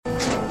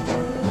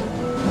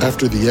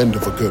After the end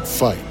of a good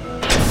fight,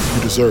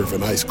 you deserve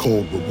an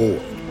ice-cold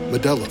reward.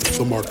 Modelo is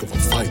the mark of a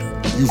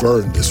fighter. You've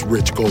earned this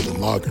rich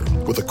golden lager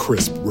with a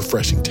crisp,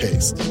 refreshing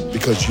taste.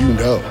 Because you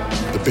know,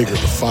 the bigger the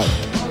fight,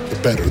 the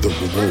better the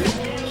reward.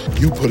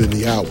 You put in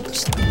the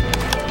hours,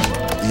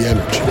 the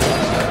energy,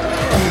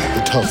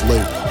 the tough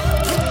labor.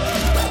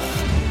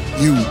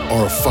 You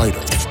are a fighter,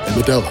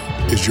 and Modelo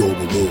is your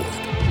reward.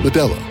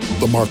 Modelo,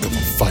 the mark of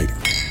a fighter.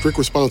 Drink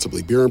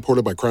responsibly. Beer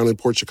imported by Crown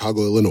Imports,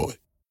 Chicago, Illinois.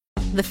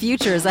 The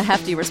future is a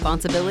hefty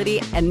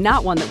responsibility and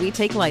not one that we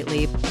take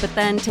lightly. But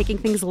then taking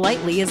things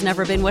lightly has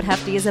never been what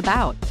Hefty is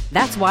about.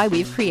 That's why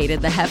we've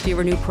created the Hefty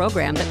Renew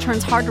program that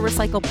turns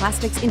hard-to-recycle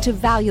plastics into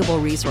valuable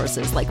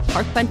resources like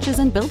park benches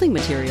and building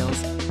materials.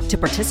 To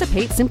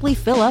participate, simply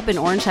fill up an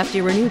orange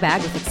Hefty Renew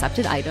bag with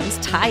accepted items,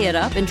 tie it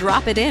up, and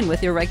drop it in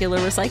with your regular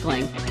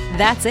recycling.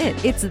 That's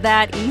it. It's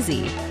that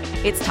easy.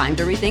 It's time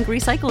to rethink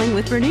recycling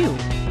with Renew.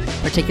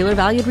 Particular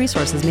valued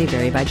resources may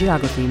vary by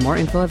geography. More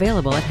info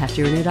available at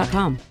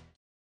heftyrenew.com.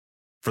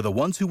 For the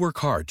ones who work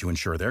hard to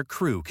ensure their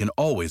crew can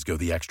always go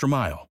the extra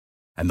mile,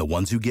 and the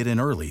ones who get in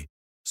early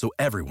so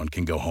everyone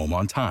can go home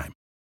on time,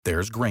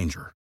 there's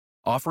Grainger,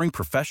 offering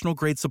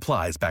professional-grade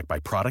supplies backed by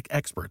product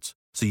experts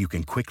so you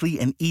can quickly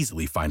and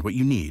easily find what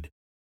you need.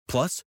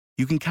 Plus,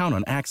 you can count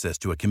on access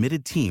to a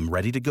committed team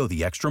ready to go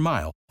the extra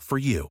mile for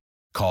you.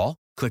 Call,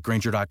 click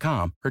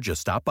Grainger.com, or just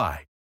stop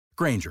by.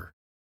 Grainger,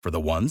 for the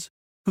ones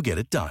who get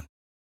it done.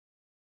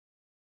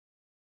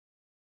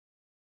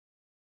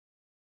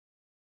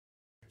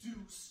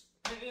 Deuce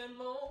and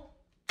Mo,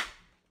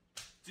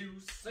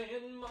 Deuce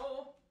and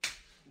Mo,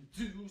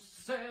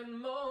 Deuce and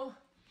Mo.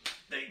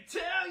 They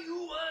tell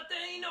you what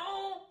they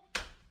know.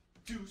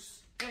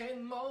 Deuce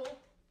and Mo,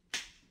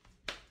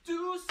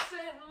 Deuce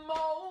and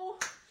Mo,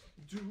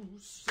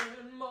 Deuce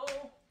and Mo.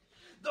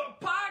 The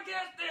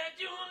podcast that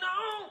you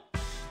know.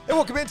 Hey,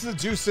 welcome into the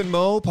Deuce and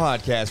Mo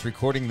podcast.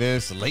 Recording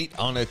this late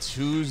on a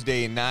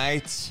Tuesday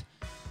night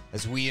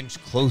as we inch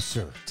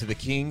closer to the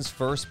Kings'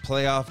 first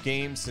playoff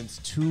game since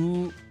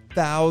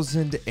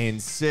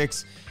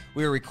 2006.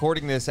 We are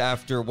recording this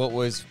after what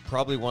was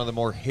probably one of the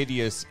more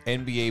hideous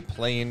NBA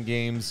play-in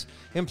games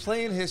in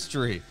play-in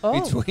history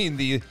between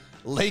the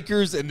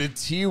Lakers and the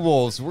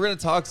T-Wolves. We're going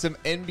to talk some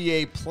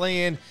NBA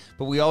play-in,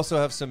 but we also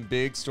have some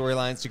big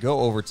storylines to go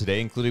over today,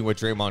 including what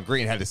Draymond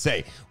Green had to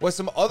say. What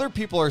some other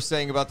people are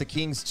saying about the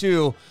Kings,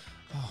 too.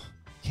 Oh,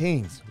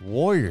 Kings,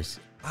 Warriors,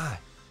 I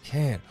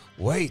can't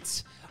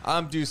wait.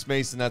 I'm Deuce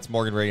Mason. That's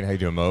Morgan Reagan. How you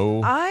doing,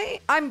 Mo?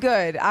 I'm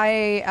good.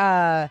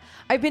 I've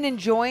been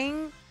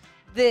enjoying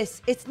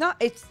this. It's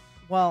not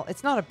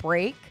a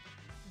break,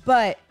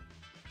 but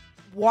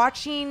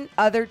watching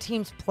other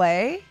teams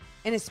play,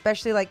 and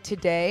especially like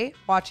today,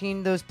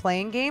 watching those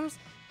playing games,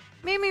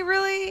 made me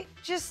really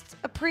just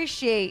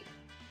appreciate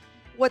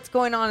what's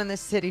going on in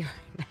this city right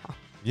now.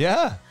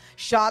 Yeah.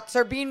 Shots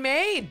are being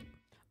made.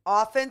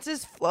 Offense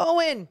is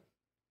flowing.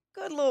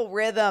 Good little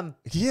rhythm.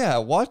 Yeah,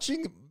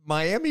 watching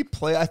Miami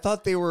play, I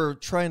thought they were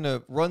trying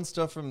to run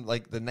stuff from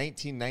like the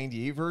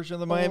 1998 version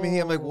of the Miami Heat.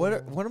 I'm like,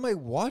 what am I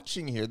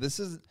watching here? This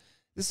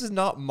is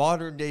not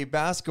modern day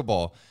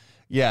basketball.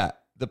 Yeah,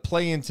 the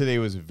play-in today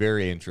was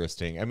very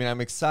interesting. I mean,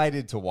 I'm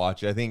excited to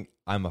watch it. I think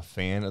I'm a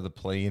fan of the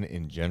play-in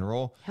in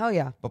general. Hell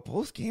yeah. But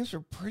both games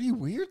were pretty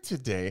weird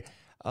today.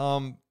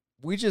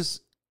 We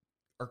just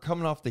are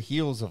coming off the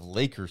heels of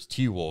Lakers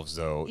T-Wolves,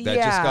 though. That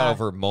just got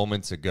over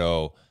moments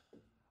ago.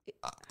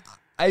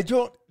 I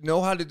don't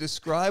know how to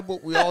describe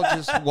what we all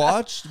just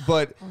watched,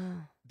 but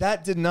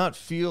that did not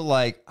feel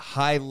like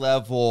high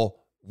level,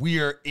 we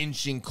are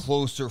inching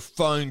closer,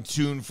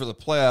 fine-tuned for the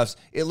playoffs.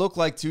 It looked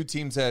like two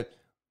teams that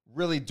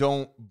really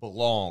don't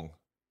belong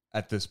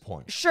at this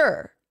point.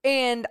 Sure.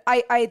 And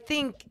I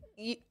think,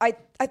 I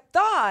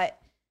thought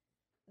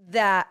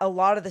that a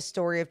lot of the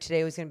story of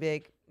today was going to be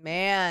like,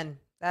 man,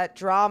 that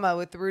drama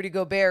with Rudy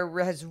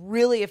Gobert has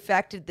really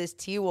affected this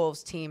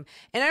T-Wolves team.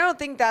 And I don't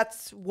think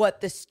that's what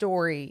the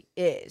story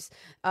is.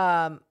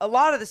 A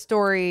lot of the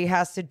story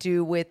has to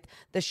do with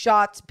the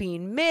shots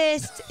being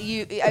missed.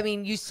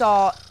 You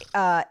saw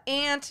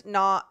Ant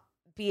not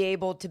be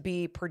able to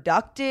be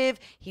productive.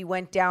 He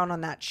went down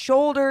on that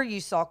shoulder. You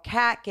saw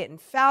Cat get in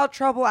foul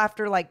trouble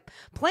after like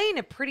playing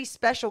a pretty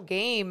special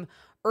game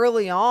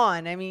early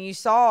on. I mean, you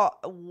saw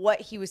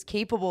what he was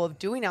capable of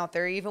doing out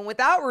there, even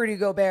without Rudy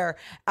Gobert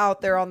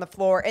out there on the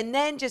floor. And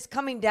then just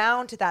coming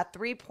down to that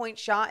 3-point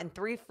shot and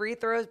 3 free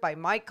throws by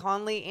Mike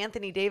Conley,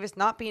 Anthony Davis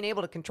not being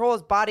able to control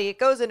his body. It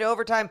goes into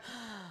overtime.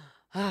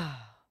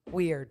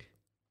 Weird.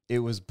 It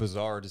was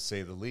bizarre to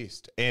say the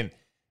least. And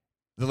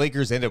the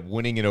Lakers end up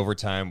winning in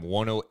overtime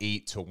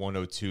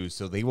 108-102,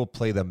 so they will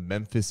play the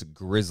Memphis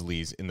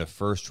Grizzlies in the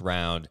first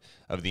round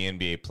of the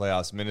NBA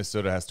playoffs.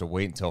 Minnesota has to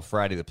wait until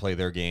Friday to play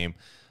their game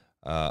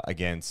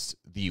against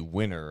the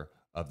winner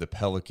of the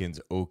Pelicans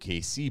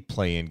OKC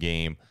play-in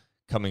game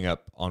coming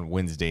up on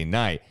Wednesday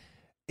night.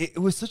 It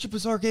was such a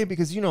bizarre game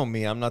because, you know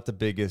me, I'm not the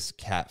biggest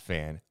Cat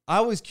fan.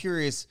 I was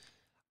curious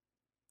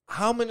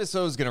how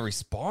Minnesota is going to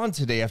respond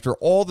today after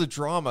all the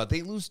drama.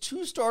 They lose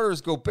 2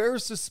 starters.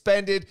 Gobert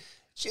suspended.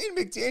 Shane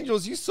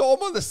McDaniels, you saw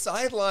him on the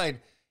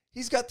sideline.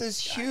 He's got this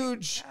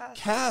huge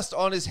cast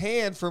on his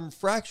hand from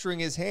fracturing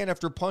his hand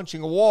after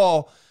punching a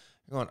wall.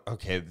 You're going,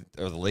 okay,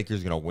 are the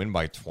Lakers going to win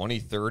by 20,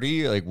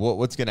 30? Like,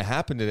 what's going to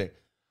happen today?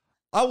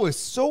 I was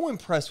so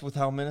impressed with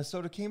how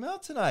Minnesota came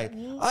out tonight.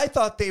 I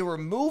thought they were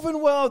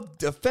moving well,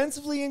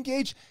 defensively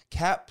engaged.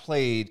 Cat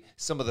played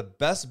some of the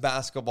best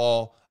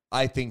basketball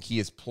I think he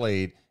has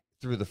played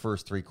through the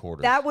first 3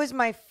 quarters. That was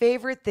my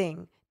favorite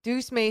thing.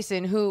 Deuce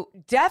Mason, who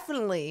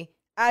definitely,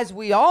 as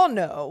we all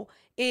know,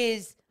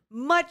 is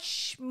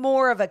much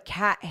more of a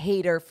Cat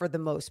hater for the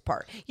most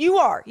part.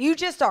 You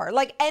just are.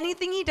 Like,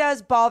 anything he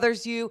does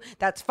bothers you.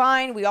 That's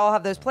fine. We all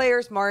have those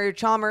players. Mario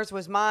Chalmers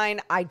was mine.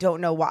 I don't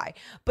know why.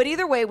 But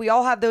either way, we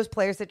all have those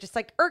players that just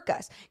like irk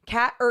us.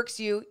 Cat irks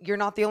you. You're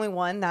not the only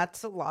one.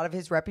 That's a lot of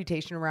his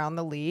reputation around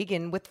the league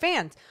and with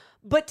fans.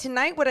 But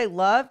tonight, what I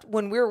loved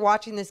when we were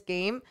watching this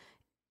game,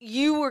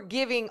 you were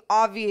giving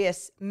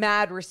obvious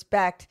mad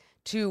respect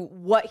to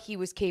what he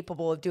was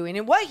capable of doing.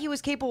 And what he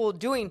was capable of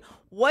doing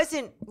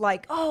wasn't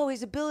like, oh,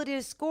 his ability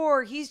to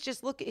score. He's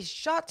just, look, his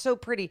shot so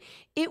pretty.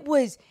 It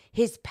was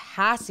his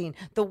passing,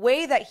 the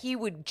way that he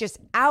would just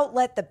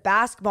outlet the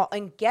basketball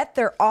and get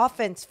their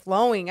offense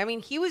flowing. I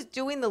mean, he was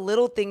doing the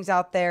little things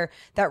out there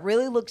that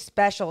really looked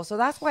special. So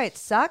that's why it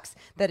sucks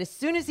that as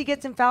soon as he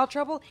gets in foul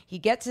trouble, he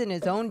gets in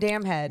his own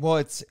damn head. Well,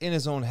 it's in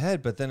his own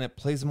head, but then it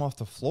plays him off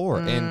the floor.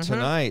 And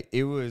tonight,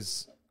 it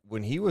was...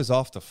 when he was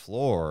off the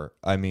floor,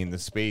 I mean, the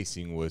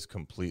spacing was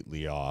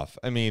completely off.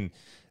 I mean,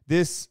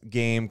 this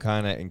game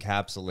kind of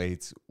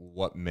encapsulates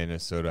what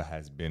Minnesota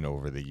has been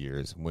over the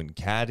years. When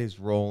Cat is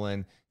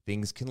rolling,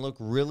 things can look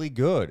really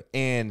good.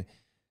 And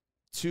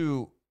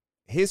to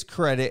his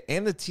credit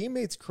and the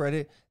teammates'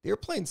 credit, they were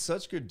playing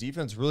such good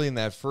defense really in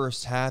that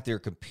first half. They were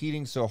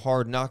competing so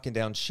hard, knocking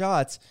down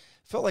shots.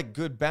 Felt like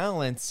good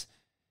balance.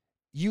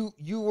 You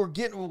were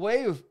getting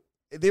away with...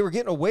 They were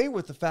getting away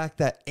with the fact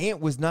that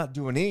Ant was not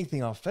doing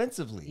anything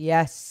offensively.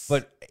 Yes.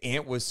 But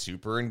Ant was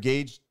super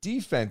engaged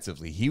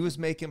defensively. He was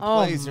making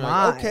plays. And you're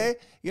like, okay,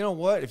 you know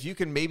what? If you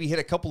can maybe hit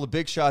a couple of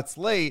big shots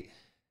late,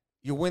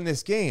 you win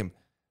this game.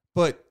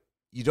 But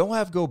you don't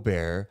have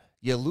Gobert.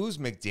 You lose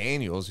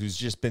McDaniels, who's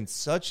just been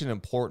such an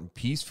important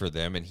piece for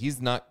them, and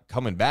he's not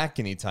coming back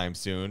anytime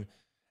soon.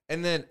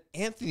 And then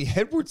Anthony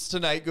Edwards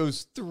tonight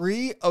goes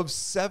 3 of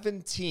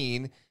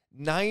 17,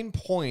 9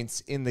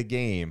 points in the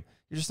game.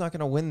 You're just not going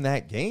to win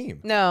that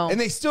game. No. And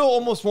they still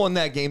almost won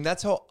that game.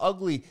 That's how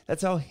ugly,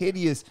 that's how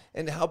hideous,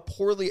 and how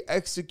poorly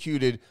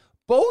executed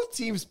both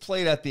teams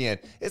played at the end.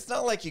 It's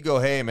not like you go,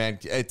 hey, man,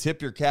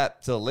 tip your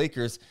cap to the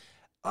Lakers.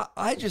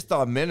 I just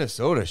thought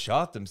Minnesota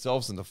shot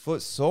themselves in the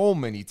foot so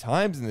many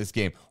times in this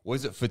game.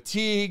 Was it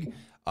fatigue?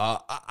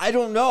 I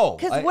don't know.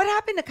 Because what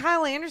happened to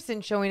Kyle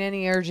Anderson showing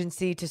any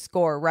urgency to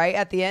score, right?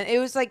 At the end, it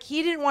was like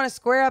he didn't want to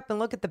square up and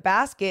look at the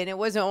basket. And it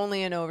wasn't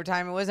only in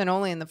overtime. It wasn't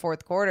only in the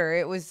fourth quarter.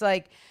 It was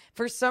like,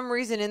 for some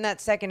reason in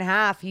that second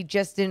half, he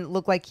just didn't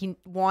look like he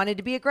wanted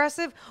to be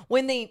aggressive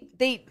when they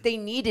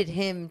needed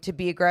him to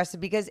be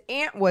aggressive because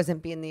Ant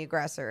wasn't being the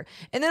aggressor.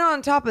 And then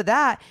on top of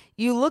that,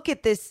 you look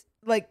at this,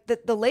 like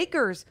the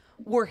Lakers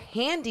were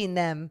handing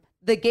them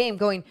the game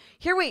going,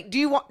 here, wait, do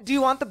you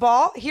want the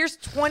ball? Here's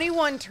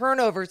 21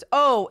 turnovers.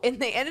 Oh, and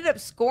they ended up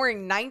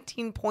scoring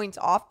 19 points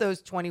off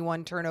those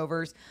 21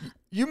 turnovers.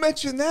 You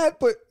mentioned that,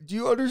 but do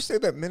you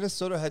understand that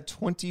Minnesota had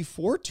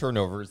 24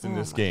 turnovers in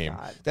this game?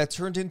 God. That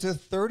turned into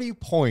 30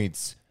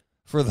 points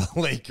for the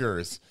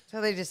Lakers.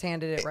 So they just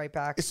handed it right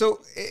back.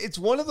 So it's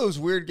one of those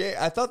weird games.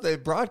 I thought the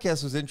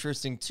broadcast was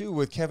interesting, too,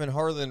 with Kevin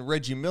Harlan and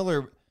Reggie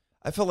Miller.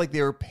 I felt like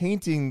they were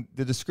painting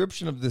the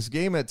description of this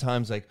game at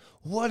times like,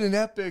 what an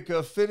epic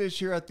finish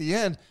here at the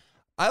end.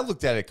 I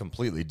looked at it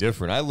completely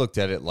different. I looked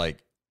at it like,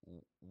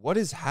 what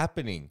is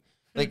happening?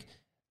 Like,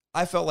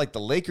 I felt like the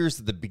Lakers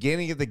at the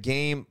beginning of the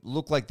game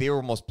looked like they were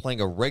almost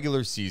playing a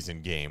regular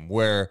season game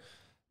where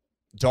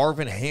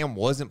Darvin Ham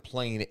wasn't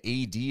playing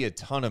AD a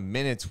ton of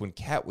minutes when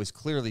Cat was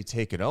clearly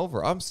taking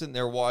over. I'm sitting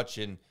there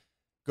watching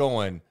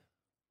going,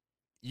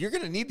 you're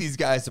going to need these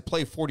guys to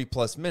play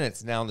 40-plus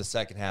minutes. Now in the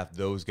second half,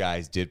 those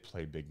guys did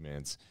play big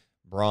minutes.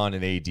 Braun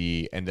and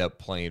AD end up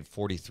playing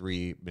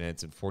 43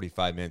 minutes and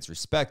 45 minutes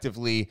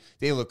respectively.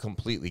 They look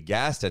completely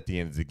gassed at the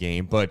end of the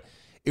game, but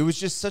it was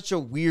just such a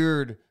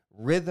weird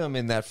rhythm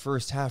in that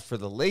first half for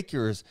the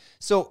Lakers.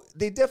 So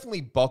they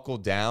definitely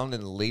buckled down in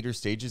the later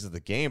stages of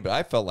the game, but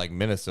I felt like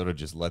Minnesota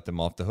just let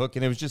them off the hook,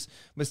 and it was just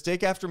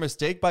mistake after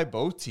mistake by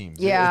both teams.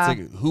 Yeah. It's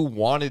like who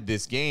wanted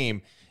this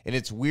game, and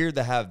it's weird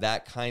to have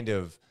that kind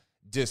of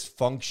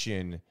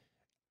dysfunction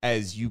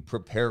as you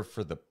prepare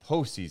for the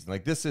postseason.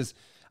 Like, this is,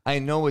 I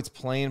know it's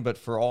playing, but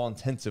for all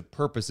intensive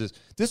purposes,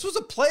 this was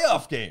a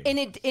playoff game.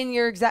 And in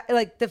your exact,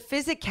 like, the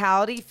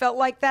physicality felt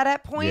like that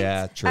at points,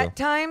 Yeah, true. at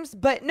times,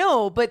 but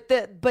no, but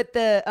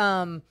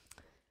the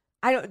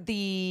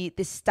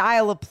the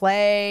style of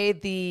play,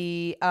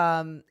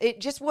 it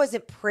just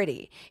wasn't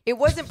pretty. It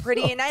wasn't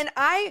pretty.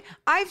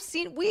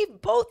 and we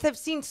both have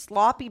seen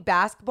sloppy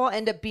basketball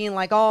end up being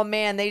like, oh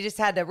man, they just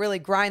had to really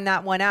grind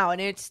that one out.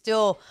 And it's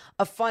still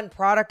a fun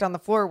product on the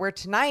floor, where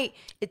tonight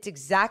it's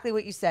exactly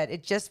what you said.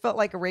 It just felt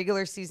like a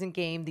regular season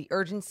game. The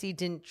urgency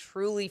didn't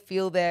truly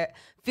feel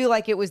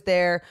like it was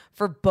there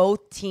for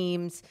both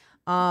teams.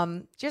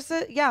 Just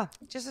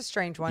a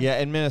strange one. Yeah,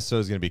 and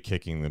Minnesota's going to be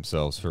kicking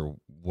themselves for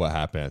what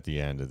happened at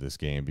the end of this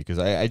game, because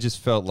I just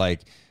felt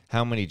like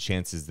how many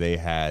chances they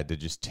had to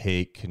just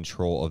take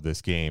control of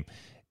this game.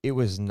 It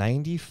was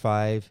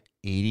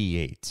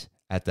 95-88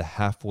 at the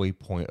halfway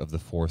point of the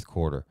fourth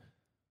quarter.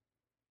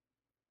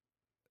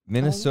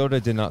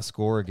 Minnesota did not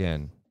score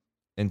again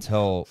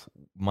until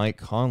Mike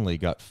Conley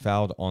got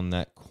fouled on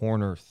that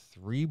corner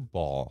 3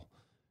 ball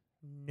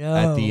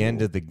at the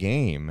end of the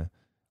game,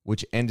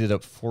 which ended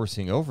up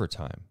forcing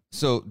overtime.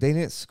 So they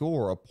didn't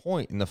score a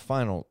point in the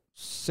final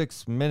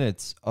 6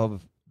 minutes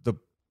of the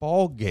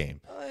ball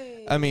game.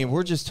 I mean,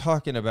 we're just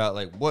talking about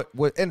like what,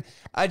 and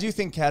I do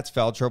think Cat's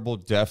foul trouble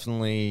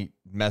definitely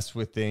messed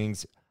with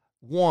things.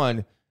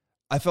 One,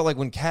 I felt like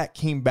when Cat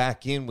came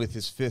back in with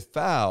his 5th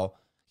foul,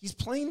 he's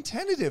playing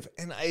tentative.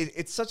 And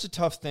it's such a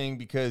tough thing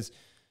because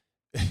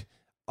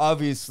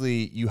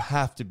obviously you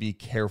have to be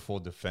careful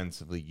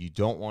defensively. You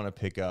don't want to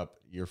pick up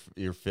your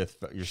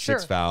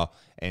 6th foul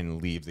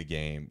and leave the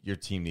game. Your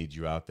team needs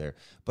you out there.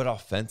 But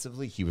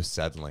offensively, he was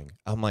settling.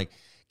 I'm like,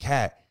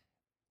 Cat,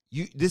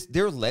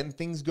 they're letting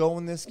things go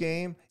in this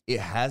game. It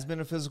has been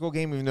a physical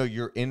game, even though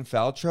you're in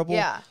foul trouble.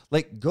 Yeah.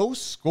 Like, go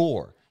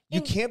score.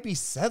 You can't be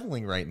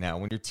settling right now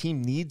when your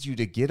team needs you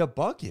to get a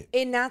bucket.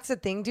 And that's the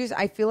thing, dude.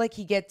 I feel like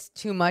he gets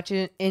too much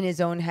in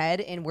his own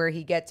head, and where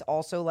he gets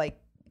also like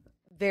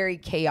very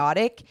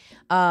chaotic.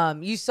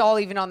 You saw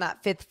even on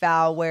that 5th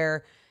foul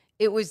where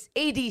it was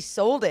AD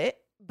sold it,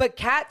 but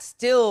Cat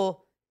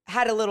still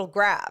had a little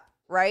grab,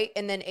 right?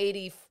 And then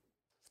AD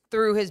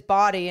threw his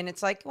body, and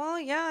it's like, well,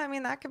 yeah, I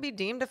mean, that could be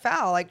deemed a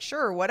foul. Like,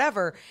 sure,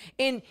 whatever.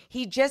 And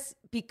he just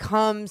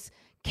becomes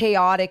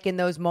chaotic in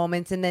those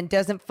moments and then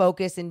doesn't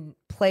focus and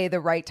play the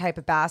right type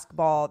of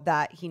basketball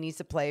that he needs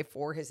to play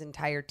for his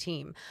entire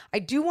team. I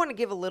do want to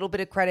give a little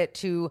bit of credit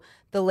to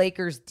the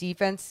Lakers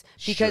defense,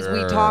 because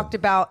we talked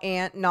about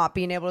Ant not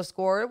being able to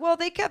score. Well,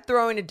 they kept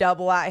throwing a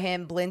double at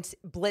him,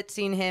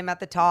 blitzing him at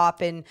the top,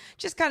 and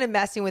just kind of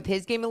messing with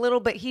his game a little,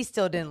 but he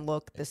still didn't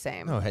look the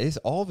same. No,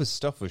 all of his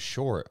stuff was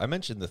short. I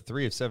mentioned the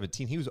 3 of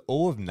 17. He was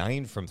 0 of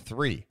 9 from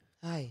 3.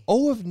 0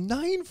 of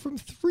 9 from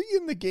 3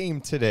 in the game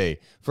today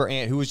for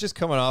Ant, who was just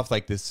coming off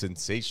like this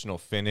sensational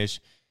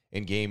finish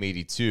in game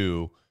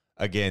 82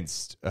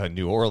 against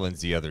New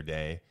Orleans the other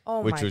day,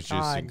 which was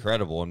just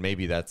incredible. And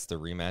maybe that's the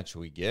rematch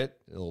we get.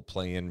 A little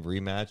play-in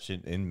rematch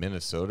in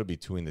Minnesota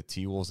between the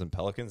T-Wolves and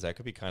Pelicans. That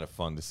could be kind of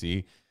fun to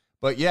see.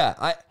 But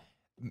yeah,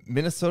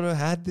 Minnesota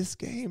had this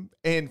game.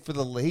 And for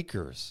the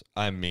Lakers,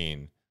 I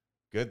mean,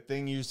 good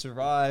thing you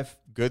survive.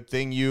 Good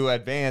thing you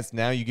advance.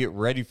 Now you get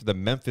ready for the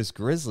Memphis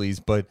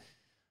Grizzlies. But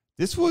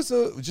this was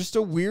just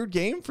a weird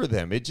game for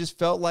them. It just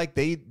felt like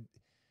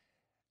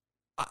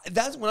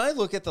that's when I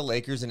look at the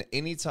Lakers, and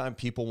anytime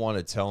people want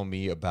to tell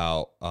me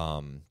about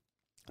them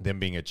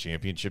being a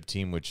championship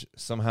team, which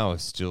somehow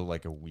is still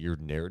like a weird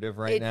narrative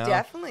right now. It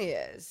definitely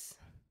is.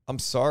 I'm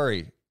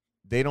sorry.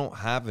 They don't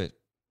have it.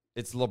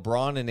 It's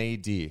LeBron and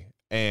AD.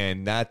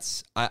 And I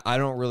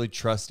don't really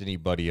trust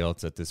anybody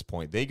else at this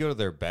point. They go to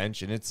their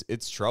bench, and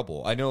it's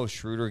trouble. I know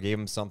Schroeder gave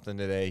him something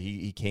today.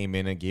 He came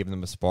in and gave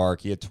them a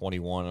spark. He had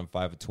 21 on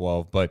 5 of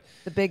 12. But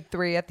the big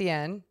 3 at the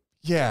end.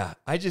 Yeah,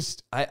 I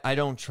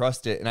don't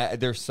trust it. And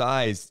their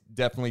size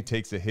definitely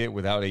takes a hit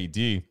without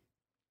AD.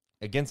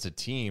 Against a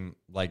team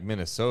like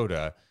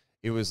Minnesota,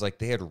 it was like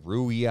they had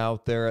Rui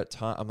out there at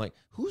time. I'm like,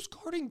 who's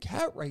guarding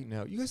Cat right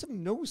now? You guys have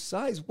no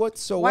size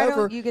whatsoever. Why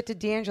don't you get to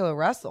D'Angelo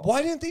Russell?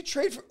 Why'd they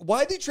trade for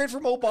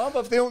Mo Bamba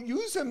if they don't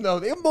use him, though?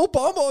 They have Mo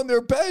Bamba on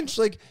their bench.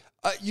 Like,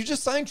 you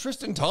just signed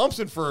Tristan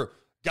Thompson for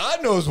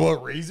God knows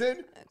what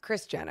reason.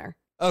 Kris Jenner.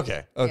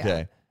 Okay.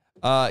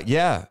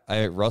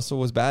 Russell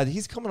was bad.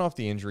 He's coming off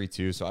the injury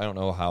too, so I don't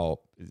know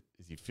how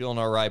is he feeling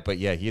all right. But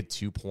yeah, he had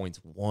 2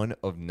 points, 1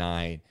 of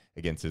 9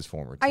 against his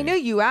former team. I know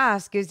you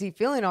ask, is he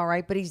feeling all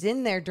right? But he's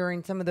in there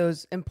during some of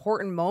those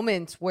important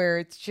moments where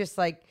it's just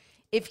like,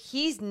 if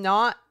he's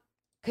not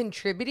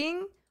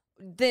contributing,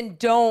 then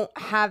don't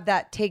have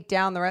that take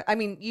down the rest. I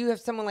mean, you have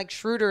someone like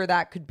Schroeder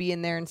that could be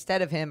in there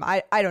instead of him.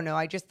 I don't know.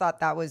 I just thought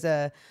that was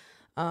a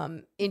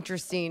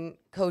interesting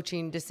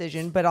coaching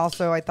decision, but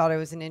also I thought it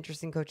was an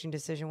interesting coaching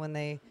decision when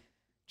they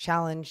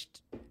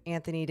challenged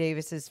Anthony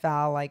Davis's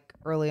foul like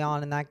early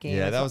on in that game.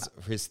 Yeah, that was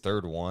his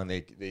third one.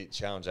 They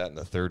challenged that in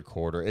the third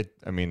quarter.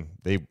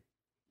 They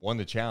won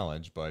the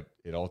challenge, but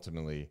it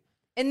ultimately.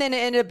 And then it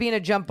ended up being a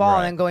jump ball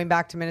and then going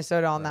back to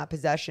Minnesota on that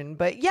possession.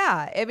 But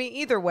yeah, I mean,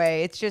 either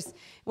way, it's just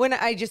when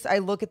I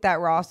look at that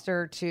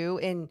roster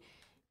too, and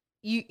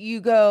you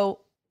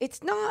go,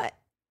 it's not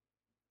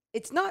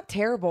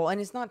terrible, and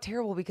it's not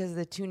terrible because of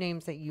the 2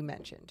 names that you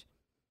mentioned.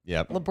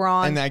 Yep.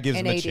 LeBron and that gives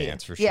and him a AD.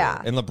 chance for sure.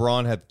 Yeah. And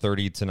LeBron had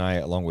 30 tonight,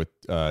 along with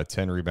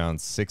 10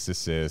 rebounds, 6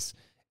 assists.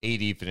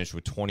 AD finished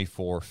with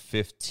 24,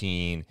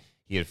 15.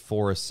 He had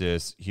 4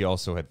 assists. He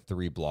also had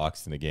 3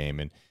 blocks in the game.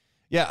 And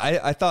yeah,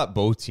 I thought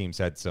both teams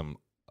had some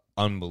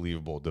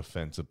unbelievable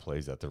defensive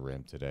plays at the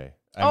rim today.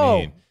 I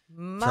mean,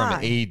 from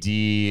AD,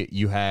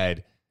 you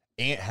had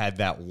Ant had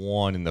that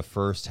one in the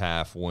first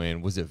half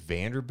when, was it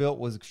Vanderbilt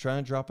was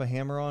trying to drop a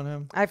hammer on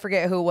him? I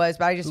forget who it was,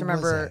 but I just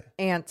remember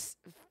Ant's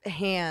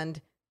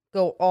hand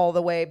go all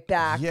the way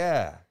back.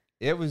 Yeah,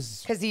 it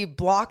was. Because he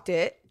blocked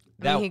it.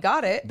 I mean, he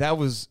got it. That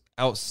was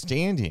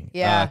outstanding.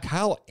 Yeah.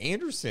 Kyle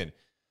Anderson,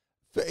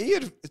 he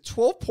had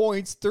 12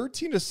 points,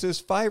 13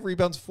 assists, 5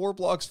 rebounds, 4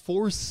 blocks,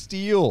 4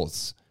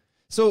 steals.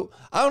 So,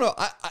 I don't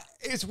know.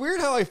 It's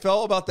weird how I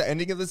felt about the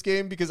ending of this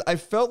game because I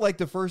felt like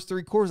the first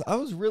 3 quarters, I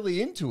was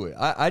really into it.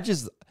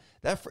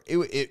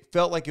 It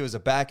felt like it was a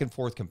back and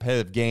forth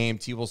competitive game.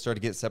 T-Wolves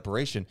started to get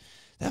separation.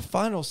 That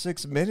final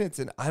 6 minutes,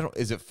 and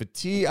is it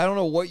fatigue? I don't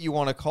know what you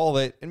want to call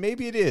it, and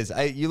maybe it is.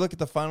 You look at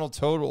the final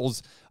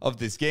totals of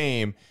this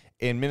game,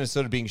 and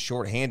Minnesota being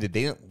shorthanded,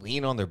 they didn't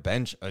lean on their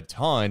bench a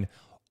ton.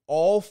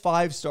 All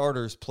 5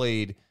 starters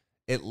played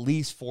at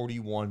least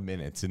 41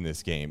 minutes in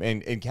this game.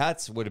 And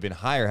Katz would have been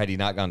higher had he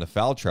not gone to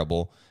foul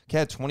trouble.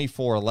 Kat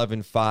 24,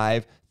 11,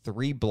 5,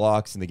 3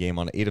 blocks in the game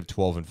on 8 of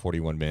 12 in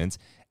 41 minutes.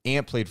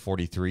 Ant played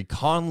 43.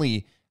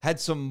 Conley had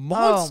some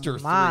monster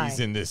threes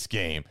in this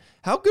game.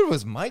 How good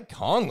was Mike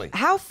Conley?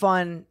 How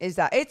fun is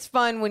that? It's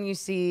fun when you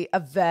see a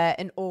vet,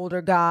 an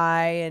older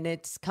guy, and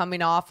it's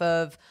coming off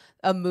of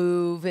a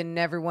move, and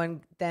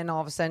everyone then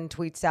all of a sudden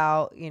tweets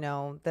out,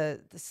 the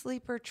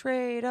sleeper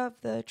trade of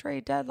the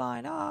trade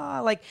deadline.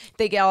 Like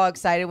they get all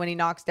excited when he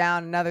knocks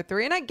down another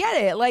 3. And I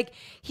get it. Like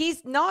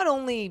he's not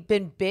only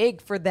been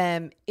big for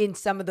them in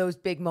some of those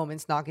big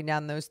moments, knocking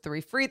down those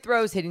 3 free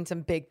throws, hitting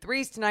some big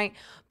threes tonight,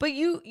 but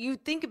you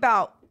think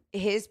about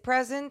his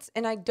presence,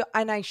 and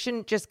I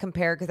shouldn't just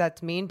compare because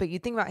that's mean, but you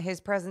think about his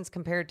presence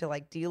compared to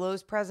like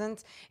D'Lo's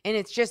presence, and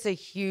it's just a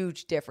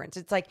huge difference.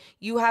 It's like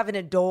you have an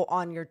adult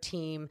on your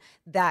team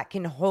that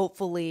can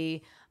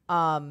hopefully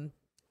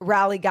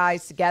rally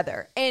guys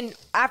together. And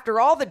after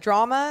all the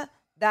drama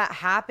that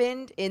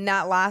happened in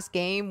that last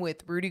game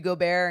with Rudy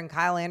Gobert and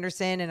Kyle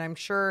Anderson, and I'm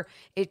sure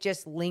it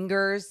just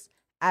lingers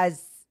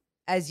as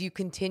you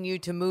continue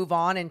to move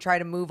on and try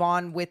to move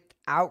on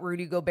without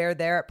Rudy Gobert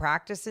there at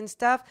practice and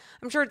stuff.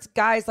 I'm sure it's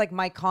guys like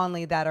Mike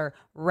Conley that are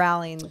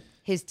rallying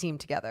his team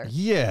together.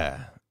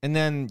 Yeah. And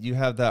then you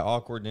have that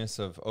awkwardness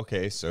of,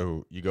 okay,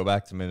 so you go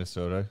back to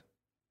Minnesota,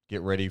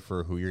 get ready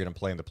for who you're going to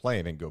play in the play,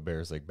 and then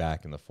Gobert's like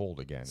back in the fold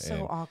again. So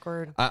and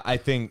awkward. I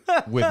think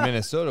with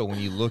Minnesota, when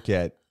you look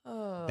at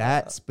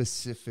that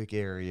specific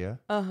area,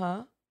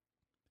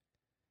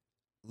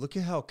 look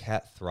at how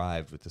Cat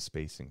thrived with the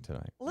spacing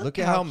tonight. Look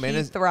at how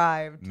he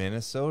thrived.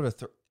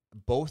 Minnesota,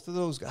 both of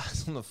those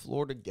guys on the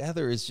floor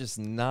together is just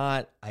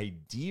not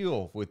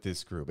ideal with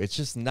this group. It's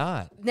just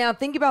not. Now,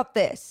 think about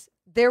this.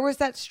 There was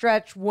that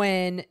stretch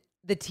when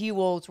the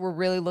T-Wolves were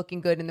really looking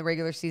good in the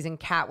regular season.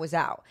 Cat was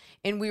out.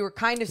 And we were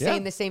kind of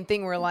saying the same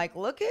thing. We're like,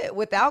 look at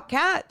without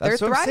Cat, they're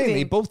That's what thriving.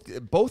 I'm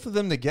saying. Both of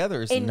them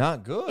together is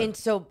not good. And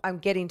so I'm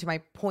getting to my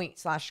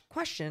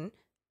point/question.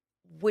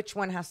 Which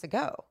one has to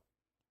go?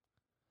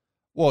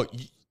 Well,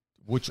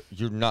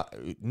 you're not.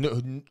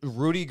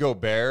 Rudy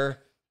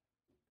Gobert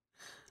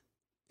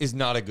is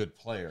not a good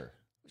player.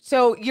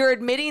 So you're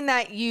admitting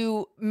that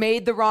you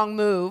made the wrong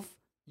move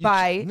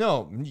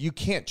No, you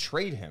can't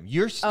trade him.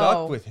 You're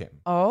stuck with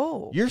him.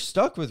 Oh. You're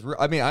stuck with.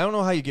 I mean, I don't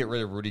know how you get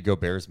rid of Rudy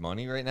Gobert's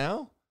money right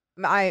now.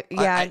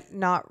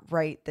 Not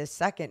right this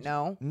second,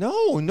 no.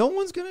 No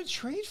one's going to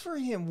trade for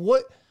him.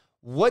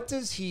 What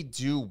does he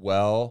do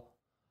well?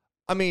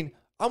 I mean,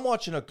 I'm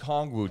watching a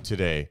Kongwu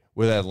today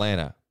with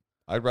Atlanta.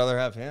 I'd rather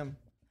have him.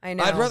 I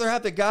know. I'd rather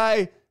have the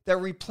guy that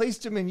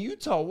replaced him in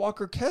Utah,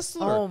 Walker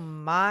Kessler. Oh,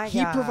 my God.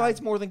 He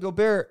provides more than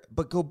Gobert,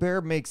 but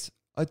Gobert makes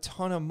a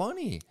ton of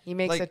money. He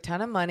makes a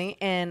ton of money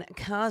and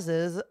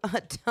causes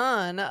a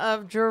ton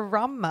of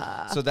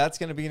drama. So that's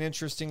going to be an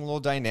interesting little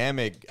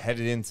dynamic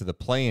headed into the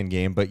play-in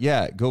game. But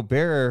yeah,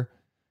 Gobert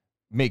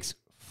makes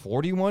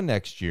 41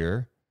 next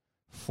year,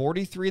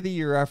 43 the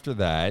year after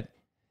that,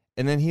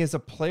 and then he has a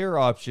player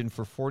option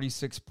for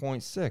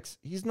 46.6.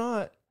 He's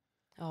not.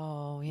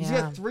 Oh, yeah. He's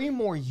got 3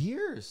 more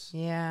years.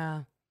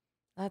 Yeah.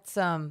 That's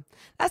an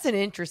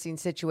interesting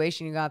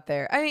situation you got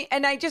there. I mean,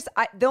 and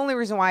the only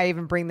reason why I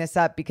even bring this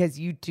up, because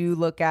you do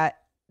look at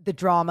the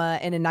drama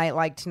in a night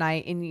like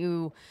tonight, and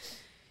you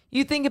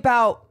think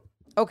about,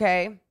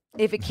 okay,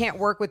 if it can't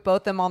work with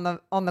both them on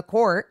the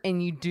court,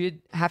 and you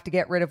did have to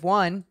get rid of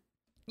one,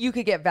 you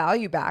could get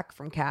value back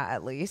from Cat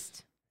at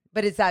least.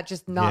 But is that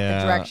just not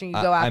the direction you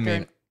go after? I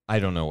mean, I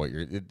don't know what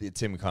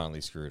Tim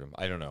Connolly screwed him.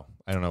 I don't know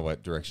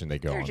what direction they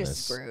go on this. They're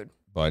just screwed.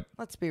 But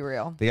let's be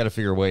real. They got to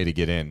figure a way to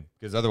get in,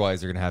 because otherwise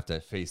they're going to have to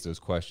face those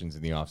questions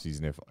in the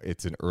offseason if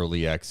it's an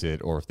early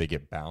exit or if they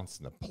get bounced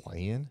in the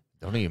play-in.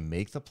 Don't even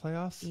make the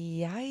playoffs.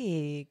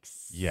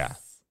 Yikes. Yeah,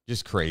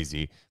 just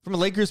crazy. From a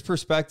Lakers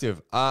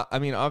perspective, I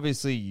mean,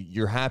 obviously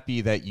you're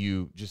happy that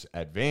you just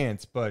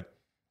advanced, but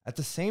at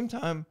the same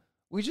time,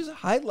 we just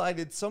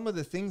highlighted some of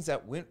the things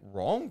that went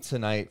wrong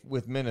tonight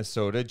with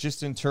Minnesota,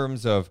 just in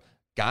terms of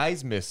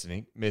guys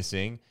missing,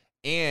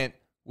 and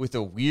with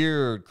a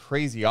weird,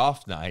 crazy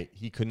off night,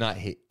 he could not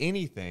hit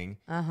anything.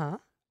 Uh-huh.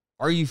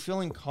 Are you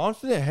feeling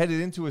confident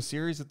headed into a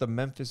series with the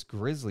Memphis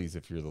Grizzlies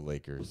if you're the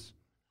Lakers?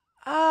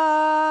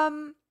 I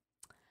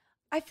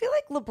feel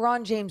like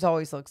LeBron James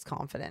always looks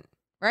confident,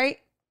 right?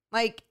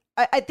 Like,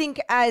 I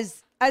think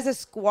as a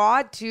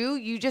squad too,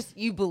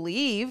 you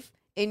believe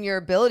in your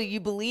ability. You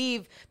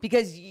believe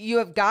because you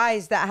have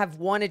guys that have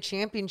won a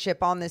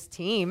championship on this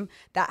team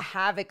that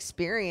have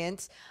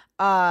experience.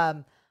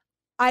 I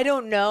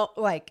don't know,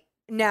 like,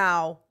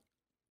 now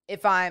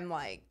if I'm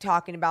like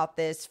talking about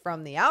this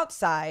from the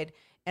outside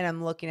and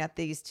I'm looking at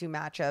these two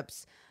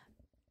matchups,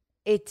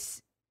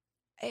 it's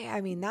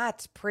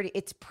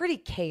pretty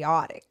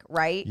chaotic,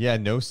 right? Yeah,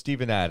 no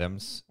Steven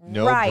Adams,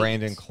 no Right.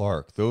 Brandon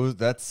Clark.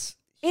 That's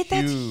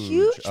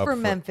huge up for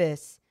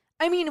Memphis.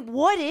 I mean,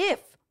 what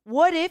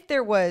if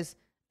there was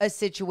a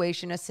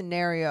situation, a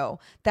scenario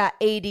that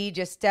AD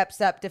just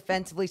steps up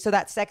defensively so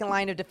that second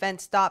line of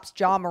defense stops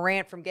Ja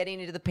Morant from getting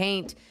into the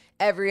paint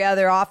every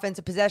other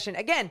offensive possession?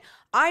 Again,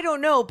 I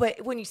don't know,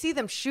 but when you see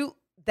them shoot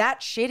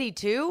that shitty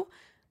too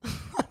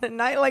on a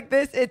night like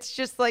this, it's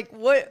just like,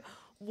 what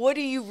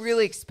do you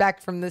really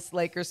expect from this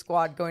Lakers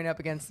squad going up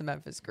against the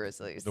Memphis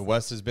Grizzlies? The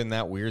West has been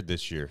that weird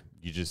this year.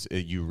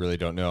 You really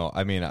don't know.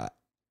 I mean,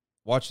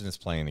 watching this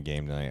playing a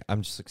game tonight,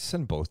 I'm just like,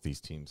 send both these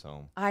teams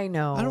home. I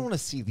know. I don't want to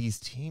see these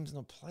teams in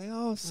the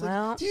playoffs.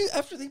 Well,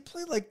 after they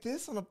play like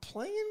this on a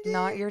playing game?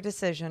 not your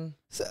decision.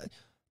 So,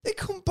 they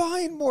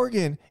combine,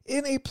 Morgan,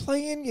 in a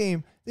play-in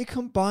game. They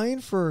combine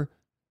for,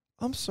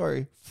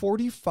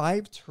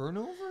 45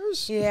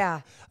 turnovers?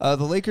 Yeah. The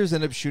Lakers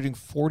end up shooting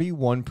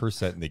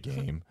 41% in the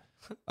game.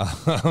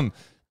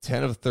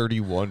 10 of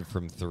 31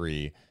 from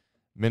 3.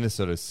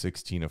 Minnesota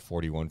 16 of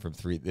 41 from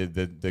 3.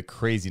 The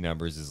crazy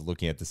numbers is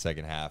looking at the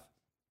second half.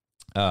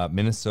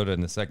 Minnesota in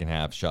the second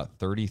half shot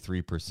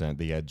 33%.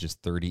 They had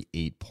just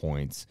 38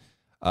 points.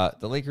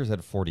 The Lakers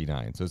had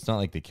 49, so it's not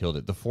like they killed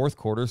it. The fourth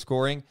quarter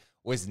scoring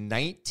was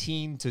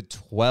 19 to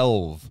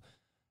 12.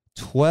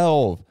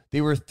 12.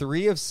 They were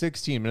 3 of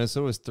 16.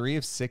 Minnesota was 3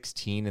 of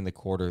 16 in the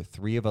quarter,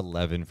 3 of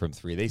 11 from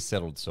 3. They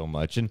settled so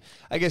much. And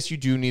I guess you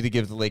do need to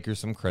give the Lakers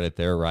some credit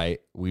there, right?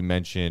 We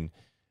mentioned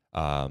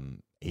AD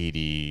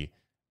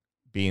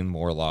being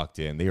more locked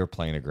in. They were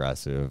playing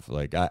aggressive.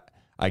 Like,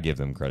 I give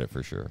them credit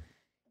for sure.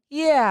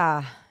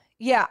 Yeah.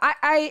 Yeah.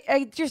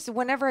 I just,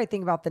 whenever I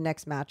think about the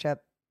next matchup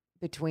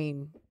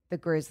between the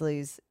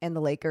Grizzlies and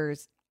the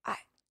Lakers,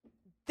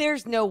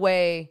 there's no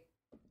way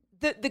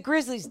the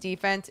Grizzlies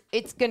defense,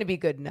 it's going to be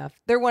good enough.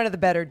 They're one of the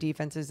better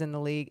defenses in the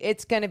league.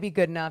 It's going to be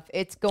good enough.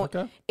 It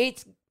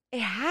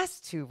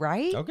has to,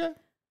 right? Okay.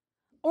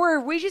 Or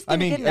are we just going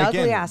to get an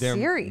ugly ass they're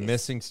series?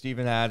 Missing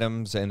Steven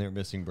Adams and they're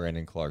missing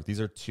Brandon Clark.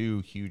 These are two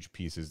huge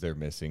pieces they're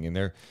missing, and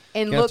they're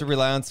going to have to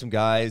rely on some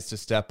guys to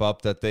step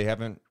up that they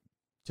haven't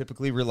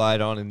typically relied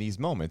on in these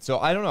moments. So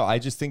I don't know. I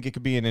just think it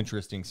could be an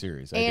interesting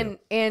series.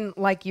 And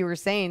like you were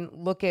saying,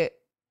 look at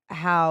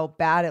how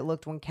bad it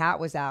looked when Kat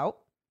was out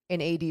and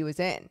AD was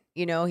in.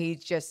 You know,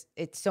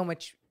 it's so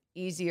much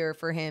easier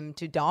for him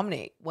to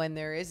dominate when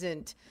there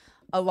isn't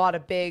a lot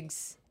of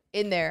bigs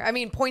in there. I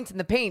mean, points in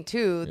the paint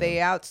too. Yeah. They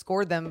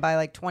outscored them by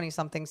like 20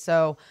 something.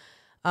 So,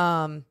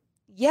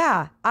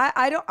 yeah,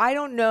 I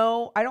don't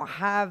know. I don't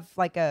have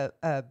like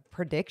a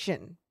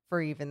prediction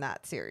for even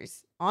that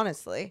series,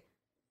 honestly.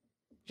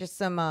 Just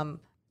some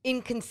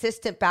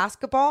inconsistent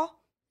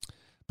basketball.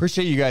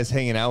 Appreciate you guys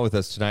hanging out with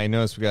us tonight. I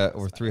noticed we got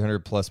over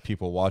 300 plus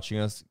people watching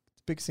us.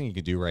 The biggest thing you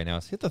can do right now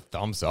is hit the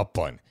thumbs up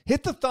button.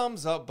 Hit the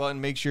thumbs up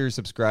button. Make sure you're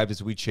subscribed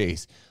as we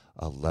chase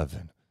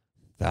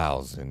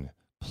 11,000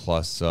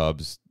 plus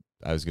subs.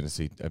 I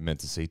meant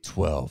to say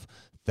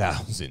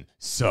 12,000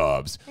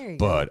 subs,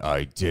 but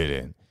I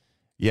didn't.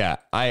 Yeah,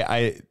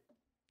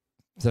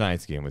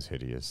 tonight's game was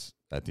hideous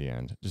at the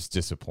end. Just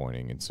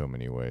disappointing in so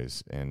many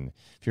ways. And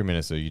if you're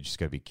Minnesota, you just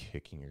got to be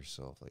kicking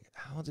yourself. Like,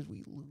 how did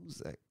we lose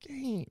that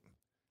game?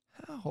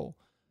 How?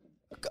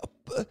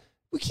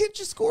 We can't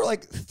just score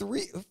like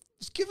 3.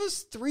 Just give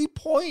us 3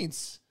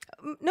 points.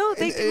 No,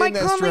 Mike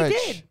Conley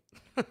did.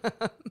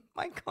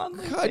 Mike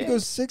Conley God, he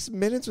goes 6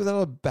 minutes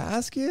without a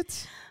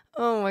basket.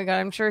 Oh, my God.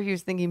 I'm sure he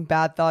was thinking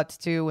bad thoughts,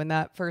 too, when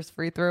that first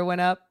free throw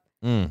went up.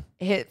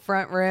 Hit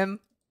front rim.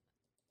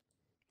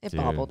 It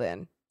bobbled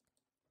in.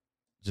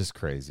 Just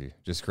crazy.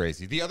 Just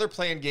crazy. The other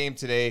play-in game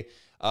today,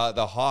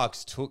 the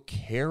Hawks took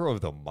care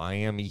of the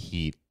Miami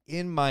Heat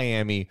in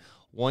Miami,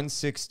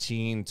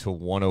 116 to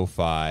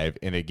 105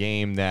 in a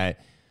game that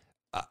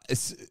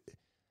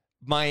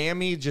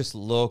Miami just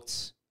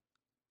looked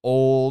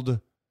old,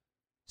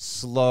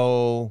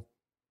 slow.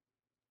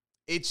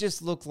 It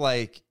just looked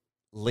like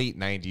late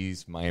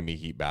 90s Miami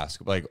Heat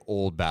basketball, like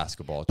old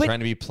basketball, trying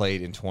to be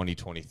played in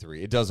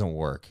 2023. It doesn't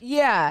work.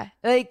 Yeah.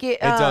 Like it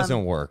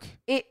doesn't work.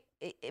 It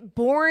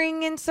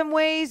boring in some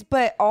ways,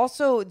 but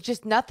also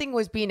just nothing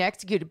was being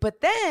executed. But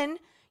then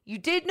you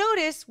did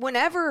notice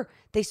whenever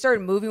they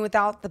started moving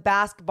without the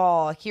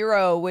basketball,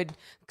 Hero would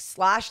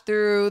slash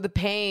through the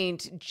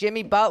paint,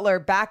 Jimmy Butler,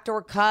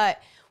 backdoor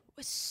cut.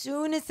 As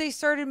soon as they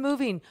started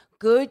moving,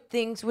 good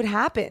things would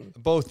happen.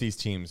 Both these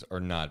teams are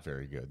not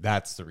very good.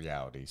 That's the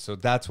reality. So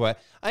that's why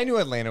I knew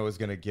Atlanta was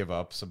going to give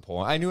up some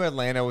points. I knew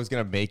Atlanta was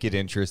going to make it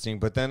interesting,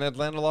 but then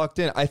Atlanta locked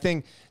in. I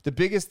think the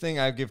biggest thing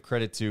I give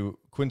credit to,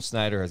 Quinn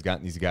Snyder has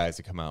gotten these guys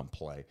to come out and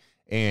play,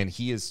 and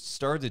he has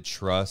started to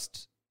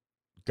trust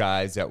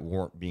guys that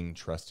weren't being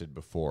trusted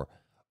before.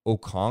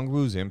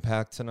 Okongwu's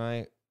impact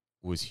tonight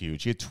was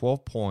huge. He had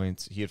 12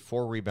 points. He had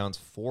 4 rebounds,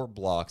 4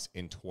 blocks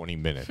in 20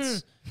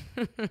 minutes.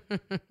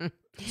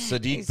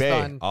 Sadiq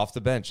Bey off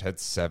the bench had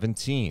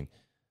 17.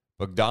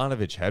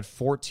 Bogdanovich had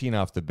 14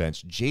 off the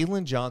bench.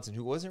 Jalen Johnson,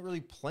 who wasn't really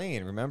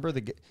playing. Remember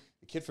the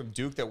kid from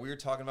Duke that we were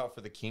talking about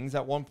for the Kings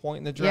at one point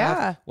in the draft?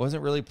 Yeah.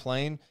 Wasn't really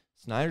playing.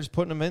 Snyder's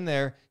putting him in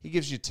there. He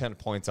gives you 10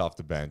 points off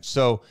the bench.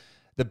 So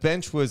the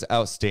bench was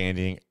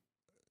outstanding.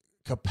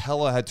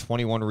 Capella had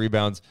 21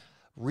 rebounds.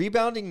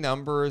 Rebounding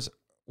numbers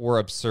were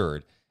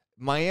absurd.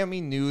 Miami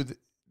knew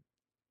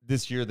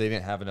this year they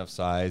didn't have enough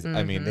size.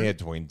 I mean, they had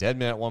Dwayne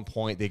Dedman at one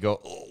point. They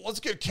go, let's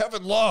get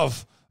Kevin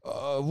Love.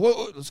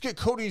 Let's get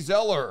Cody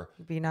Zeller.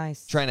 It'd be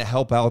nice. Trying to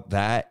help out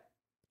that.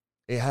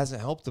 It hasn't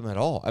helped them at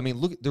all. I mean,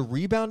 look, the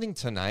rebounding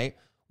tonight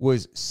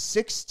was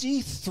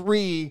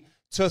 63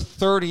 to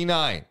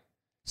 39.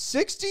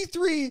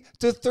 63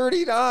 to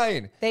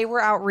 39. They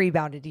were out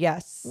rebounded,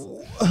 yes.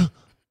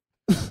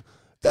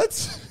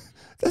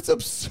 That's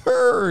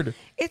absurd.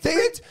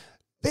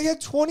 They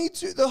had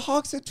 22. The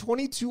Hawks had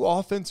 22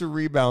 offensive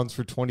rebounds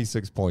for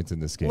 26 points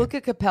in this game. Look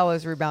at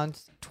Capella's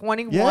rebounds.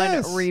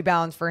 21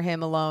 rebounds for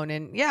him alone.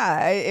 And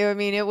yeah, I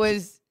mean, it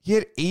was. He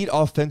had 8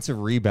 offensive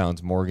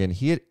rebounds, Morgan.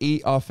 He had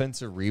 8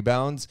 offensive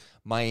rebounds.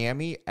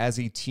 Miami, as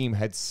a team,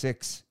 had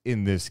 6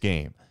 in this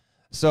game.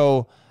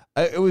 So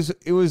it was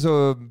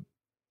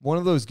one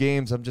of those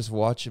games. I'm just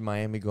watching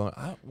Miami going,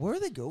 where do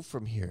they go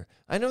from here?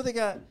 I know they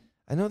got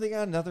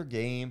another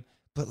game,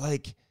 but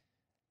like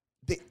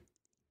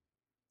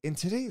in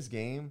today's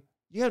game,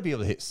 you got to be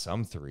able to hit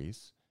some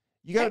threes.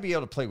 You got to be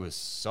able to play with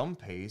some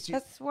pace.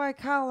 That's why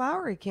Kyle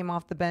Lowry came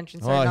off the bench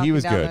and started he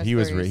was knocking down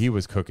good. those He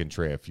was cooking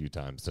Trey a few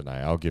times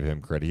tonight. I'll give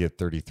him credit. He had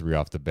 33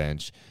 off the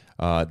bench.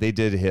 They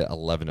did hit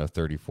 11 of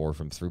 34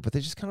 from 3, but they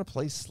just kind of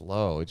play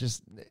slow.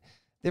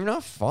 They're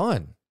not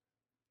fun.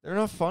 They're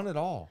not fun at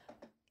all.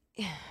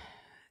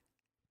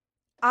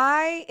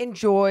 I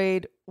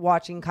enjoyed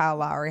watching Kyle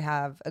Lowry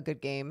have a good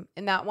game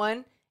in that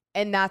one.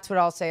 And that's what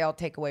I'll say I'll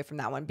take away from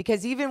that one.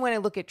 Because even when I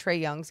look at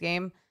Trae Young's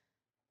game,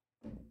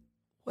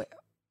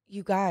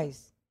 you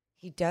guys,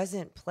 he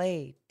doesn't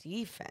play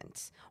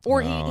defense.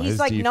 Or he's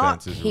like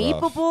not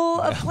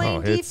capable of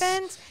playing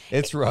defense.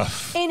 It's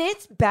rough. And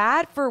it's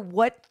bad for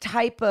what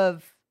type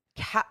of,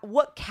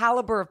 what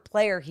caliber of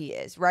player he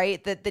is,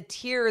 right? The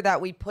tier that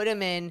we put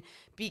him in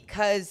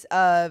because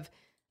of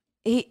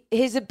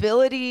his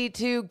ability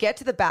to get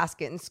to the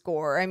basket and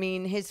score. I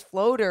mean, his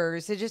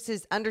floaters, just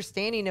his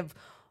understanding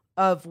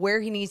of where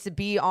he needs to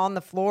be on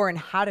the floor and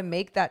how to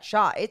make that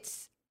shot.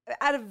 It's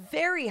at a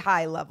very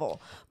high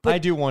level. But I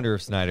do wonder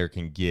if Snyder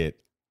can get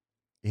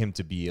him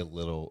to be a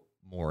little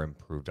more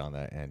improved on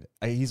that end.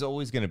 He's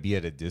always going to be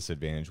at a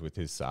disadvantage with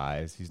his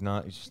size. He's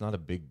just not a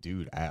big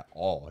dude at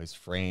all. His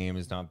frame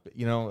is not,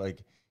 like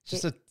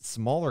just a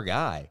smaller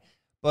guy.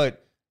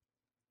 But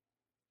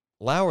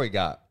Lowry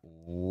got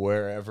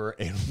wherever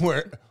and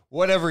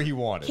whatever he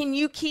wanted. Can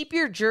you keep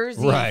your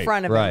jersey in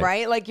front of him,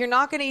 right? Like, you're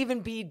not going to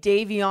even be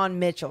Davion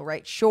Mitchell,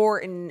 right?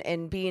 Short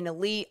and be an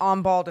elite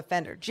on-ball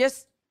defender.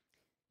 Just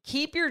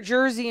keep your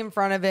jersey in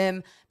front of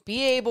him.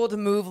 Be able to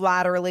move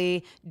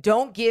laterally.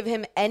 Don't give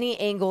him any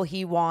angle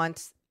he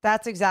wants.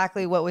 That's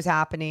exactly what was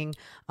happening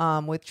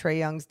with Trae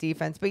Young's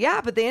defense. But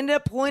they ended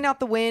up pulling out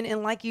the win.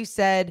 And like you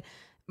said,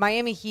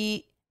 Miami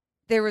Heat,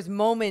 there was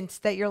moments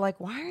that you're like,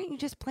 why aren't you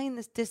just playing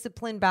this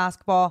disciplined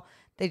basketball?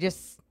 They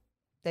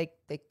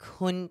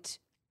couldn't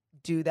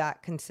do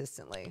that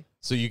consistently.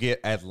 So you get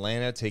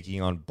Atlanta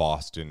taking on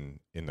Boston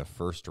in the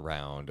first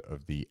round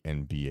of the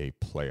NBA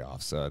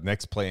playoffs.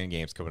 Next play-in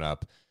game's coming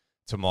up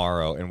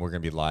tomorrow, and we're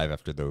going to be live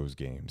after those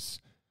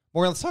games.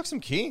 Morgan, let's talk some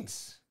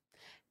Kings.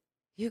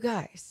 You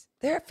guys,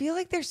 I feel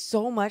like there's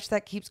so much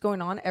that keeps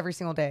going on every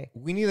single day.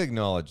 We need to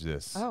acknowledge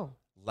this. Oh.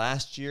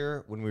 Last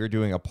year, when we were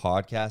doing a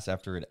podcast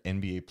after an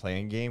NBA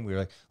playing game, we were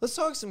like, let's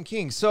talk some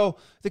Kings. So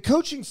the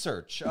coaching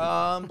search,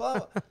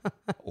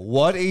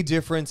 what a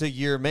difference a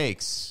year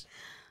makes.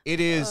 It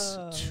is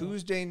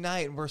Tuesday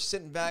night, and we're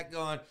sitting back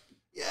going,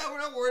 yeah, we're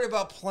not worried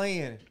about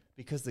playing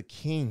because the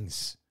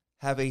Kings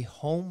have a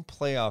home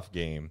playoff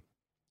game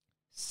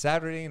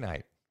Saturday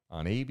night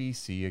on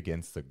ABC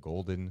against the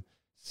Golden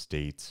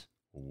State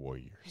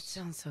Warriors. It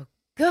sounds so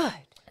good.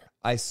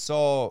 I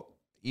saw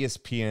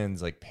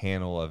ESPN's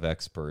panel of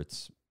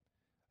experts.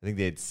 I think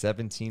they had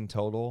 17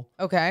 total.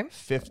 Okay.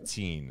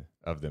 15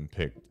 of them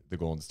picked the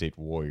Golden State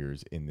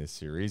Warriors in this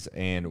series.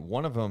 And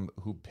one of them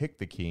who picked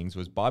the Kings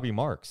was Bobby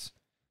Marks.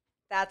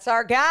 That's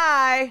our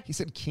guy. He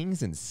said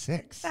Kings in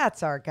 6.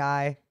 That's our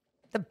guy.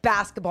 the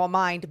basketball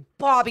mind,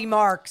 Bobby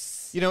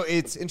Marks. You know,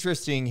 it's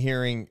interesting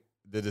hearing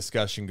the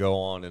discussion go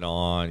on and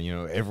on. You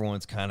know,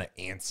 everyone's kind of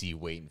antsy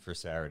waiting for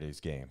Saturday's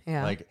game.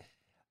 Yeah. Like,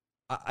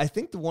 I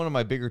think one of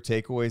my bigger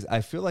takeaways,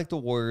 I feel like the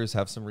Warriors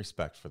have some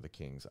respect for the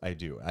Kings. I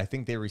do. I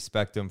think they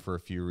respect them for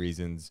a few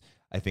reasons.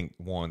 I think,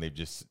 one, they've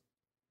just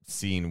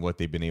seen what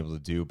they've been able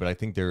to do. But I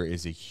think there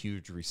is a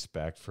huge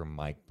respect for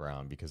Mike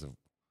Brown because of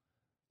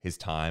his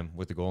time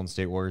with the Golden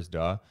State Warriors.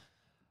 Duh.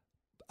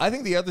 I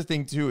think the other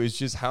thing, too, is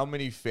just how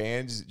many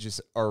fans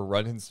just are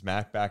running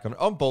smack back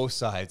on both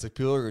sides. Like,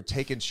 people are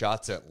taking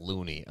shots at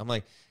Looney. I'm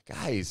like,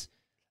 guys,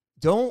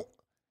 don't.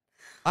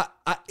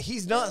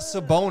 He's not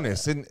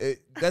Sabonis, and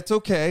that's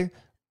okay.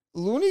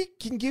 Looney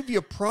can give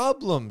you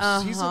problems.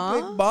 He's a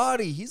big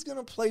body. He's going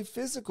to play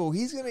physical.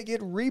 He's going to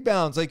get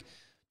rebounds. Like,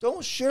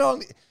 don't shit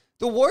on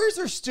the Warriors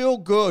are still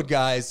good,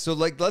 guys. So,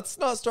 like, let's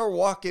not start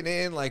walking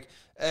in like,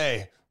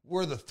 hey,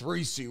 we're the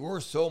 3 seed. We're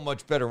so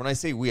much better. When I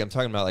say we, I'm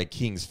talking about, like,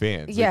 Kings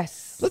fans. Like,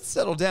 Yes. let's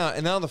settle down.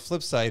 And then on the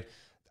flip side,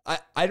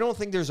 I don't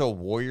think there's a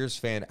Warriors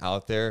fan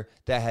out there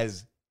that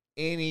has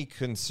any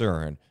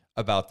concern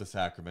about the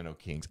Sacramento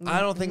Kings. I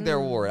don't think they're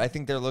worried. I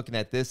think they're looking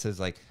at this as,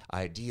 like,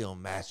 ideal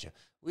matchup.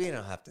 We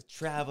don't have to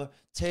travel,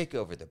 take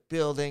over the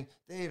building.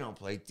 They don't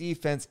play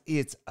defense.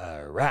 It's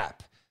a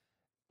wrap.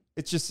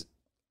 It's just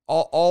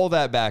all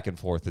that back and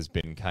forth has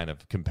been kind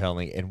of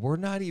compelling, and we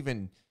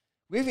haven't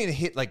even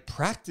hit, like,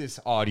 practice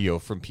audio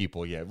from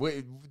people yet.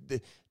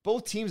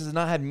 Both teams have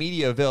not had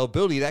media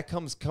availability. That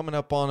coming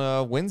up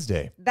on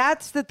Wednesday.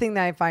 That's the thing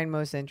that I find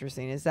most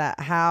interesting is that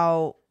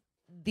how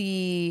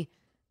the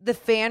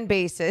fan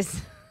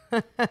bases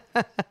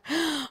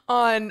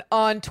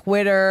on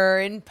Twitter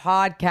and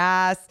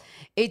podcasts,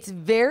 it's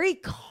very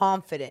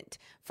confident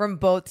from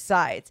both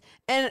sides.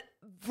 And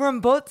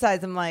from both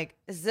sides, I'm like,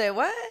 say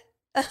what?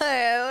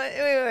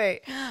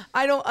 Wait.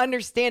 I don't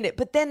understand it.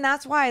 But then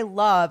that's why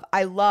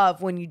I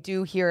love when you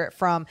do hear it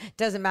from,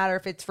 doesn't matter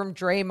if it's from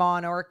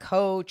Draymond or a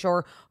coach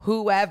or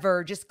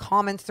whoever, just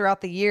comments throughout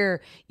the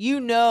year.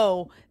 You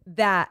know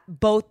that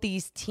both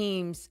these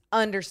teams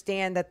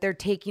understand that they're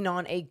taking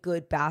on a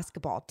good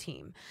basketball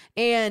team.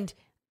 And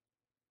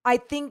I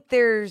think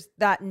there's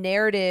that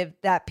narrative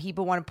that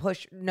people want to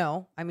push.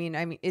 No, I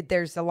mean,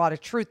 there's a lot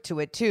of truth to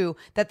it too,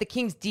 that the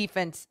Kings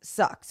defense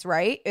sucks,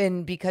 right?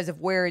 And because of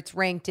where it's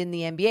ranked in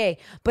the NBA.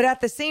 But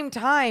at the same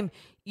time,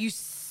 you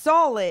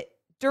saw it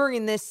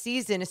during this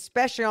season,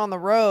 especially on the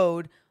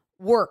road,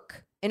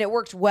 work. And it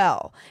worked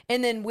well.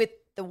 And then with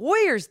the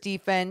Warriors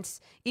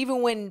defense,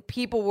 even when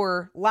people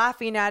were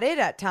laughing at it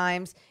at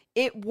times,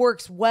 it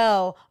works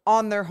well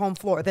on their home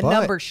floor. The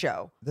numbers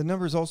show. The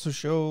numbers also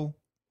show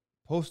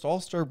post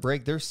All-Star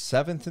break, they're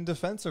 7th in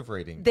defensive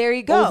rating. There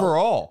you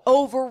go.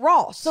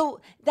 Overall. So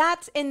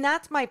that's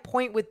my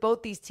point with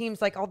both these teams.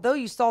 Like, although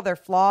you saw their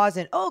flaws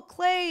and,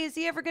 Clay, is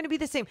he ever going to be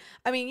the same?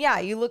 I mean, yeah,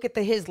 you look at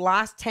his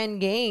last 10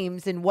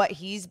 games and what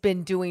he's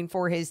been doing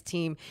for his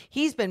team.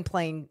 He's been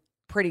playing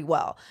pretty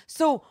well.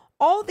 So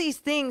all these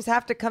things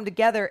have to come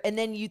together. And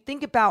then you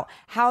think about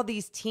how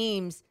these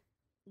teams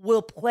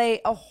will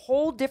play a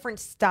whole different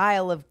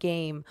style of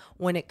game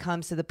when it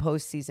comes to the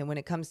postseason, when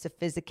it comes to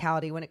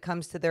physicality, when it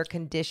comes to their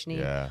conditioning.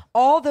 Yeah.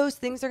 All those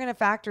things are going to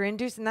factor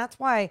into, and that's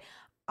why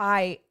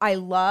I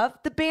love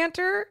the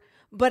banter,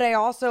 but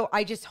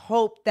I just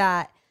hope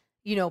that,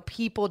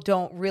 people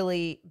don't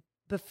really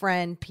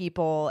befriend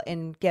people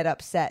and get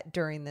upset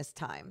during this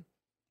time.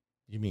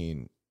 You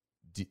mean?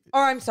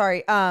 Or I'm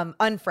sorry,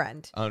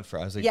 unfriend.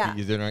 Unfriend. I was like, yeah,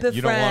 you don't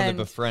want to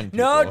befriend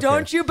people. No,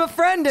 don't you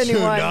befriend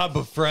anyone. Do not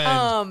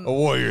befriend a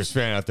Warriors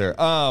fan out there.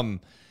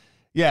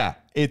 Yeah,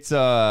 it's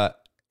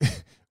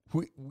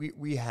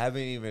we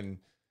haven't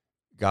even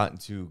gotten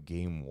to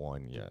game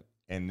 1 yet.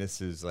 And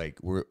this is like,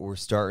 we're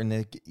starting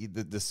to,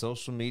 the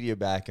social media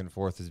back and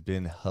forth has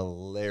been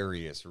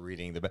hilarious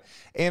reading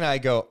and I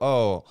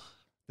go,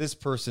 this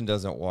person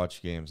doesn't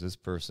watch games. This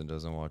person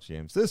doesn't watch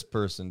games. This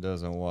person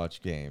doesn't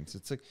watch games.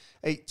 It's like,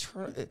 hey,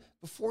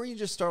 before you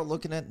just start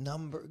looking at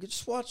numbers,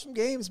 just watch some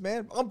games,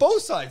 man. On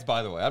both sides,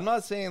 by the way. I'm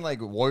not saying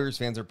like Warriors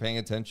fans are paying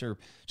attention.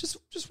 Just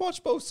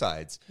watch both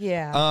sides.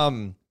 Yeah.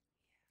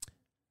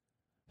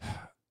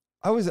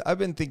 I've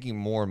been thinking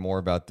more and more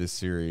about this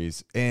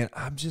series, and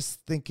I'm just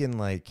thinking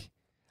I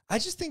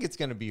just think it's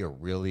going to be a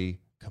really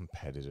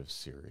competitive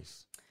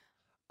series.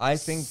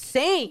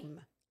 Same.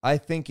 I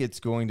think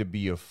it's going to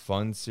be a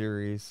fun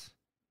series,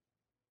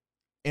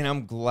 and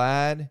I'm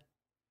glad,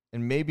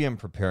 and maybe I'm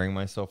preparing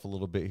myself a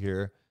little bit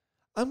here.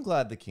 I'm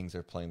glad the Kings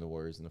are playing the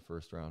Warriors in the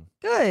first round.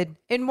 Good.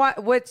 And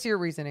what's your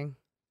reasoning?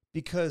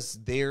 Because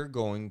they're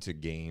going to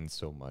gain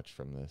so much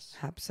from this.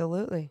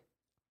 Absolutely.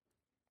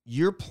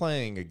 You're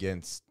playing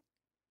against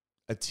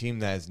a team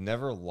that has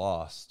never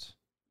lost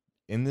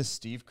in the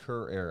Steve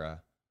Kerr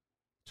era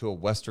to a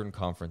Western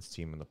Conference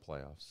team in the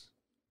playoffs.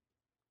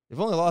 They've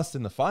only lost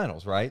in the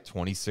finals, right?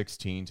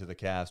 2016 to the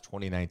Cavs,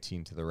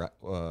 2019 to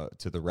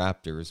the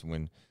Raptors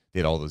when they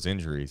had all those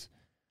injuries.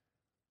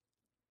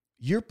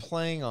 You're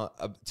playing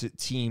to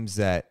teams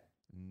that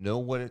know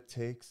what it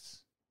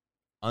takes,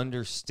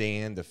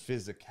 understand the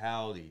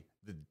physicality,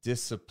 the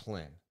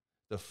discipline,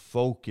 the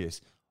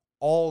focus,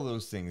 all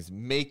those things,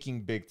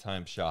 making big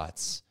time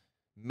shots,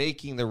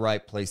 making the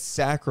right play,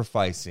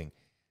 sacrificing.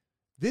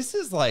 This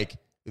is like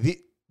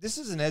this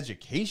is an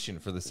education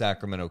for the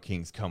Sacramento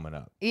Kings coming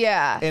up.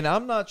 Yeah. And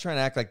I'm not trying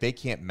to act like they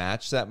can't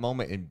match that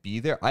moment and be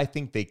there. I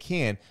think they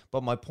can.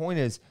 But my point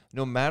is,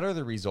 no matter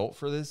the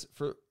result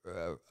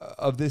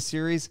of this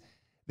series,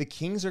 the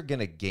Kings are going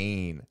to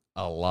gain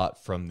a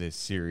lot from this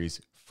series,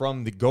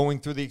 from the going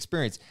through the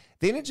experience.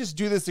 They didn't just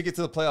do this to get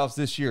to the playoffs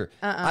this year.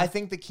 I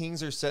think the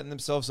Kings are setting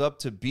themselves up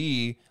to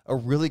be a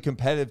really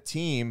competitive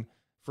team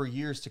for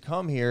years to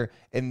come here.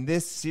 And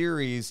this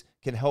series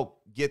can help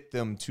get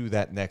them to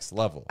that next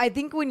level. I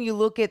think when you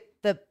look at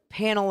the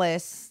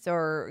panelists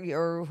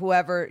or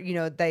whoever,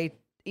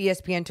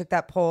 ESPN took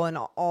that poll and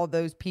all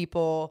those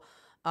people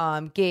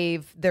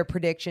gave their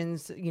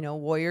predictions,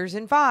 Warriors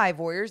in 5,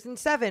 Warriors in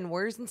 7,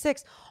 Warriors in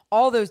 6,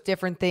 all those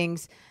different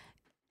things.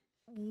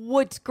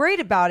 What's great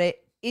about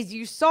it is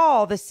you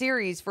saw the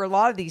series for a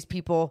lot of these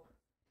people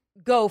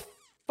go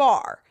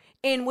far.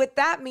 And what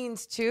that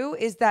means too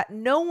is that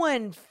no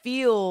one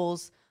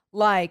feels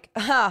like,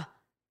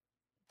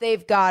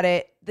 they've got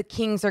it, the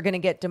Kings are going to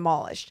get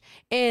demolished.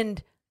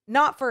 And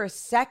not for a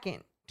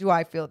second do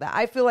I feel that.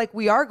 I feel like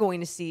we are going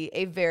to see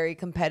a very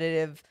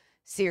competitive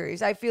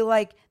series. I feel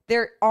like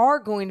there are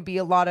going to be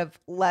a lot of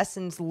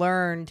lessons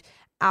learned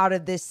out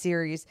of this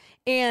series.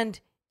 And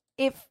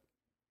if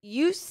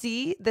you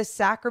see the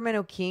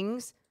Sacramento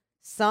Kings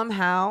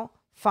somehow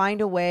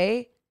find a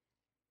way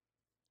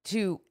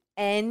to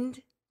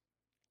end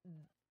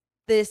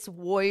this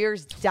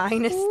Warriors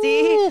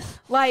dynasty,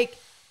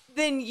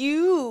 then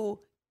you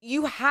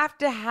have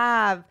to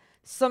have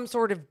some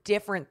sort of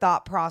different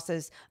thought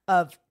process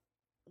of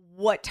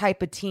what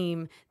type of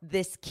team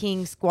this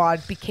King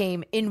squad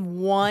became in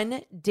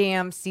one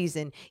damn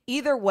season.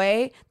 Either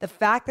way, the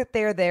fact that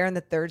they're there in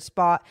the third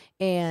spot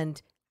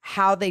and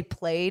how they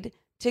played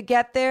to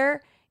get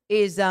there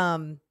is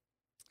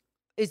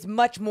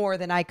much more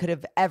than I could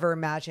have ever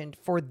imagined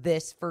for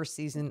this first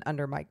season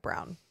under Mike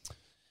Brown.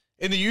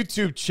 In the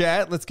YouTube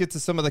chat, let's get to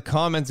some of the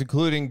comments,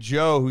 including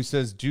Joe, who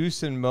says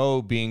Deuce and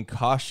Mo being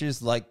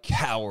cautious like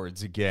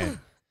cowards again.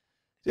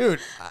 Dude.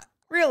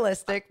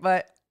 Realistic,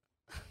 but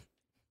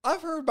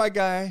I've heard my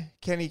guy,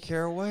 Kenny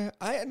Caraway.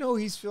 I know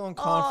he's feeling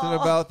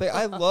confident about that.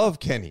 I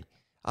love Kenny.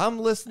 I'm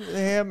listening to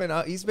him,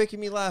 and he's making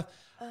me laugh.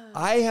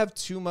 I have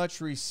too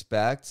much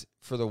respect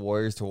for the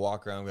Warriors to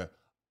walk around and go,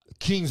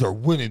 Kings are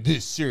winning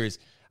this series.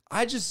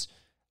 I'm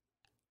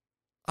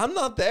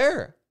not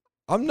there.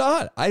 I'm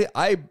not.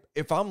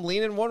 If I'm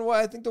leaning one way,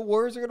 I think the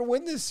Warriors are going to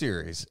win this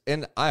series.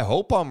 And I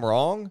hope I'm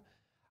wrong.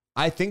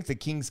 I think the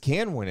Kings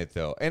can win it,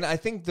 though. And I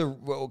think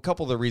a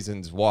couple of the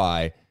reasons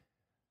why,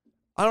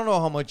 I don't know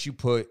how much you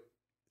put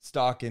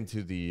stock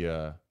into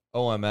the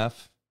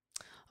OMF.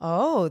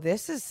 Oh,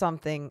 this is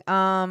something.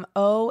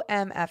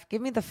 OMF.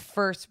 Give me the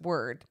first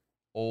word.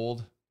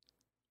 Old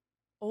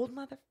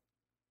mother?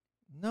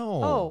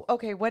 No. Oh,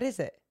 okay. What is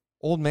it?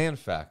 Old man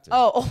factor.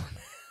 Oh.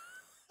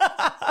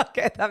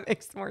 Okay, that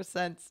makes more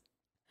sense.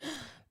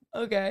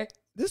 Okay.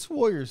 This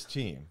Warriors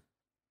team,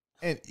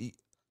 and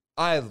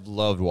I've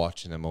loved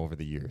watching them over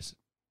the years.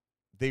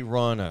 They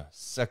run a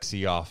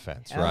sexy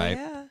offense, right?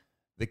 Yeah.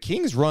 The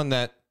Kings run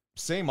that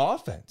same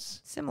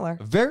offense. Similar.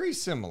 Very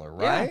similar,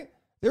 right? Yeah.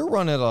 They're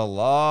running a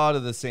lot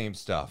of the same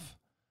stuff.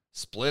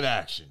 Split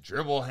action,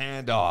 dribble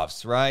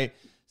handoffs, right?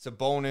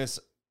 Sabonis,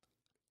 a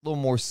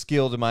little more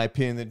skilled, in my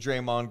opinion, than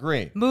Draymond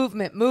Green.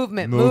 Movement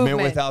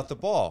without the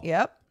ball.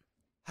 Yep.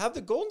 Have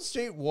the Golden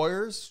State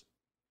Warriors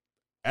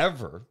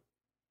ever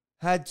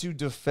had to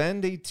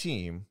defend a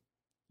team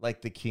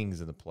like the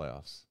Kings in the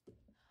playoffs?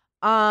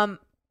 I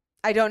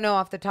don't know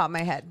off the top of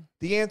my head.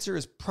 The answer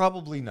is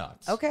probably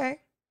not. Okay.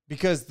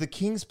 Because the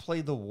Kings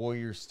play the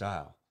Warrior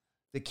style.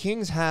 The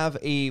Kings have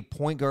a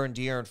point guard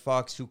in De'Aaron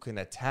Fox who can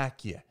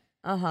attack you.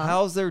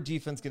 How's their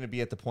defense going to be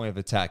at the point of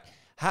attack?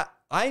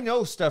 I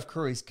know Steph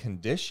Curry's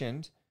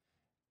conditioned.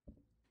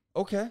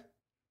 Okay.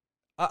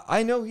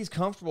 I know he's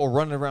comfortable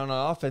running around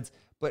on offense,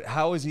 but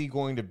how is he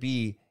going to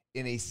be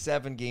in a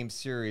 7-game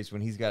series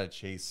when he's got to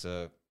chase,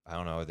 I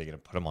don't know, are they going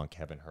to put him on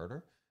Kevin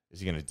Huerter? Is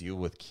he going to deal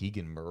with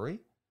Keegan Murray?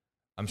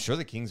 I'm sure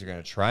the Kings are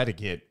going to try to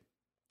get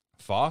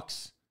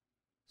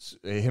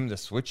him to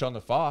switch on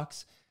the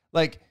Fox.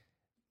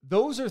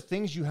 Those are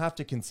things you have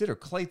to consider.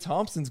 Klay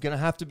Thompson's going to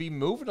have to be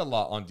moving a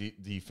lot on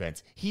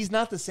defense. He's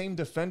not the same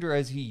defender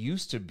as he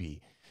used to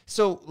be.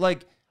 So,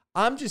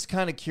 I'm just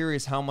kind of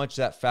curious how much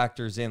that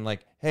factors in.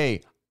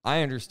 Hey,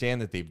 I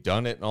understand that they've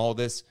done it and all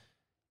this.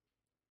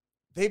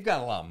 They've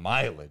got a lot of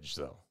mileage,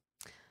 though.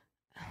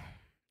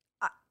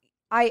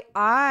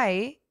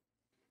 I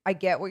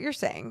get what you're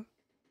saying.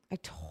 I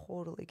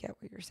totally get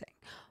what you're saying.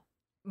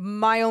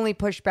 My only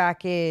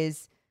pushback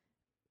is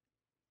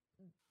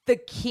the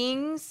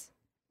Kings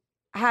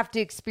have to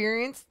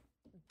experience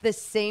the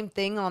same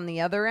thing on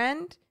the other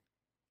end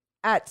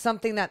at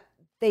something that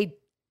they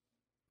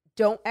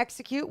don't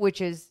execute,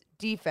 which is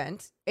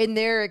defense, and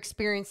they're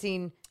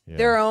experiencing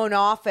their own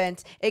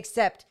offense,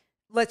 except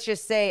let's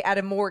just say at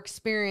a more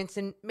experienced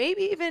and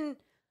maybe even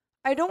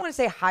I don't want to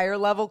say higher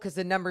level because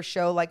the numbers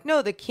show like,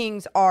 no, the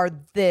Kings are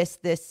this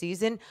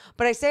season,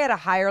 but I say at a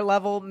higher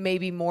level,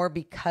 maybe more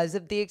because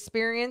of the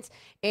experience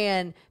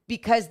and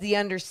because the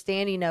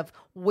understanding of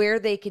where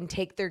they can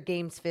take their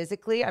games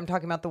physically. I'm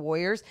talking about the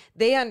Warriors.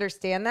 They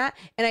understand that.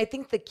 And I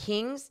think the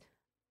Kings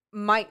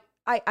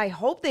I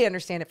hope they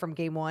understand it from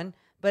game 1,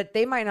 but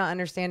they might not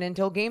understand it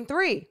until game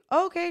 3.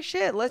 Okay,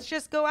 shit, let's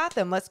just go at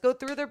them. Let's go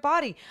through their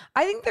body.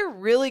 I think they're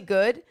really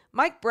good.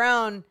 Mike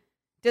Brown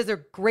does a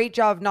great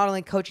job of not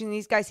only coaching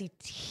these guys, he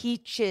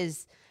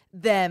teaches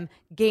them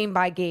game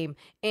by game.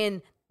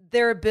 And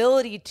their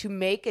ability to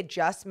make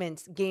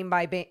adjustments game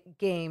by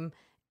game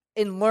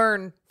and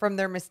learn from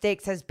their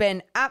mistakes has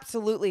been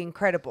absolutely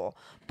incredible.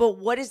 But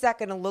what is that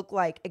going to look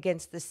like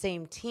against the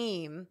same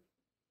team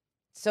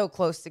so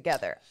close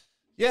together?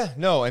 Yeah,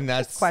 no, and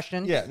that's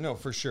question. Yeah, no,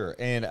 for sure.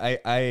 And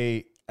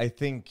I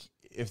think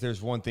if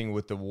there's one thing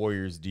with the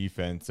Warriors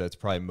defense that's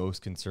probably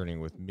most concerning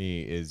with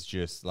me is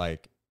just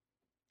like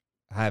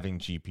having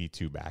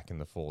GP2 back in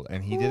the fold.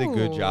 And he did a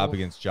good job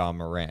against John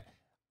Morant.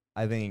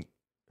 I think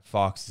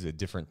Fox is a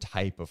different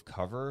type of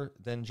cover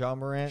than John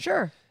Morant.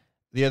 Sure.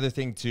 The other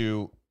thing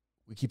too,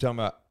 we keep talking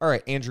about, all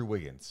right, Andrew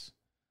Wiggins.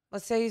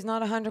 Let's say he's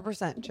not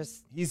 100%.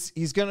 Just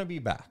He's going to be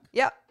back.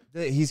 Yep.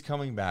 He's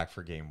coming back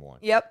for game 1.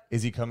 Yep.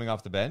 Is he coming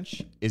off the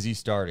bench? Is he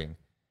starting?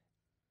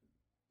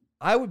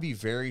 I would be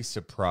very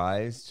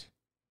surprised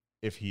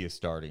if he is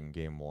starting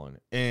game 1.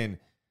 And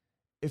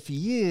if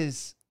he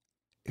is,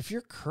 if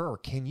you're Kerr,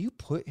 can you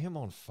put him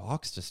on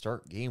Fox to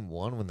start game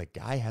 1 when the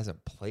guy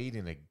hasn't played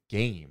in a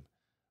game,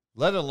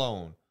 let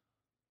alone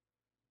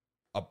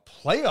a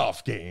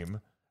playoff game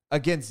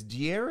against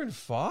De'Aaron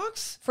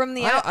Fox? From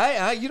the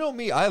you know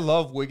me, I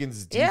love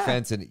Wiggins'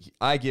 defense, and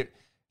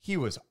he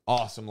was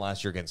awesome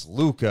last year against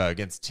Luka,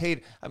 against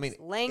Tate. I mean,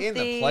 lengthy, in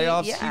the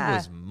playoffs, yeah. He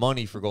was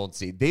money for Golden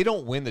State. They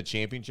don't win the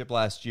championship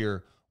last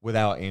year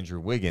without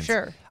Andrew Wiggins.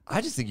 Sure. I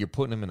just think you're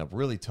putting him in a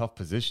really tough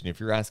position if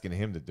you're asking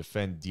him to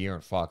defend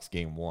De'Aaron Fox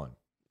game 1.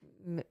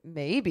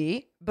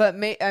 Maybe, but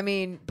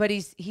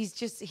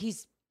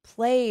he's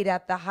played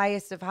at the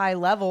highest of high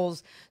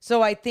levels.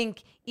 So I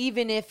think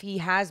even if he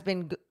has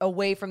been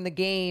away from the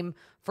game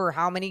for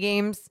how many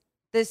games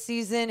this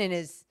season and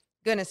is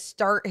going to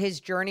start his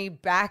journey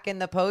back in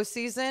the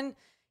postseason,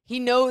 he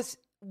knows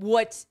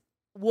what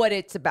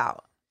it's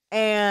about.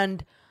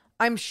 And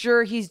I'm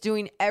sure he's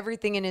doing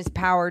everything in his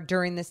power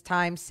during this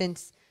time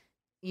since,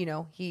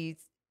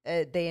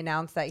 they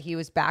announced that he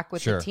was back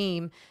with the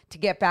team to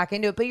get back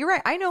into it. But you're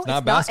right. I know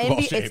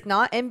it's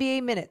not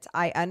NBA minutes.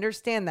 I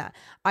understand that.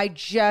 I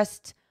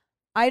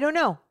don't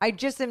know.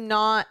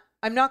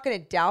 I'm not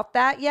going to doubt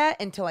that yet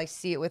until I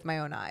see it with my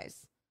own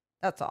eyes.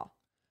 That's all.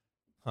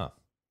 Huh.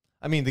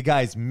 I mean, the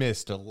guy's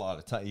missed a lot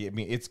of time. I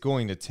mean, it's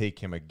going to take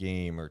him a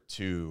game or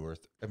two,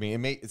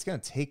 it's going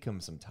to take him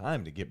some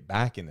time to get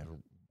back in the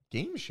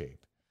game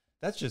shape.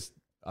 That's just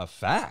a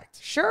fact.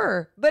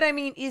 Sure. But I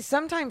mean,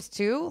 sometimes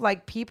too,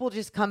 like people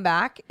just come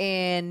back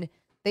and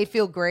they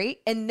feel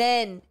great and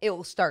then it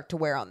will start to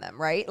wear on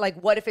them, right?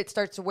 Like what if it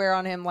starts to wear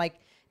on him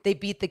like they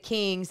beat the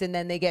Kings and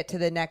then they get to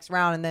the next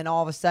round and then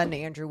all of a sudden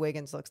Andrew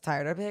Wiggins looks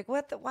tired. I'd be like,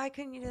 why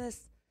couldn't you do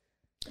this?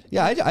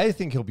 Yeah, I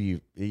think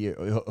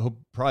he'll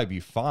probably be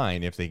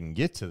fine if they can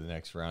get to the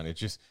next round. It's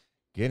just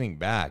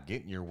getting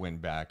your win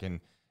back.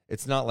 And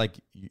it's not like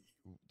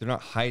they're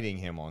not hiding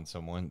him on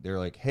someone. They're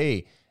like,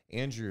 hey,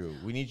 Andrew,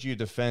 we need you to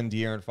defend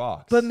De'Aaron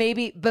Fox. But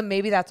maybe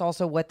that's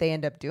also what they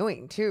end up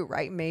doing too,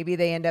 right? Maybe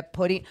they end up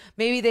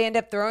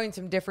throwing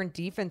some different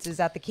defenses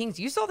at the Kings.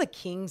 You saw the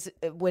Kings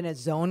when a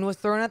zone was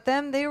thrown at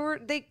them.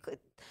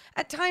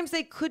 At times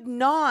they could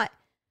not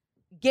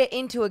get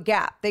into a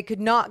gap. They could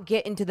not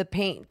get into the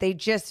paint. They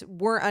just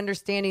weren't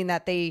understanding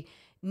that they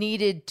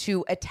needed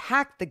to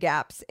attack the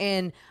gaps.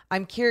 And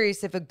I'm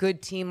curious if a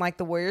good team like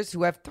the Warriors,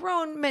 who have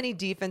thrown many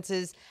different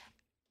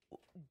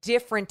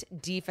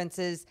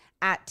defenses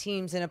at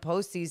teams in a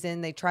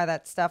postseason, they try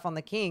that stuff on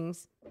the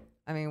Kings.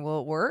 I mean, will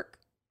it work?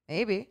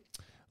 Maybe.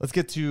 Let's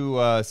get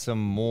to some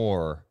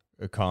more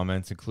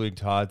comments, including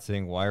Todd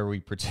saying, why are we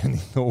pretending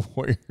the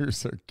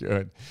Warriors are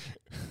good?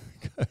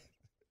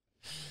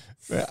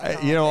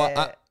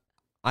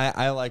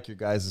 I like your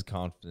guys'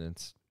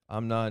 confidence.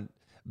 I'm not.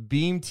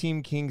 Beam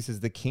Team King says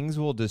the Kings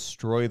will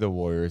destroy the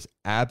Warriors,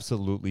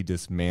 absolutely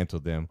dismantle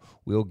them.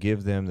 We'll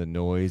give them the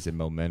noise and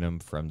momentum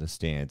from the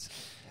stands.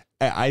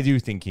 I do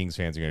think Kings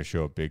fans are going to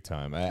show up big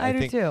time. I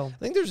do too. I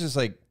think there's just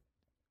like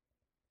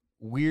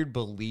weird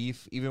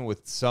belief, even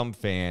with some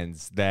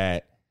fans,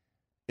 that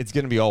it's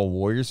going to be all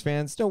Warriors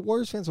fans. No,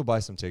 Warriors fans will buy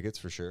some tickets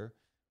for sure.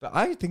 But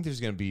I think there's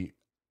going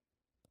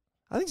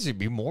to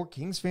be more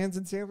Kings fans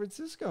in San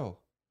Francisco.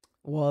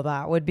 Well,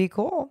 that would be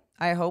cool.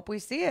 I hope we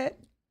see it.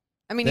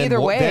 I mean, either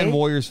way. Then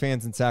Warriors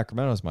fans in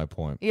Sacramento is my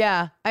point.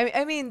 Yeah.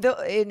 I mean,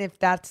 and if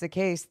that's the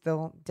case,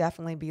 they'll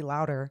definitely be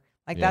louder.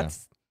 Like,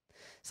 that's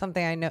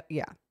something I know.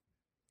 Yeah.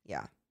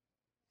 Yeah.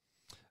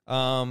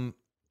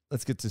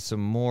 Let's get to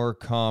some more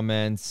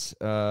comments.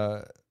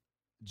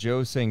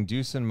 Joe saying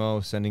Deuce and Mo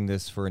sending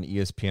this for an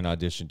ESPN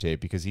audition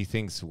tape because he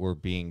thinks we're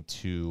being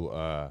too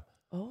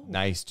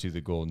nice to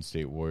the Golden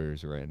State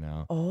Warriors right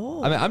now.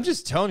 Oh. I mean, I'm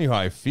just telling you how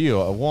I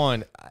feel.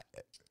 One,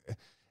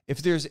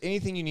 if there's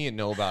anything you need to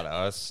know about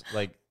us,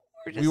 like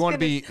we want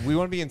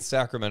to be in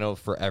Sacramento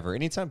forever.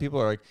 Anytime people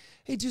are like,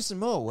 "Hey, do some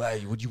more.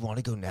 Would you want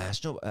to go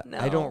national?" No.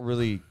 I don't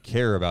really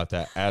care about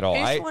that at all.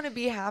 I just want to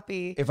be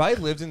happy. If I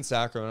lived in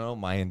Sacramento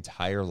my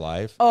entire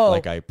life, Oh.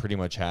 like I pretty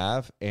much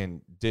have,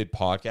 and did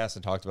podcasts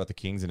and talked about the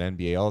Kings and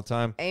NBA all the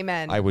time,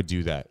 Amen. I would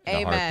do that in a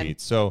Amen.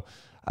 heartbeat. So,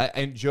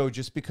 and Joe,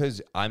 just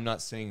because I'm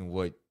not saying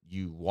what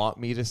you want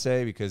me to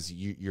say, because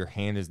your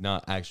hand is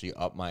not actually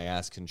up my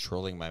ass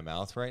controlling my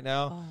mouth right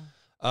now.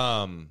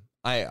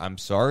 I'm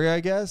sorry, I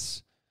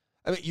guess.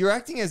 I mean, you're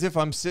acting as if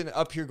I'm sitting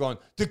up here going,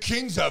 the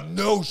Kings have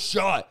no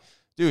shot.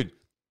 Dude,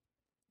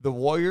 the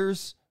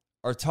Warriors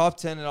are top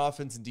 10 in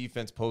offense and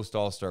defense post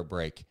All-Star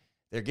break.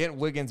 They're getting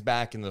Wiggins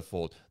back in the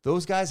fold.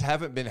 Those guys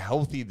haven't been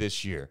healthy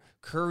this year.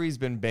 Curry's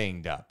been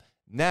banged up.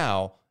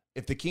 Now,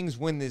 if the Kings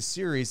win this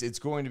series, it's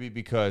going to be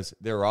because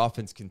their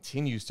offense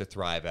continues to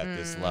thrive at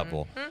this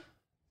level.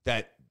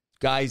 That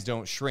guys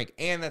don't shrink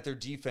and that their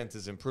defense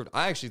is improved.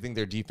 I actually think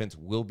their defense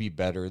will be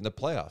better in the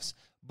playoffs.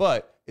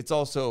 But it's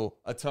also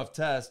a tough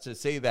test to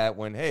say that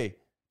when, hey,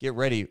 get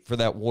ready for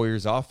that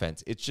Warriors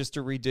offense. It's just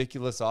a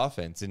ridiculous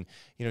offense. And,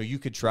 you know, you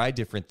could try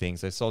different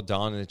things. I saw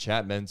Don in the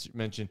chat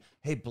mention,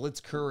 hey, blitz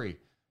Curry.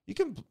 You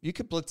can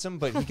blitz him,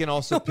 but he can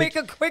also make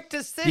a quick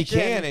decision. He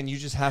can, and you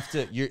just have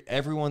to,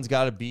 everyone's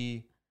got to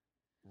be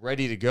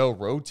ready to go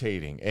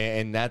rotating.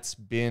 And that's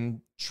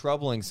been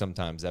troubling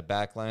sometimes, that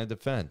back line of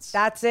defense.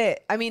 That's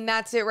it. I mean,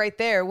 that's it right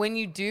there. When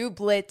you do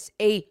blitz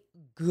a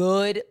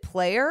good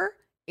player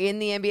in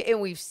the NBA,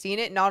 and we've seen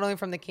it not only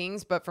from the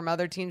Kings, but from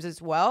other teams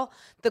as well,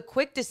 the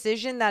quick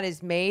decision that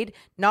is made,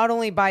 not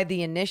only by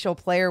the initial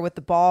player with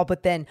the ball,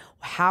 but then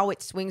how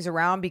it swings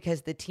around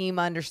because the team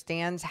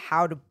understands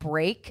how to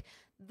break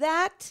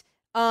that.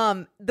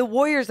 The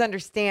Warriors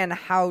understand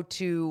how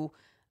to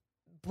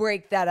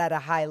break that at a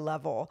high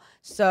level.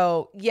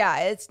 So,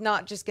 yeah, it's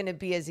not just going to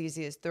be as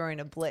easy as throwing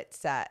a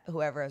blitz at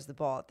whoever has the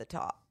ball at the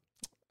top.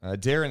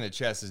 Darren in the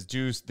chat says,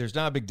 Juice, there's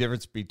not a big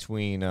difference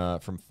between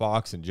from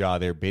Fox and Ja.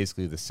 They're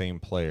basically the same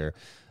player,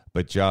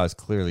 but Ja is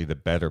clearly the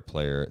better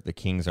player. The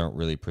Kings aren't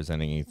really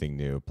presenting anything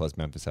new. Plus,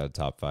 Memphis had a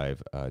top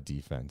 5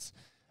 defense.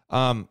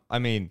 I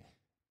mean,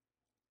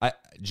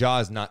 Ja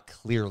is not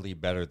clearly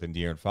better than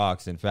De'Aaron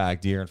Fox. In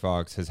fact, De'Aaron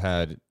Fox has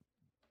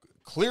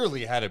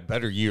clearly had a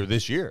better year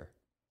this year.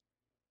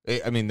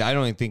 I mean, I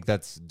don't even think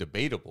that's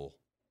debatable.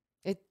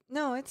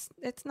 No, it's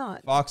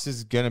not. Fox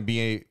is going to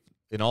be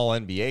an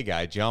all-NBA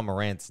guy. John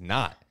Morant's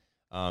not.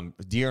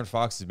 De'Aaron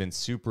Fox has been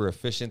super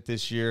efficient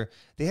this year.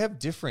 They have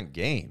different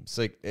games.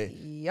 Like,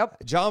 yep.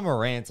 John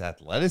Morant's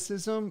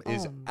athleticism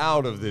is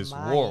out of this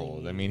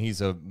world. I mean,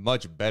 he's a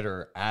much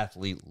better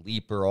athlete,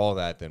 leaper, all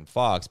that than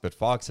Fox. But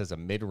Fox has a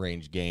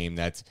mid-range game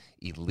that's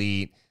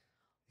elite.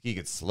 He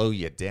could slow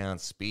you down,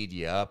 speed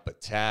you up,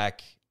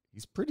 attack.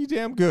 He's pretty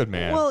damn good,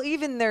 man. Well,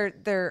 even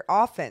their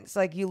offense,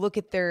 like you look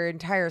at their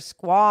entire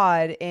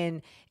squad,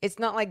 and it's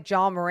not like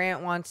John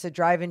Morant wants to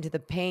drive into the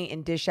paint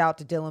and dish out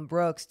to Dylan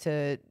Brooks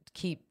to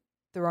keep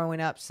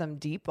throwing up some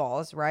deep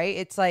balls, right?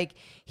 It's like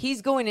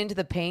he's going into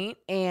the paint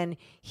and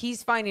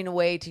he's finding a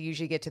way to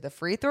usually get to the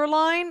free throw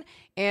line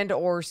and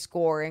or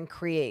score and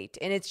create.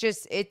 And it's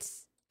just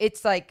it's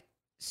like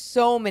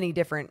so many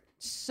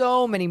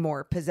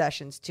more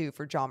possessions too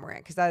for John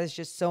Morant, because that is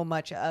just so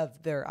much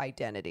of their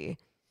identity.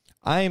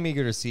 I am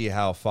eager to see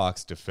how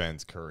Fox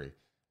defends Curry.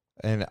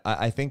 And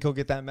I think he'll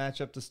get that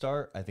matchup to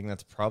start. I think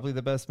that's probably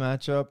the best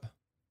matchup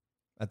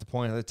at the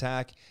point of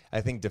attack.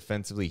 I think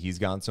defensively he's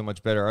gotten so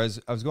much better. I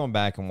was going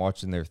back and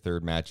watching their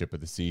third matchup of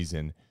the season,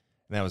 and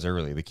that was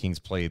early. The Kings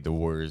played the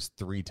Warriors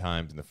 3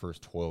 times in the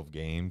first 12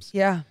 games.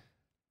 Yeah.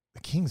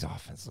 The Kings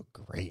offense looked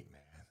great,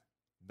 man.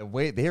 The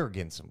way they were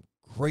getting some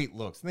great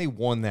looks, and they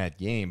won that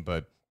game,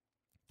 but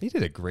they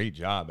did a great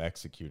job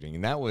executing.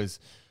 And that was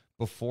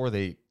before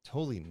they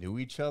totally knew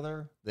each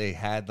other. They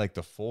had like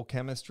the full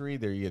chemistry.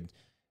 There you had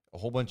a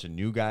whole bunch of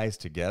new guys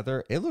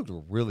together. It looked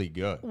really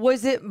good.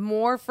 Was it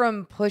more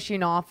from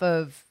pushing off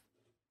of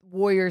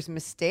Warriors'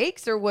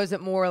 mistakes, or was it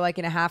more like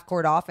in a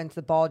half-court offense,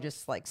 the ball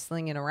just like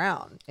slinging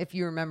around, if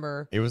you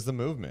remember? It was the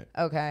movement.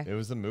 Okay. It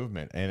was the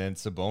movement. And then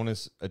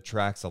Sabonis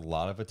attracts a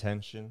lot of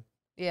attention.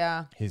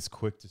 Yeah. His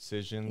quick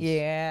decisions.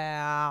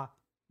 Yeah.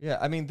 Yeah,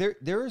 I mean,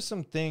 there are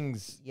some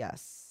things.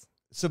 Yes.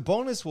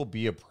 Sabonis will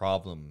be a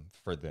problem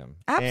for them.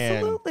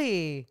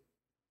 Absolutely. And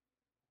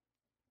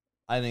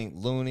I think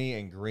Looney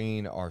and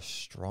Green are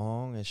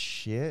strong as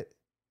shit.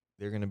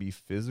 They're going to be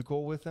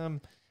physical with him.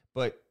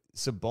 But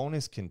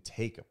Sabonis can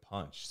take a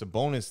punch.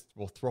 Sabonis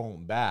will throw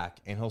him back,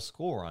 and he'll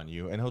score on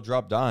you, and he'll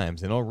drop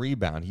dimes, and he'll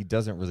rebound. He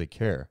doesn't really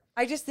care.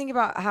 I just think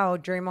about how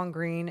Draymond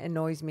Green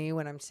annoys me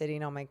when I'm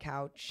sitting on my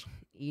couch,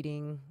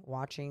 eating,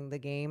 watching the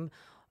game.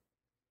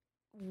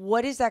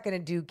 What is that going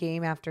to do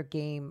game after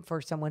game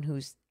for someone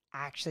who's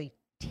actually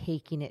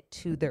taking it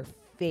to their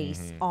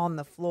face on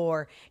the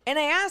floor? And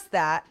I ask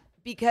that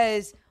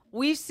because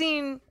we've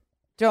seen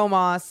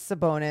Domas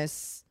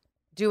Sabonis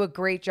do a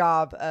great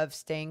job of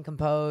staying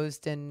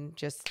composed and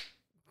just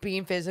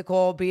being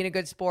physical, being a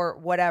good sport,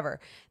 whatever.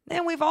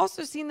 Then we've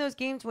also seen those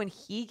games when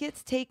he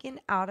gets taken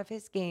out of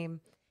his game.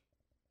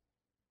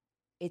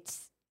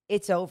 It's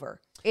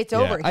over. It's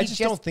over. I just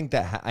don't think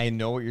that. I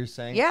know what you're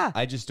saying. Yeah.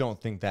 I just don't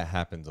think that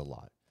happens a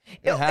lot.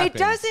 It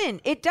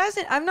doesn't. It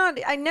doesn't.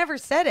 I never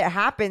said it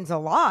happens a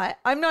lot.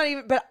 I'm not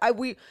even, but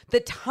the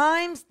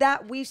times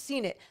that we've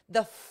seen it,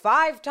 the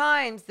 5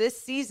 times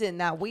this season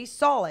that we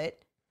saw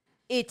it,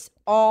 it's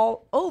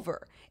all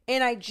over.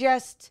 And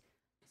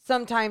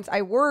sometimes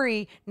I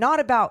worry not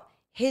about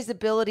his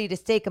ability to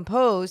stay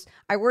composed.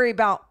 I worry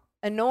about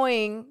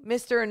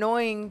Mr.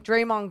 Annoying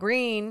Draymond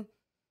Green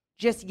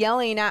just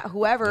yelling at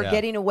whoever,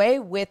 getting away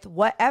with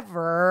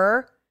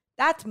whatever.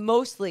 That's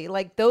mostly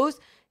like those.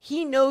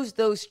 He knows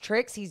those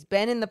tricks. He's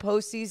been in the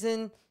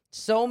postseason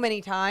so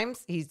many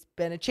times. He's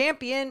been a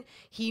champion.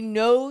 He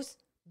knows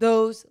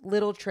those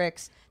little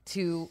tricks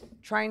to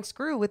try and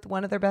screw with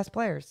one of their best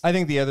players. I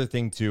think the other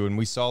thing, too, and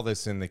we saw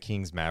this in the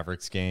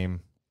Kings-Mavericks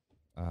game,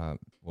 what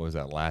was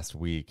that, last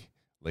week,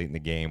 late in the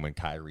game when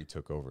Kyrie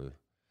took over.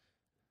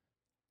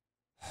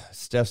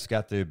 Steph's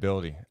got the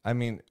ability. I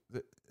mean,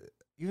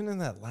 even in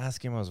that last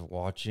game I was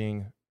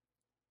watching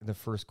in the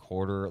first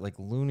quarter, like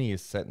Looney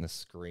is setting a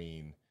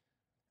screen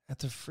at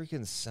the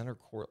freaking center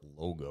court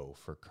logo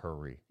for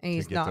Curry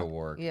to get to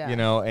work,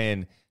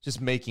 and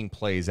just making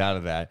plays out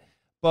of that.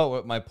 But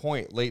what my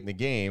point late in the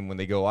game, when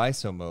they go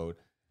ISO mode,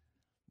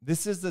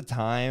 this is the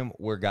time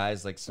where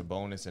guys like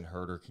Sabonis and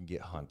Herter can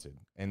get hunted.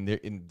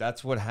 And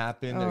that's what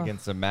happened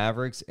against the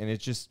Mavericks. And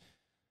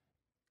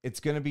it's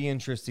going to be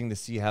interesting to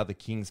see how the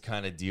Kings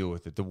kind of deal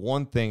with it. The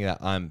one thing that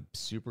I'm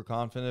super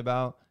confident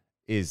about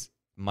is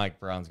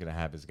Mike Brown's going to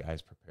have his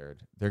guys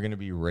prepared. They're going to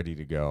be ready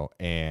to go.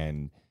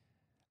 And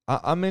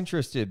I'm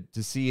interested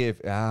to see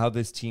how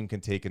this team can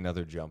take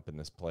another jump in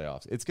this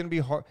playoffs. It's going to be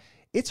hard.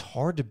 It's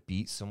hard to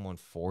beat someone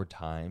 4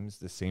 times,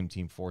 the same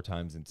team 4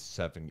 times in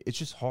 7. It's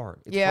just hard.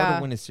 It's hard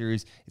to win a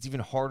series. It's even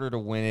harder to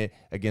win it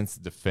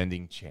against the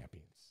defending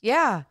champions.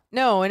 Yeah.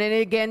 No, and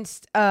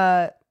against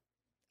a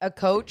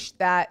coach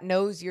that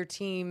knows your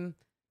team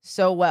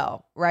so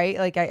well, right?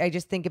 Like I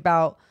just think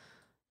about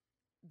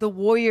the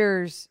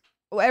Warriors.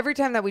 Every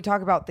time that we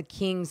talk about the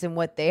Kings and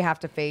what they have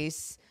to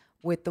face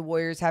with the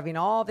Warriors having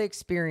all the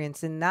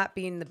experience and that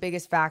being the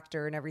biggest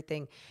factor and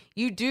everything,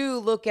 you do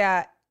look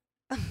at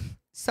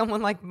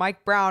someone like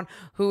Mike Brown,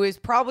 who is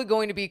probably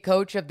going to be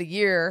coach of the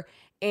year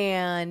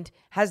and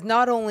has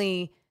not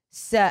only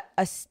set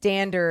a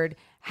standard,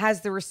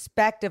 has the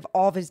respect of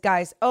all of his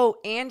guys. Oh,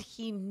 and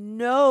he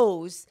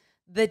knows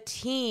the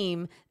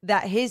team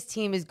that his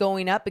team is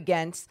going up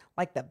against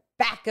like the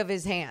back of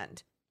his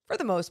hand for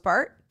the most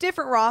part.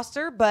 Different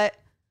roster, but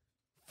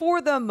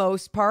for the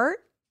most part.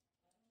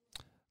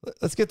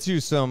 Let's get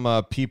to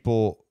some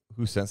people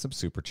who sent some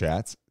super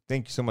chats.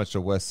 Thank you so much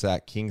to West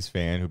Sac Kings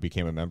fan who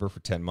became a member for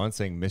 10 months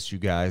saying, miss you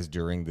guys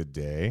during the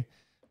day.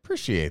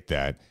 Appreciate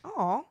that.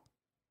 Aw.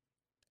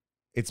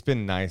 It's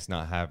been nice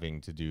not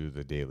having to do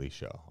the daily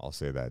show. I'll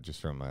say that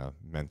just from a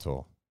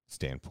mental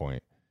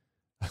standpoint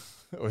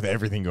with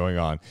everything going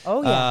on.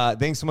 Oh, yeah.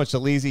 Thanks so much to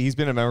Leezy. He's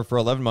been a member for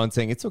 11 months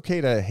saying, it's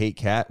okay to hate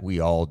Cat. We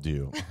all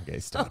do. Okay,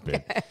 stop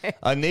it.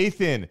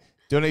 Nathan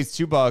donates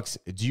 $2.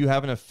 Do you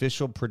have an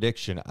official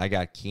prediction? I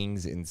got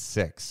Kings in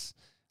 6.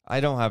 I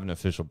don't have an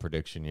official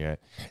prediction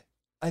yet.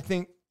 I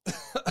think,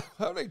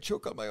 how did I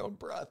choke on my own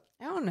breath?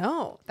 I don't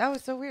know. That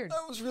was so weird.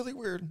 That was really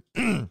weird.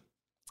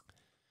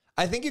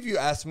 I think if you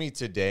ask me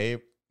today,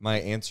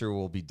 my answer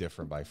will be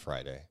different by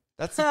Friday.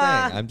 That's the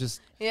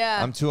thing.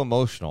 I'm too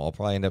emotional. I'll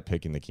probably end up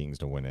picking the Kings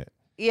to win it.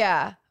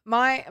 Yeah.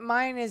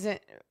 Mine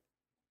isn't.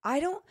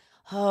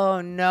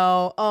 Oh,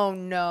 no.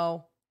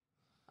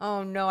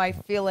 I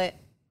feel it.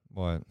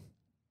 What?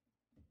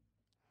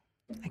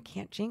 I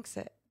can't jinx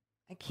it.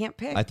 I can't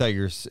pick. I thought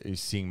you're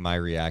seeing my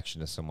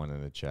reaction to someone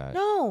in the chat.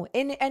 No,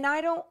 and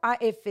I don't.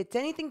 If it's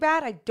anything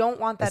bad, I don't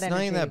want that. It's energy.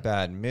 not even that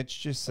bad.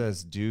 Mitch just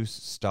says, "Deuce,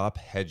 stop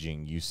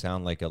hedging. You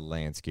sound like a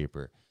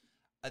landscaper."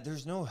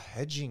 There's no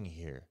hedging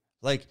here.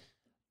 Like,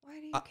 why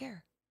do you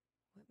care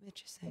what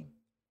Mitch is saying?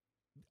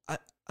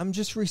 I'm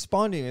just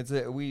responding.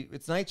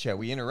 It's night chat.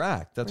 We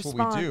interact. That's what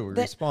we do. We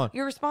respond.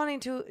 You're responding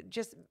to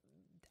just.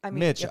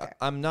 Mitch, okay.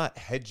 I'm not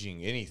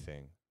hedging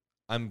anything.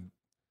 I'm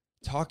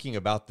talking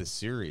about the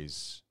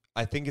series.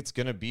 I think it's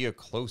going to be a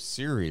close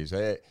series.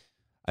 I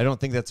don't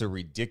think that's a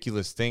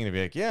ridiculous thing to be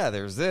like, yeah,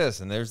 there's this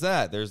and there's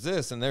that. There's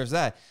this and there's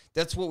that.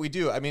 That's what we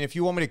do. I mean, if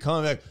you want me to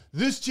come back,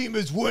 this team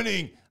is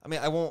winning. I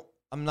mean,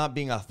 I'm not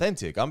being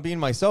authentic. I'm being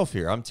myself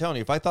here. I'm telling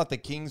you, if I thought the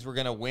Kings were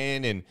going to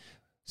win in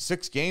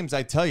 6 games,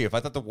 I tell you. If I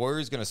thought the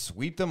Warriors were going to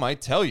sweep them, I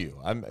tell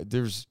you.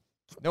 There's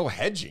no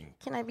hedging.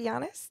 Can I be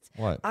honest?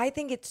 What? I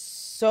think it's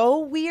so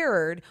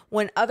weird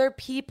when other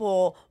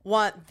people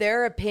want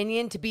their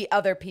opinion to be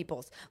other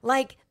people's.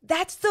 Like,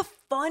 that's the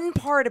fun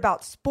part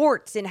about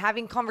sports and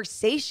having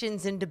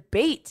conversations and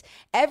debates.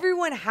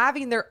 Everyone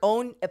having their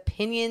own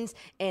opinions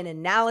and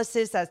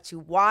analysis as to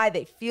why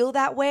they feel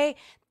that way.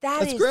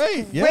 That's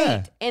great.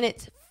 Yeah. And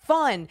it's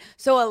fun.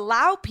 So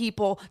allow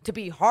people to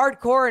be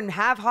hardcore and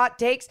have hot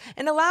takes,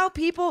 and allow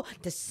people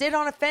to sit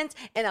on a fence,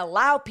 and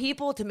allow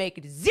people to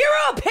make zero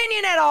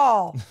opinion at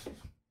all.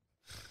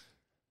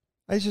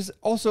 I just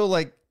also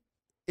like,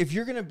 if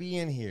you're going to be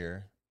in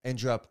here and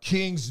drop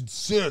Kings and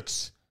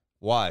 6,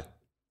 why?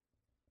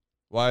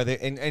 Why are they,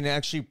 and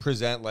actually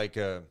present like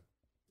a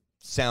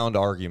sound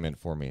argument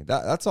for me.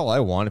 That's all I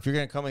want. If you're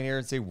going to come in here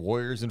and say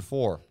Warriors and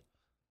 4,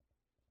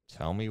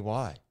 tell me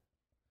why.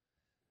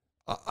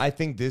 I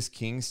think this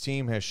Kings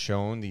team has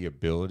shown the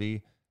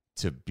ability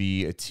to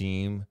be a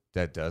team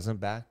that doesn't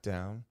back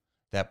down,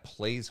 that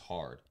plays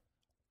hard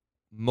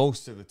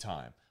most of the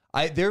time.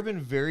 There have been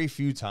very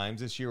few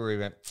times this year where we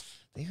went,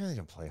 they really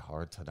didn't play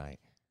hard tonight.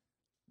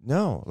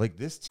 No, like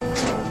this team.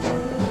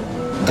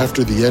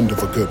 After the end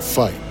of a good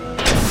fight,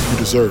 you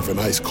deserve an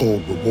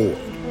ice-cold reward.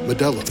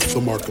 Modelo,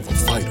 the mark of a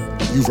fighter.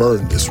 You've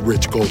earned this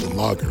rich golden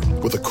lager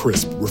with a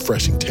crisp,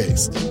 refreshing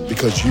taste.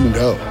 Because you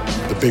know,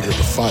 the bigger the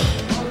fight,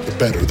 the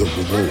better the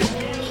reward.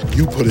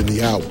 You put in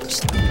the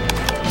hours,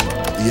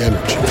 the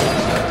energy,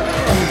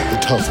 the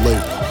tough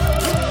labor.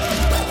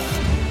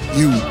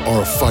 You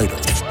are a fighter,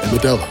 and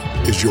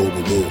Modelo is your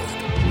reward.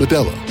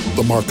 Modelo,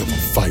 the mark of a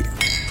fighter.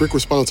 Drink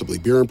responsibly.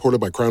 Beer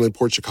imported by Crown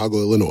Imports, Chicago,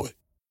 Illinois.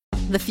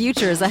 The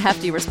future is a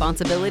hefty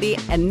responsibility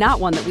and not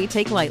one that we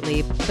take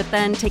lightly. But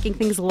then taking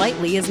things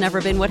lightly has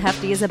never been what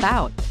Hefty is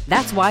about.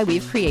 That's why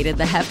we've created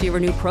the Hefty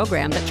Renew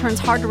program that turns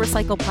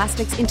hard-to-recycle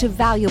plastics into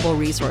valuable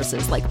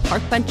resources like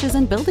park benches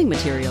and building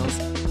materials.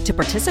 To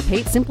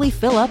participate, simply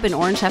fill up an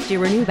orange Hefty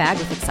Renew bag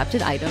with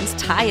accepted items,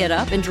 tie it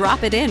up, and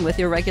drop it in with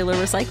your regular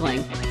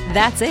recycling.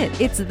 That's it.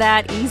 It's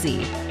that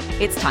easy.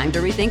 It's time to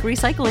rethink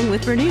recycling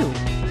with Renew.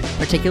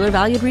 Particular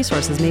valued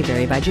resources may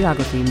vary by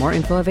geography. More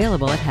info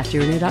available at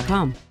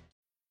heftyrenew.com.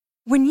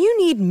 When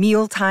you need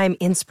mealtime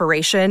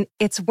inspiration,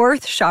 it's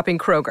worth shopping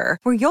Kroger,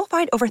 where you'll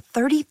find over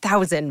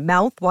 30,000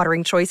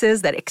 mouth-watering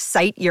choices that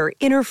excite your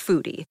inner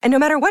foodie. And no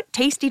matter what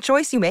tasty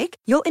choice you make,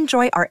 you'll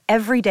enjoy our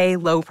everyday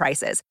low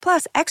prices,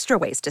 plus extra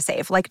ways to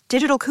save, like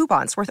digital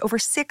coupons worth over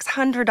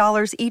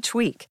 $600 each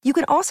week. You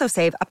can also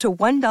save up to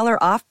 $1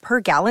 off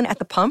per gallon at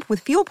the pump with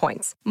fuel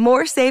points.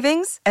 More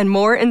savings and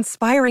more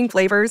inspiring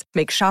flavors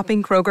make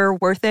shopping Kroger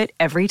worth it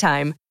every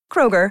time.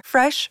 Kroger,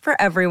 fresh for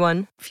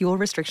everyone. Fuel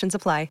restrictions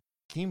apply.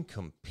 Team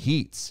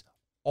competes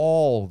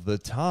all the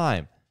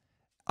time.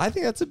 I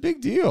think that's a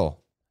big deal.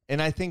 And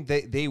I think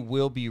they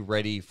will be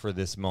ready for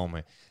this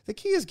moment. The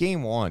key is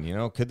game 1, you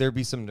know. Could there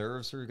be some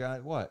nerves for a guy?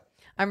 What?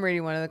 I'm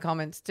reading one of the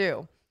comments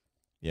too.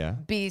 Yeah.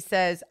 B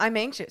says, I'm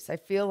anxious. I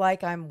feel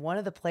like I'm one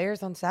of the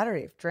players on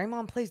Saturday. If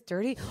Draymond plays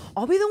dirty,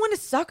 I'll be the one to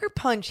sucker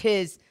punch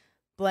his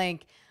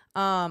blank.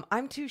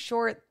 I'm too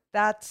short.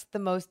 That's the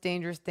most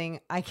dangerous thing.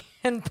 I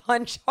can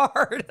punch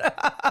hard.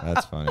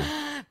 That's funny.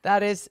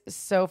 That is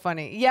so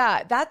funny.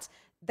 Yeah,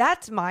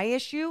 that's my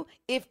issue.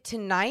 If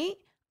tonight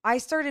I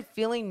started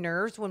feeling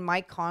nerves when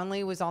Mike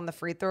Conley was on the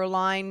free throw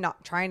line,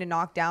 not trying to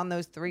knock down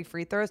those 3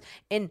 free throws,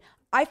 and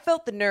I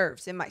felt the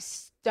nerves in my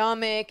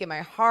stomach, in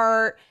my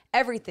heart,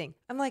 everything.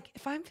 I'm like,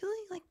 if I'm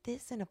feeling like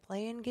this in a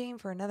play-in game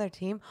for another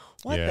team,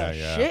 what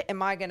shit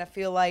am I going to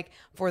feel like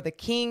for the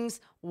Kings,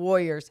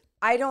 Warriors?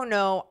 I don't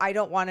know. I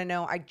don't want to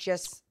know. I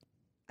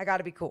got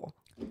to be cool.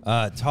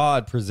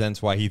 Todd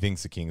presents why he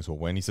thinks the Kings will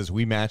win. He says,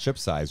 we match up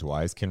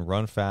size-wise, can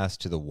run fast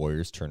to the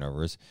Warriors'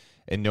 turnovers,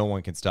 and no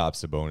one can stop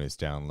Sabonis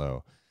down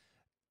low.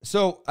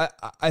 So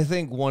I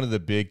think one of the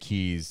big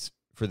keys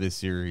for this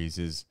series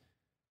is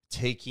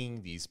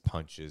taking these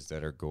punches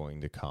that are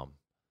going to come.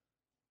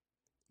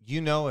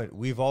 You know it.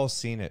 We've all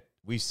seen it.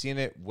 We've seen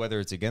it whether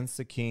it's against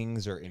the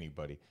Kings or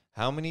anybody.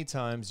 How many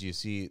times do you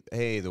see,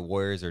 hey, the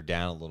Warriors are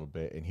down a little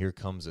bit, and here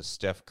comes a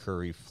Steph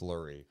Curry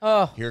flurry.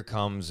 Oh. Here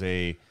comes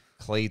a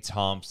Klay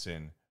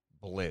Thompson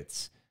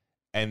blitz.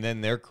 And then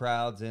their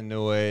crowd's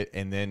into it,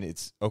 and then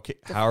it's, okay,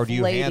 how do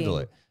you handle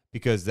it?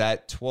 Because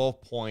that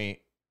 12-0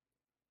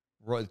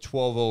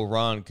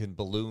 run can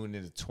balloon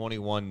into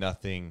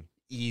 21-0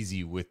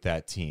 easy with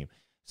that team.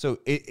 So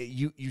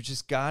you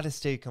just got to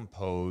stay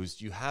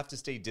composed. You have to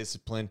stay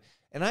disciplined.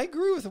 And I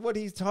agree with what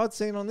Todd's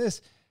saying on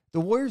this. The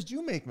Warriors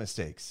do make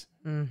mistakes.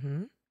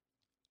 Mm-hmm.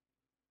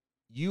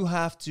 You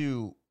have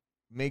to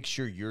make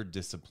sure you're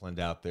disciplined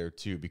out there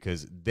too,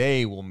 because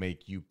they will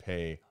make you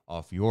pay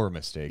off your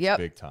mistakes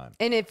big time.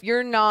 And if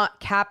you're not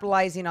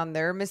capitalizing on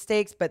their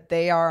mistakes, but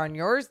they are on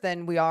yours,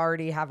 then we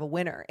already have a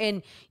winner.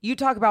 And you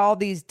talk about all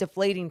these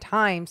deflating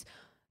times.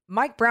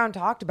 Mike Brown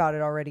talked about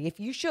it already.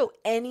 If you show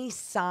any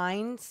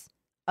signs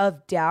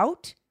of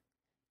doubt,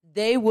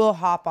 they will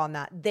hop on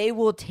that. They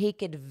will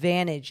take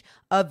advantage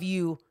of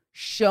you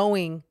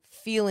showing,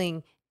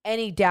 feeling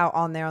any doubt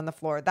on there on the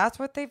floor. That's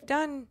what they've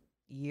done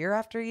year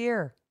after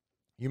year.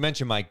 You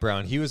mentioned Mike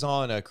Brown. He was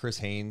on Chris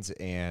Haynes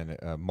and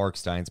Mark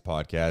Stein's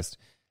podcast,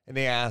 and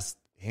they asked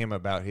him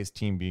about his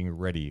team being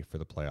ready for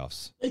the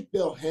playoffs. I think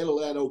they'll handle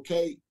that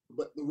okay.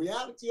 But the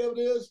reality of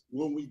it is,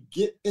 when we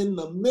get in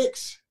the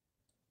mix,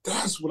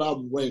 that's what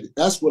I'm waiting.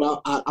 That's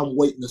what I'm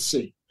waiting to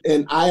see.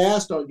 And I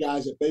asked our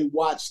guys if they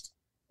watched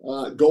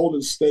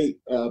Golden State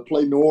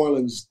play New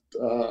Orleans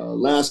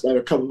last night or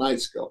a couple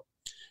nights ago.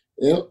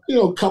 And,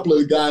 a couple of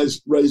the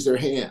guys raised their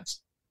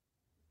hands.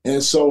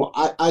 And so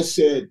I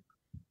said,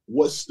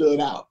 what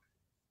stood out?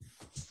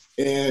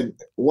 And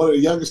one of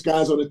the youngest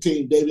guys on the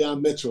team,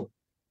 Davion Mitchell,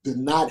 did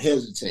not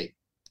hesitate.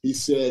 He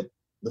said,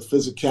 the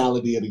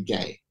physicality of the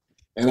game.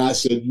 And I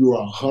said, you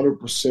are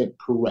 100%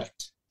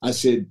 correct. I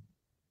said,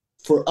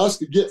 for us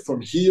to get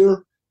from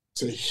here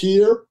to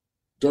here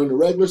during the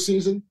regular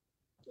season,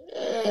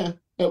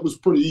 that was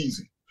pretty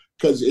easy.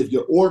 Because if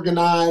you're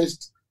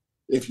organized,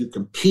 if you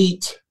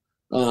compete,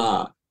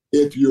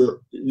 if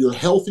you're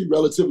healthy,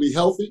 relatively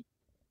healthy,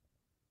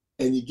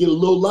 and you get a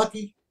little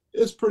lucky,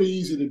 it's pretty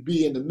easy to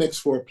be in the mix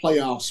for a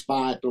playoff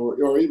spot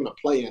or even a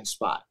play-in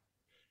spot.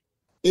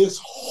 It's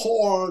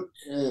hard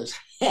as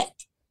heck.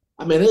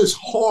 I mean, it's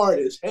hard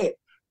as heck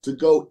to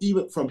go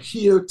even from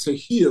here to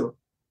here,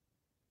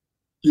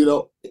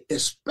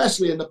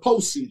 especially in the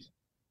postseason.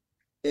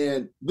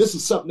 And this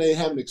is something they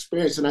haven't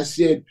experienced. And I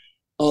said,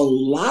 a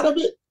lot of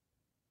it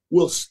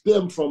will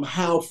stem from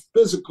how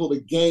physical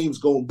the game's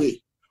going to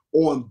be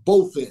on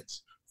both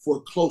ends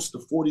for close to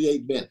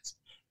 48 minutes.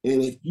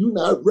 And if you're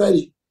not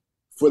ready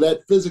for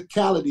that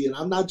physicality, and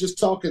I'm not just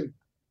talking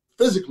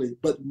physically,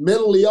 but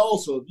mentally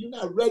also, if you're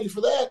not ready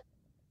for that,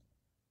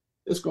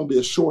 it's going to be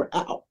a short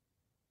out.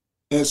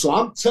 And so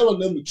I'm telling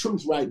them the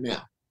truth right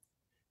now.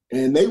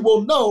 And they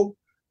will know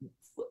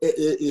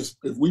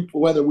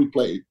whether we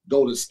play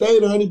Golden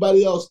State or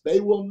anybody else, they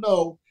will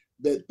know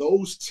that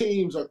those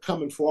teams are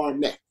coming for our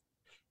neck.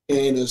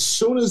 And as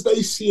soon as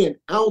they see an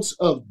ounce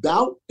of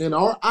doubt in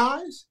our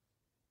eyes,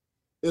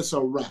 it's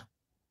a wrap.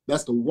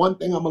 That's the one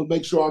thing I'm going to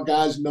make sure our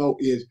guys know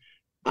is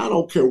I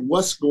don't care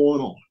what's going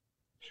on.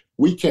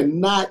 We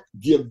cannot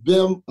give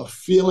them a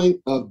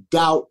feeling of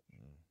doubt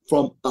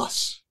from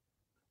us.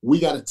 We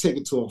got to take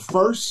it to them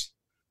first,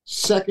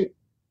 second,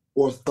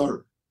 or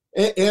third,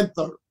 and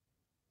third.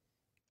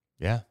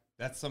 Yeah,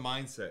 that's the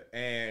mindset.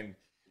 And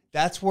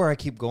that's where I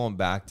keep going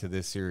back to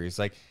this series.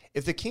 Like,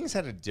 if the Kings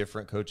had a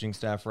different coaching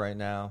staff right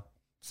now,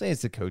 say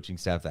it's a coaching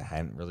staff that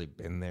hadn't really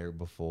been there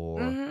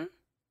before,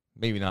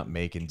 maybe not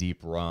making deep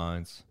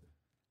runs.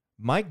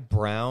 Mike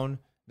Brown,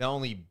 not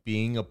only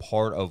being a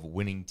part of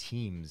winning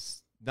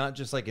teams, not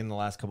just like in the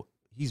last couple,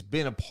 he's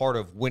been a part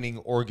of winning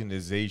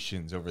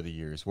organizations over the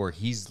years where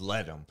he's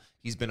led them.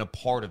 He's been a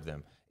part of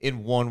them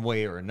in one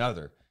way or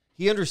another.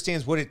 He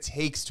understands what it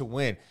takes to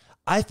win.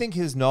 I think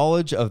his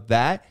knowledge of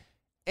that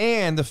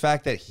and the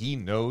fact that he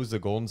knows the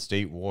Golden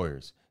State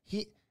Warriors,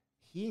 he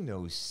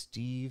knows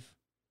Steve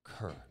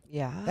Kerr.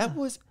 Yeah.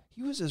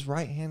 He was his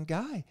right-hand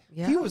guy.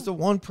 Yeah. He was the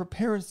one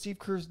preparing Steve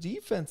Kerr's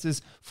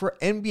defenses for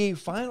NBA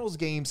Finals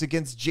games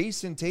against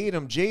Jason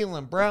Tatum,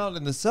 Jaylen Brown,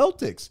 and the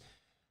Celtics.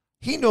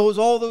 He knows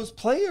all those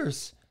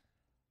players.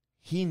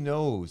 He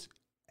knows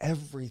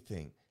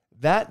everything.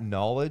 That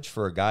knowledge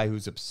for a guy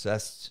who's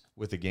obsessed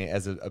with the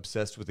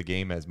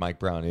game as Mike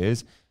Brown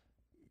is,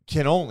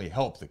 can only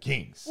help the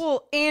Kings.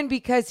 Well, and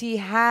because he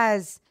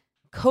has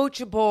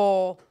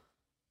coachable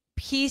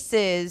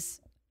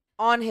pieces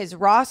on his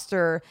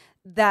roster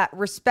that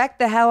respect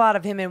the hell out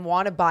of him and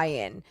want to buy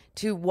in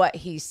to what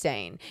he's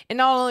saying. And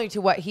not only to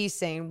what he's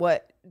saying,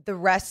 what the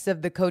rest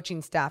of the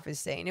coaching staff is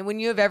saying. And when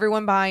you have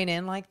everyone buying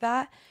in like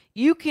that,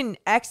 you can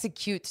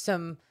execute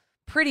some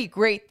pretty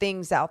great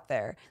things out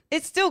there.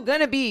 It's still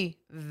going to be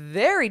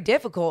very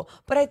difficult,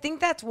 but I think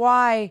that's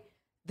why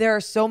there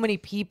are so many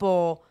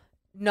people,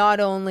 not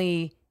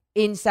only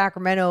in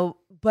Sacramento,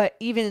 but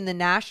even in the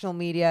national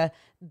media,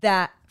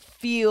 that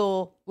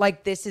feel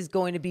like this is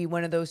going to be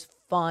one of those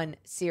fun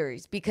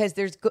series, because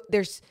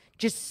there's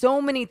just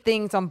so many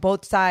things on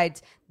both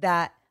sides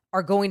that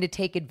are going to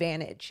take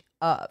advantage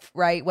of,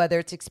 right? Whether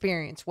it's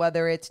experience,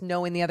 whether it's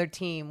knowing the other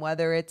team,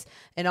 whether it's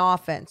an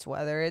offense,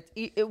 whether it's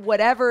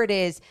whatever it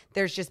is,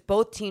 there's just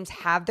both teams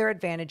have their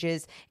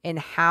advantages in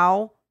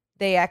how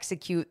they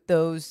execute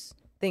those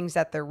things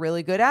that they're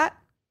really good at.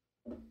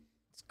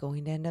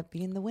 Going to end up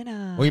being the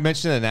winner. Well, you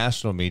mentioned the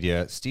national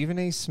media. Stephen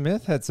A.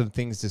 Smith had some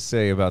things to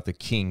say about the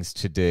Kings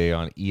today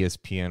on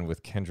ESPN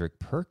with Kendrick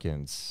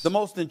Perkins. The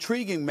most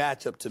intriguing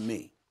matchup to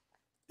me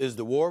is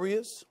the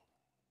Warriors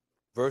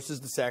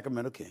versus the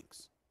Sacramento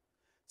Kings.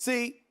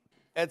 See,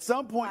 at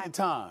some point in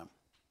time,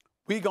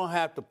 we're going to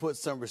have to put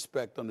some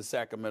respect on the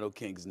Sacramento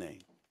Kings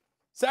name.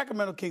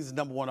 Sacramento Kings is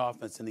number one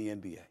offense in the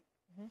NBA.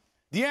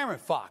 De'Aaron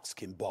Fox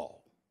can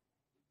ball.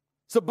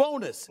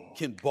 Sabonis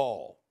can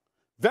ball.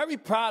 Very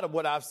proud of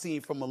what I've seen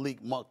from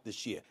Malik Monk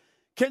this year.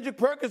 Kendrick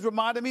Perkins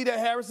reminded me that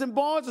Harrison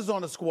Barnes is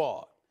on the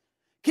squad.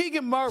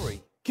 Keegan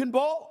Murray can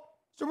ball.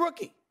 He's a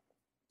rookie.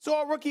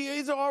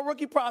 He's an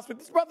all-rookie prospect.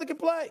 This brother can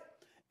play.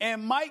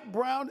 And Mike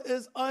Brown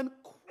is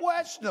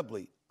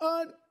unquestionably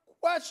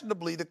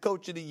the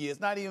coach of the year. It's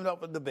not even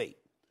up for debate.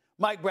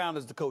 Mike Brown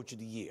is the coach of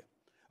the year.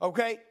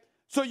 Okay?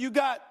 So you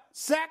got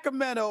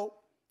Sacramento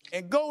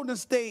and Golden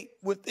State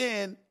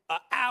within an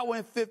hour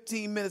and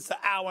 15 minutes, an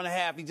hour and a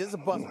half. It's just a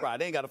bus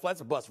ride. They ain't got a flight.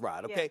 It's a bus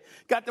ride, okay?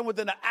 Yeah. Got them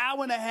within an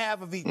hour and a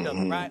half of each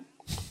other, right?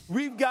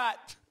 We've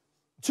got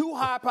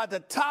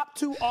the top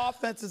two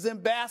offenses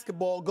in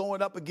basketball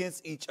going up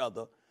against each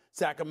other.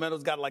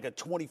 Sacramento's got like a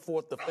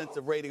 24th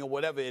defensive rating or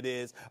whatever it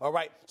is, all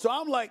right? So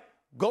I'm like,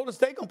 Golden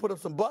State going to put up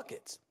some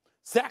buckets.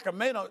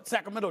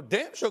 Sacramento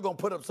damn sure going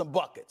to put up some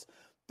buckets.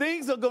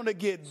 Things are going to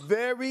get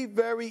very,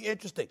 very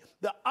interesting.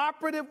 The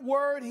operative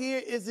word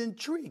here is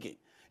intriguing.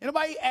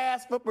 Anybody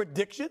ask for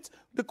predictions?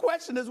 The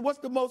question is, what's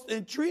the most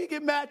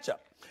intriguing matchup?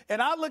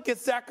 And I look at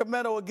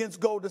Sacramento against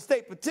Golden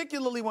State,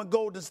 particularly when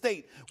Golden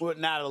State were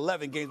not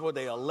 11 games. Were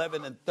they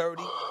 11 and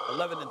 30?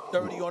 11 and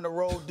 30 on the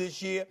road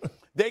this year.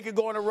 They could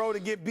go on the road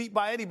and get beat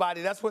by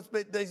anybody. That's what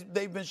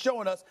they've been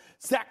showing us.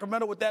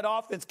 Sacramento with that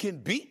offense can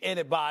beat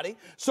anybody.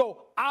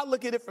 So I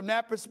look at it from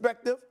that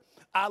perspective.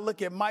 I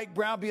look at Mike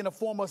Brown being a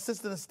former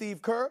assistant of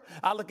Steve Kerr.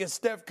 I look at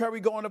Steph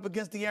Curry going up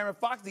against De'Aaron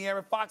Fox.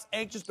 De'Aaron Fox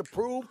anxious to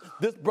prove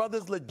this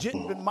brother's legit,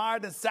 been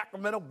mired in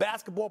Sacramento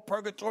basketball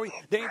purgatory.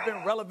 They ain't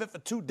been relevant for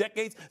 2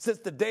 decades, since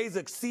the days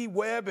of C.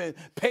 Webb and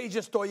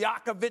Peja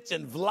Stojakovic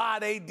and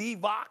Vlade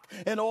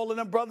Divac and all of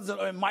them brothers,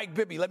 and Mike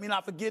Bibby. Let me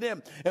not forget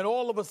him. And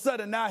all of a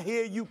sudden, now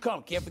here you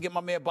come. Can't forget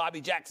my man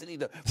Bobby Jackson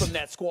either, from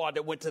that squad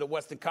that went to the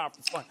Western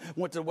Conference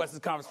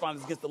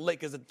Finals against the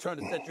Lakers at the turn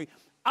of the century.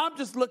 I'm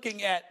just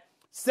looking at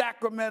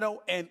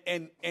Sacramento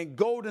and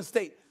Golden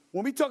State.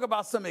 When we talk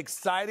about some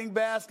exciting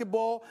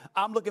basketball,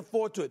 I'm looking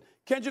forward to it.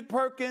 Kendrick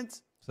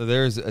Perkins. So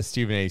there's a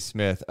Stephen A.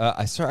 Smith.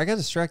 I got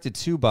distracted,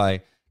 too,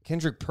 by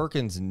Kendrick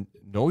Perkins'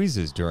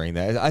 noises during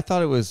that. I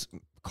thought it was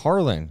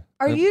Carlin.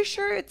 Are you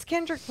sure it's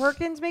Kendrick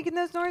Perkins making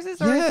those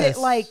noises? Or Yes. is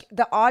it like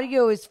the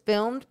audio is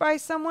filmed by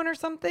someone or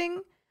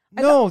something?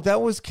 No,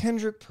 that was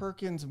Kendrick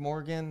Perkins,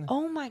 Morgan.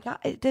 Oh, my God.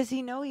 Does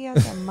he know he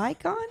has a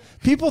mic on?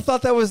 People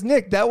thought that was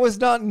Nick. That was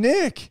not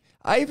Nick.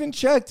 I even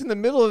checked in the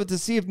middle of it to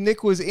see if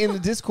Nick was in the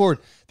Discord.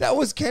 That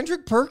was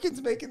Kendrick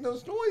Perkins making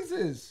those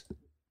noises.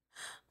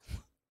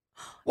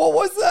 What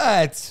was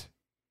that?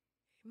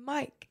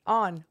 Mic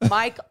on.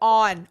 Mic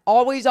on.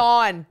 Always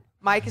on.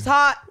 Mic is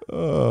hot.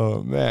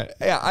 Oh, man.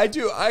 Yeah, I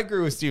do. I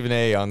agree with Stephen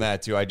A. on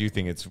that, too. I do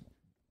think it's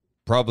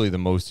probably the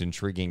most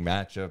intriguing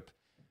matchup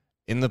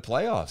in the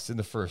playoffs in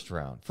the first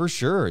round. For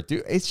sure.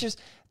 Dude, it's just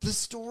the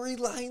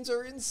storylines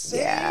are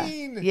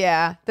insane.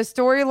 Yeah. The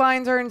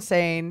storylines are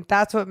insane.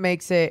 That's what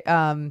makes it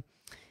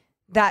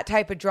that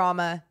type of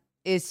drama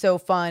is so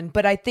fun.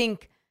 But I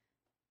think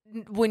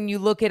when you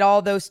look at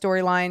all those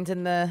storylines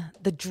and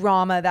the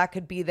drama that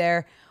could be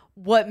there,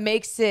 what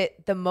makes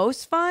it the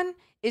most fun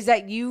is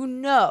that you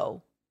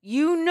know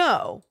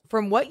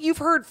from what you've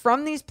heard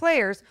from these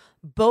players,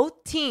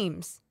 both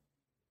teams,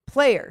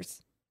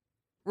 players,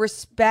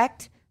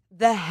 respect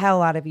the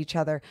hell out of each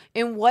other.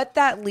 And what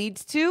that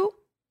leads to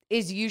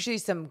is usually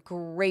some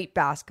great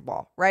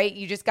basketball, right?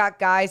 You just got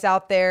guys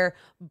out there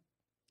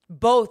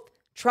both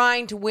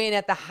trying to win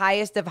at the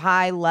highest of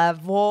high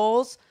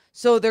levels.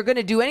 So they're going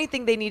to do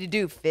anything they need to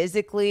do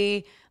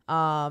physically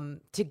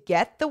to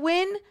get the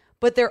win,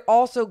 but they're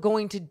also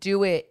going to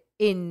do it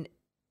in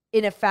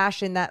a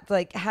fashion that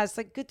like has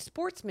like good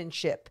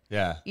sportsmanship.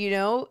 Yeah. You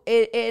know,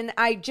 and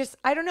I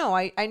don't know.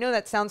 I know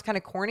that sounds kind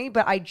of corny,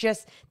 but I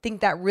just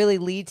think that really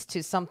leads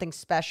to something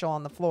special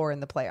on the floor in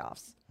the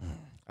playoffs.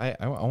 I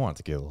want it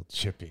to get a little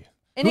chippy.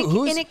 And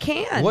it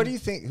can. What do you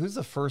think? Who's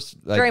the first?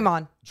 Like,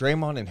 Draymond.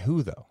 Draymond and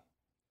who, though?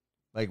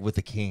 Like with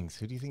the Kings,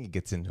 who do you think he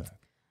gets into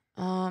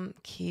it?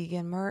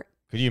 Keegan Murray.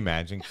 Could you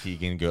imagine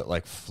Keegan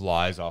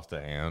flies off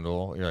the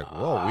handle? You're like,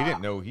 whoa, we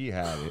didn't know he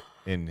had it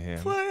in him.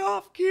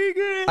 Playoff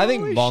Keegan. I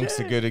think Holy Monk's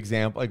shit. a good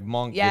example. Like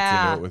Monk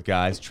gets into it with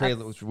guys.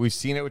 We've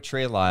seen it with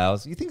Trey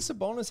Lyles. You think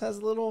Sabonis has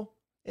a little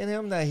in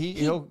him that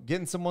he'll get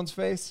in someone's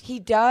face? He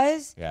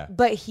does. Yeah.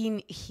 But he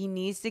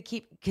needs to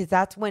keep, because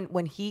that's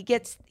when he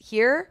gets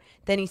here,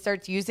 then he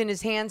starts using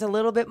his hands a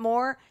little bit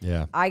more.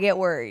 Yeah. I get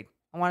worried.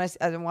 I want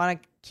to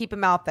keep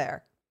him out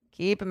there.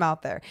 Keep him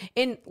out there.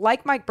 And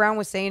like Mike Brown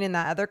was saying in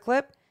that other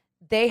clip,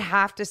 they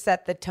have to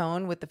set the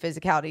tone with the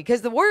physicality,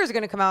 because the Warriors are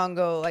going to come out and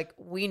go like,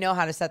 we know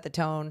how to set the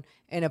tone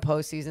in a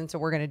postseason, so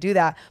we're going to do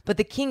that. But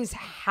the Kings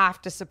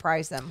have to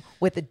surprise them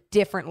with a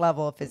different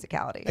level of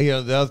physicality. You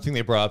know, the other thing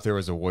they brought up there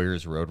was a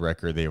Warriors road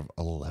record. They have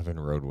 11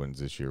 road wins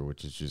this year,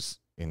 which is just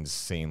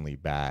insanely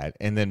bad.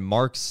 And then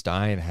Mark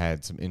Stein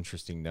had some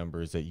interesting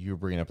numbers that you were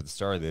bringing up at the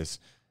start of this.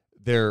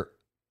 Their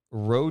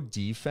road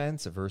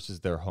defense versus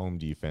their home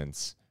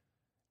defense.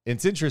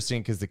 It's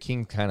interesting because the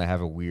Kings kind of have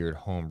a weird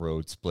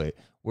home-road split,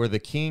 where the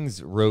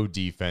Kings' road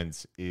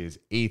defense is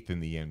 8th in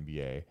the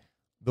NBA.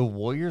 The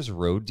Warriors'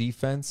 road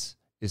defense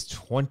is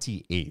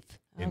 28th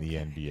in the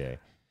NBA.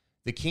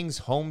 The Kings'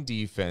 home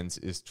defense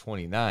is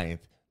 29th.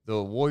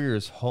 The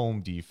Warriors'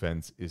 home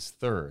defense is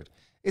 3rd.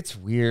 It's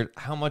weird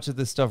how much of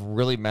this stuff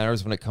really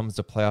matters when it comes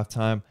to playoff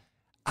time.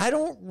 I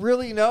don't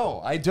really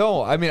know. I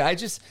don't. I mean,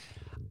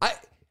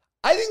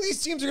 I think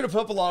these teams are going to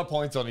put up a lot of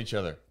points on each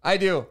other. I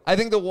do. I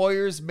think the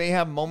Warriors may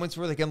have moments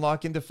where they can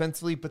lock in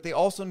defensively, but they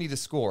also need to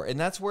score. And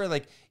that's where,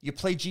 like, you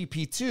play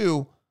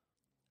GP2,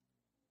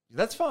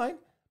 that's fine.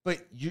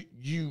 But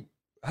you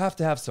have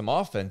to have some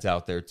offense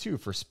out there, too,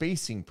 for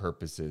spacing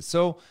purposes.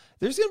 So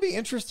there's going to be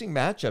interesting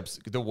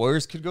matchups. The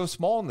Warriors could go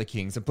small on the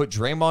Kings and put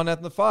Draymond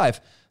at the 5.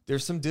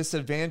 There's some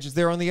disadvantages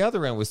there on the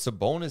other end with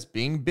Sabonis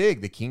being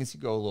big. The Kings could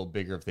go a little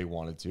bigger if they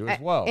wanted to as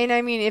well. And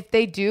I mean, if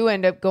they do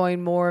end up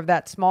going more of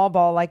that small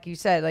ball, like you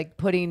said, like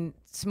putting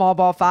small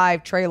ball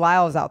 5, Trey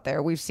Lyles out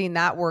there. We've seen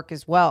that work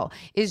as well.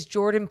 Is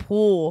Jordan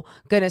Poole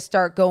going to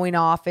start going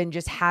off and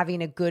just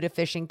having a good,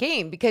 efficient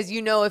game? Because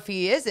if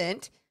he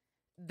isn't,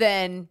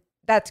 then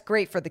that's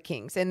great for the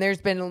Kings. And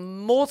there's been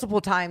multiple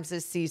times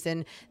this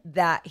season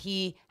that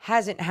he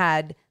hasn't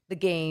had the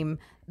game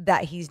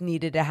that he's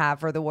needed to have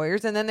for the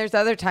Warriors. And then there's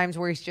other times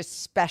where he's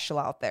just special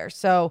out there.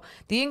 So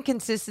the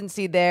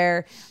inconsistency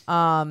there,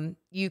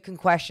 you can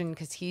question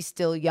because he's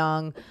still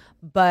young.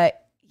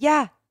 But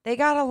yeah, they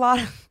got a lot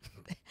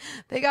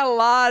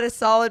of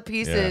solid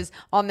pieces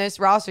on this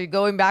roster,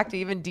 going back to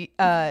even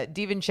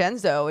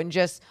DiVincenzo and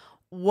just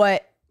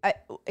what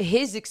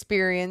his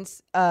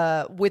experience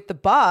with the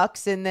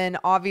Bucks, and then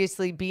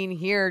obviously being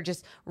here,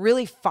 just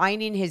really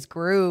finding his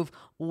groove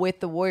with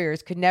the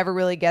Warriors. Could never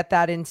really get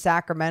that in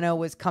Sacramento,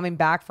 was coming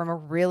back from a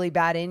really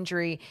bad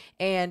injury,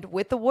 and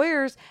with the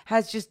Warriors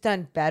has just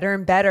done better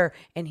and better,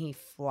 and he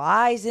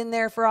flies in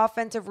there for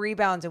offensive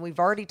rebounds, and we've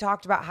already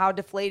talked about how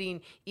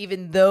deflating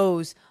even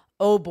those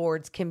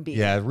boards can be.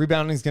 Yeah,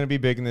 rebounding is going to be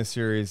big in this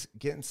series.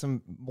 Getting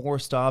some more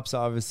stops,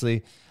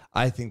 obviously.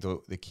 I think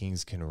the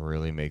Kings can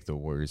really make the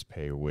Warriors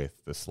pay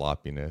with the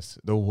sloppiness.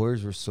 The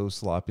Warriors were so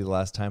sloppy the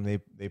last time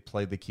they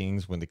played the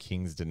Kings, when the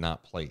Kings did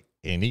not play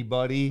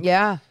anybody.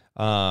 Yeah.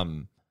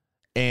 And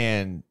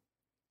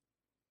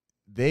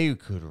they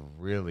could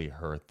really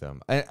hurt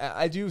them.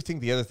 I do think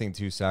the other thing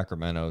too,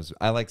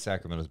 I like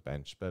Sacramento's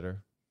bench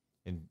better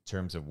in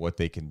terms of what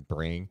they can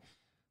bring.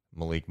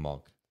 Malik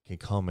Monk can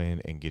come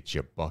in and get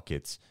you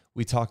buckets.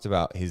 We talked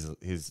about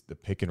the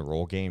pick and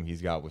roll game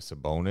he's got with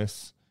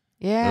Sabonis.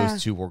 Yeah.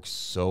 Those two work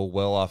so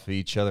well off of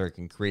each other. It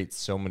can create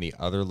so many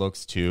other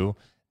looks too.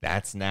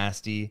 That's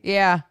nasty.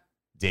 Yeah.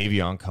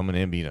 Davion coming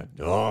in being a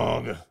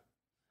dog.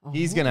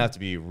 He's going to have to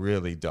be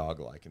really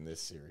dog-like in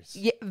this series.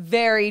 Yeah,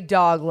 very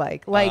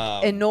dog-like.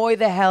 Annoy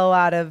the hell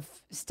out of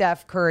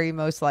Steph Curry,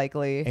 most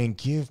likely. And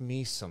give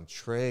me some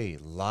Trey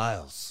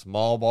Lyles,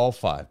 small ball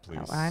 5,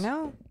 please. I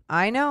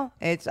know.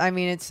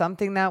 It's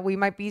something that we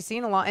might be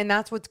seeing a lot. And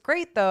that's what's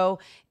great, though,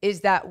 is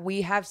that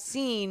we have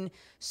seen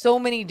so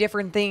many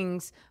different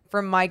things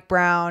from Mike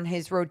Brown,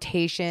 his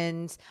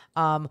rotations,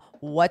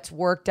 what's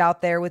worked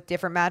out there with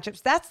different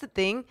matchups. That's the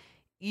thing.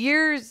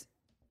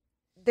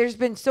 There's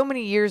been so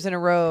many years in a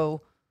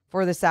row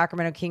for the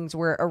Sacramento Kings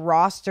where a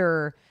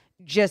roster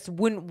just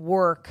wouldn't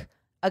work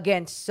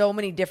against so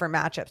many different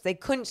matchups. They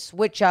couldn't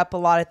switch up a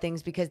lot of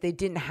things because they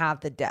didn't have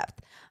the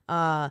depth.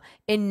 And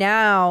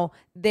now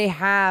they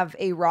have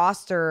a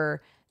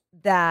roster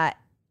that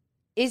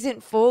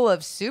isn't full of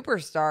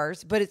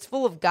superstars, but it's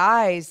full of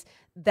guys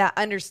that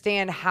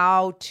understand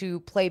how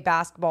to play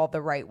basketball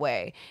the right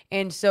way.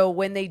 And so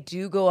when they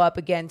do go up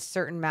against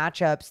certain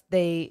matchups,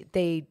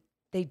 they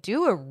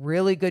do a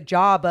really good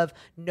job of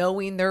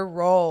knowing their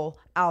role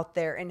out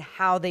there and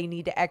how they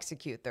need to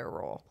execute their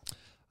role.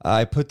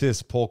 I put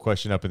this poll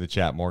question up in the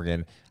chat,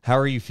 Morgan. How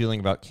are you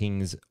feeling about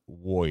Kings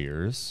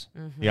Warriors?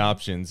 Mm-hmm. The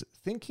options: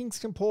 think Kings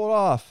can pull it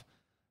off,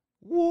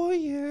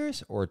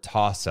 Warriors, or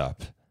toss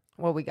up.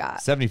 What we got?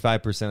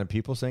 75% of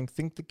people saying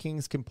think the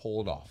Kings can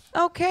pull it off.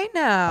 Okay,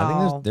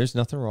 now. I think there's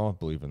nothing wrong with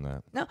believing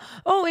that. No.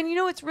 Oh, and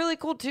what's really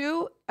cool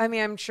too? I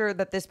mean, I'm sure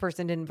that this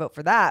person didn't vote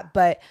for that,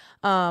 but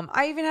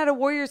I even had a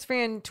Warriors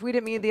fan tweet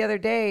at me the other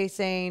day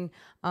saying,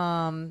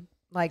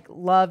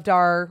 loved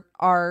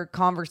our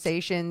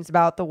conversations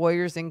about the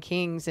Warriors and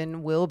Kings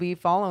and will be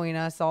following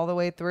us all the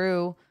way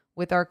through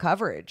with our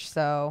coverage.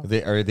 So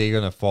are they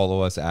going to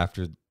follow us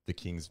after the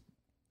Kings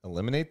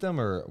eliminate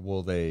them, or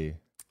will they?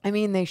 I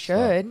mean, they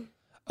should.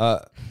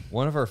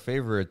 One of our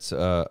favorites,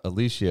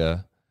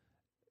 Alicia,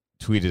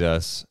 tweeted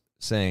us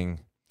saying,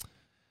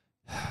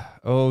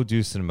 "Oh,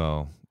 Deuce and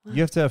Mo,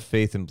 you have to have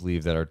faith and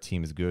believe that our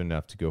team is good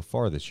enough to go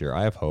far this year.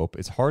 I have hope.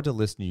 It's hard to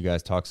listen to you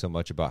guys talk so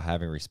much about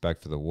having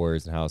respect for the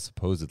Warriors and how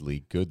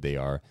supposedly good they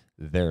are.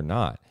 They're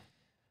not.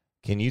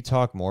 Can you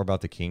talk more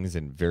about the Kings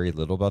and very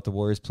little about the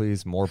Warriors,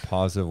 please? More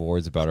positive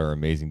words about our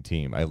amazing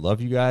team. I love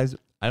you guys.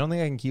 I don't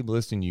think I can keep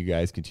listening to you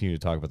guys continue to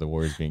talk about the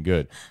Warriors being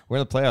good. We're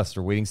in the playoffs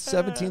after waiting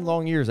 17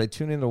 long years. I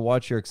tune in to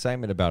watch your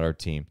excitement about our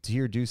team. To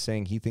hear Deuce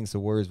saying he thinks the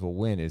Warriors will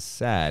win is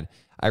sad.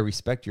 I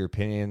respect your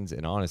opinions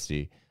and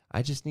honesty.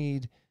 I just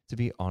need to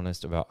be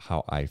honest about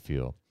how I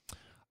feel."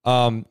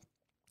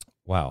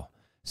 Wow.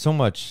 So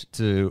much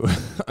to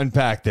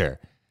unpack there.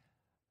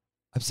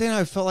 I'm saying how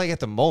I felt like at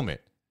the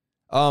moment.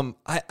 I don't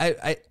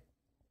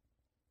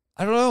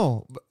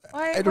know.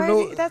 I don't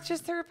know. That's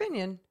just her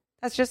opinion.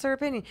 That's just her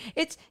opinion.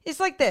 It's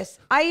like this.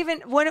 I even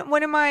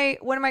one of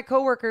my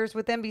coworkers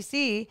with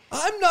NBC.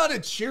 I'm not a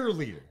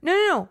cheerleader.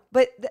 No.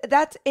 But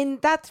that's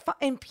fine.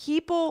 And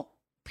people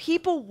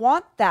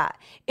want that.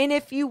 And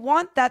if you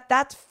want that,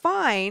 that's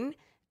fine.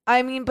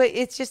 I mean, but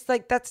it's just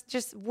like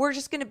we're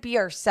just gonna be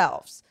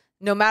ourselves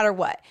no matter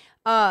what.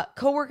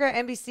 Coworker at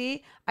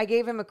NBC, I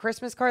gave him a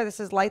Christmas card that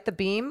says "Light the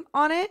Beam"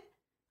 on it.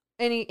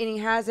 And he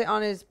has it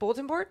on his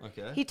bulletin board.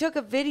 Okay. He took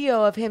a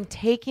video of him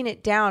taking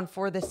it down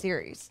for the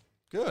series.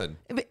 Good.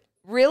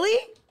 Really?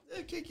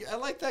 I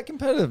like that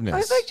competitiveness. I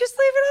was like, just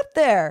leave it up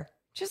there.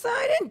 Just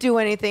I didn't do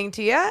anything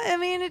to you. I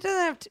mean, it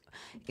doesn't have to.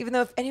 Even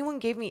though if anyone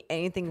gave me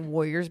anything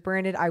Warriors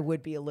branded, I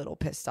would be a little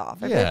pissed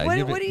off. I'd be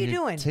like, what are you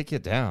doing? Take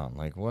it down.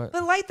 Like what?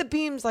 But light the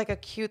beam's like a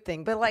cute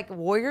thing. But like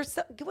Warriors,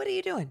 what are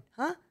you doing?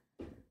 Huh?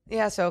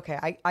 Yeah, so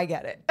okay, I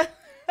get it.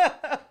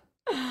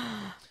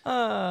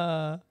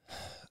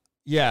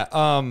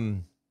 Yeah.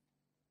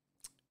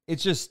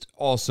 It's just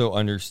also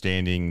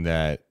understanding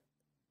that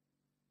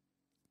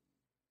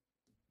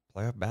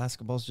playoff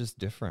basketball is just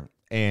different.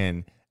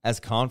 And as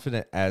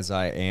confident as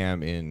I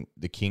am in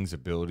the Kings'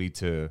 ability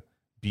to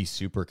be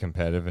super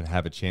competitive and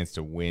have a chance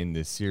to win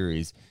this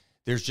series,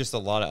 there's just a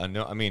lot of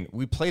unknown. I mean,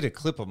 we played a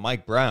clip of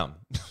Mike Brown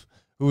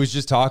who was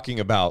just talking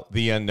about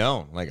the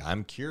unknown. Like,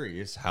 I'm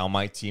curious how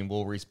my team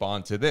will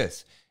respond to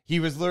this. He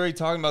was literally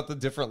talking about the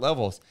different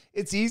levels.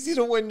 It's easy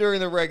to win during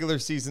the regular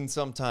season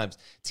sometimes.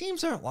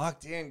 Teams aren't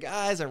locked in.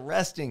 Guys are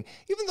resting.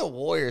 Even the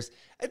Warriors,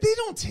 they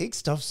don't take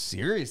stuff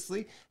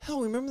seriously.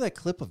 Hell, remember that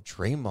clip of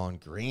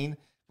Draymond Green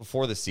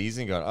before the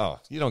season going, oh,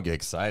 you don't get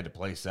excited to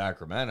play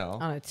Sacramento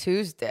On a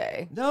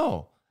Tuesday.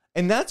 No.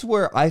 And that's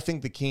where I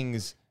think the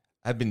Kings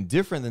have been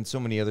different than so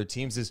many other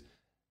teams is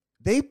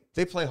they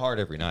play hard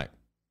every night.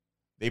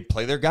 They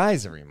play their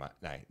guys every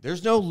night.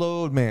 There's no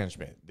load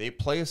management. They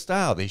play a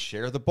style. They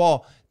share the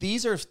ball.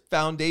 These are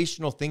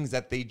foundational things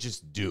that they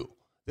just do.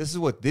 This is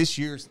what this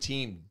year's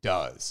team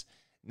does.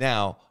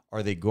 Now,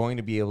 are they going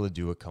to be able to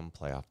do it come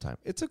playoff time?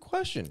 It's a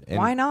question. And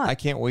why not? I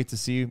can't wait to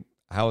see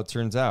how it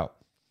turns out.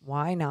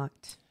 Why not?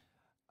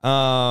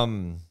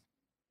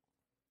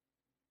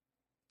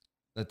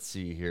 Let's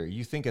see here.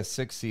 You think a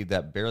 6 seed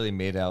that barely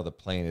made out of the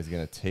plane is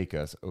going to take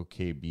us?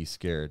 Okay, be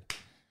scared.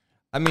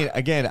 I mean,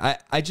 again,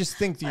 I just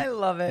think I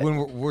love it.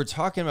 When we're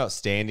talking about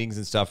standings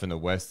and stuff in the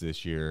West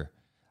this year,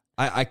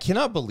 I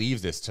cannot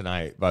believe this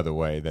tonight, by the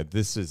way, that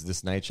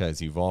this night chat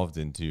has evolved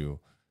into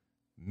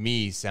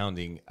me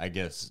sounding, I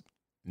guess,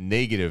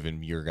 negative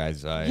in your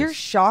guys' eyes. You're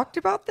shocked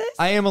about this?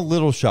 I am a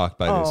little shocked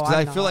by this because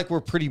I I'm feel not. like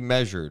we're pretty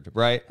measured,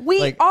 right?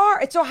 We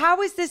are. So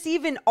how is this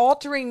even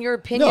altering your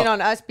opinion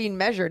on us being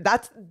measured?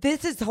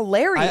 This is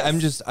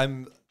hilarious.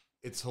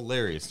 It's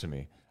hilarious to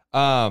me.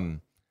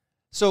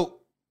 So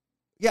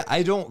yeah,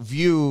 I don't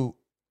view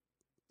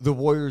the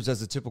Warriors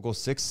as a typical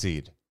 6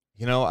 seed.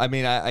 You know, I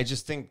mean, I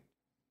just think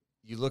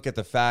you look at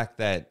the fact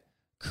that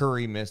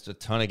Curry missed a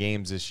ton of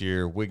games this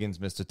year. Wiggins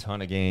missed a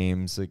ton of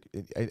games. Like,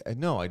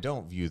 I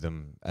don't view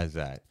them as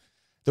that.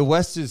 The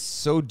West is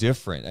so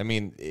different. I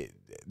mean,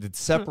 the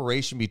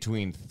separation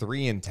between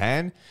 3 and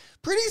 10,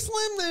 pretty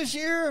slim this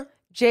year.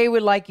 Jay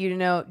would like you to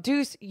know,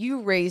 Deuce,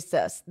 you raised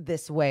us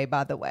this way,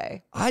 by the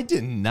way. I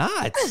did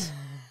not.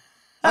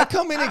 I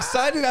come in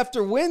excited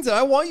after wins, and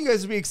I want you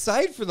guys to be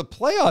excited for the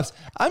playoffs.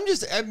 I'm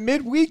just at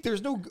midweek.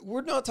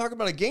 We're not talking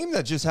about a game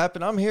that just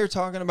happened. I'm here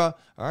talking about,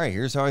 all right,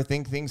 here's how I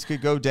think things could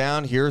go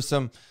down. Here's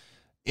some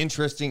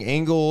interesting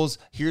angles.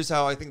 Here's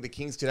how I think the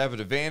Kings could have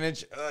an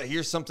advantage.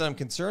 Here's something I'm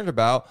concerned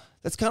about.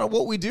 That's kind of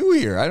what we do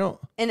here.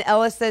 And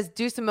Ellis says,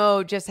 Deuce and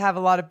Mo just have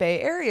a lot of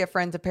Bay Area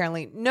friends,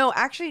 apparently. No,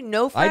 actually,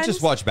 no friends. I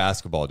just watch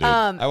basketball, dude.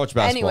 I watch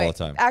basketball all the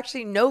time.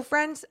 Actually, no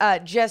friends.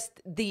 Just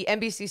the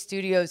NBC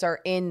studios are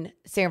in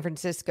San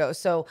Francisco.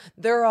 So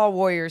they're all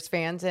Warriors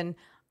fans. And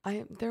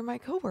they're my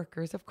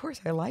coworkers. Of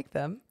course, I like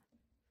them.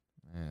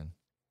 Man.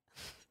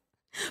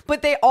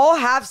 But they all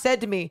have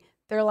said to me,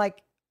 they're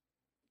like,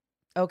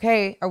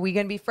 okay, are we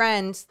going to be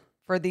friends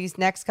for these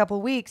next couple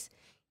of weeks?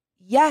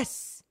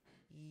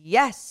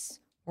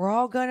 Yes, we're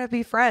all going to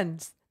be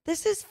friends.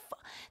 This is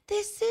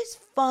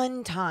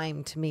fun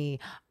time to me.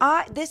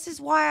 This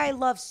is why I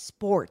love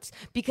sports,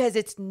 because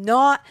it's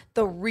not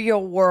the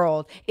real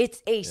world.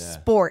 It's a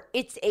sport.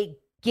 It's a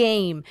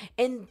game,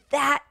 and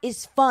that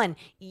is fun.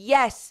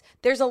 Yes,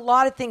 there's a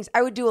lot of things.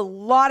 I would do a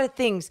lot of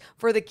things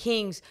for the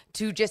Kings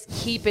to just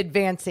keep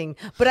advancing,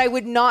 but I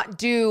would not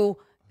do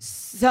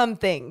some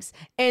things.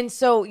 And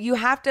so you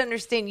have to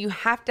understand, you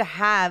have to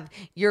have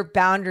your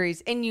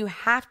boundaries, and you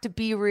have to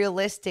be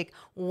realistic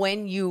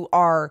when you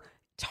are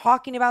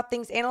talking about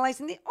things,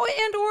 analyzing the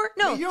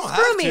no, you don't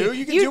screw have me. to.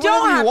 You can do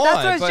whatever you want. That's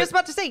what I was just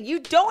about to say.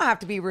 You don't have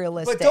to be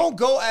realistic. But don't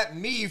go at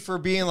me for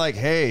being like,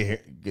 hey,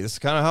 this is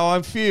kind of how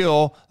I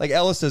feel. Like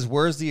Ella says,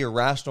 where's the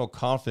irrational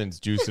confidence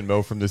juice and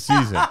Mo from the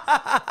season?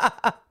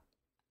 I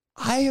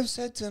have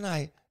said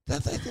tonight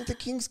that I think the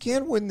Kings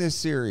can win this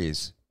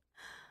series.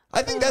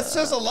 I think that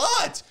says a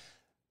lot.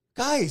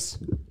 Guys,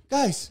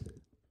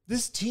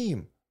 this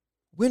team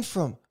went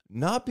from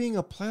not being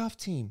a playoff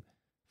team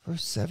for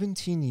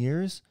 17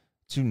 years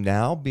to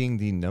now being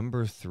the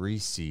number 3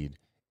 seed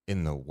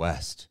in the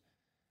West.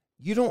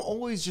 You don't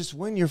always just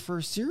win your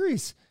first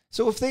series.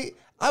 So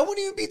I wouldn't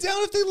even be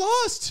down if they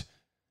lost.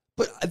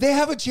 But they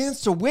have a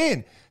chance to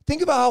win.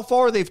 Think about how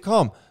far they've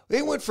come.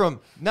 They went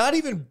from not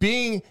even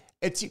being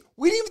we didn't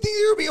even think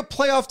they were going to be a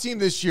playoff team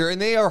this year,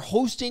 and they are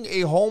hosting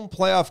a home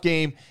playoff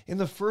game in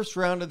the first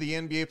round of the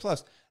NBA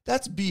Plus.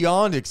 That's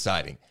beyond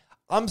exciting.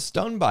 I'm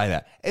stunned by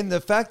that. And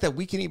the fact that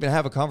we can even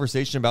have a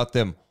conversation about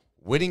them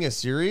winning a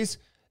series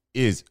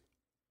is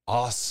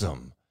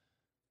awesome.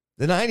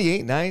 The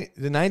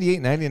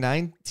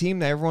 98-99 team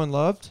that everyone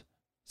loved,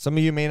 some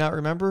of you may not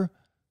remember,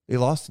 They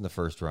lost in the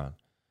first round.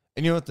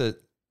 And you know what the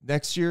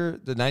next year,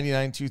 the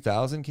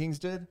 99-2000 Kings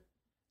did?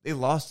 They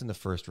lost in the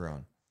first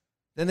round.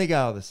 Then they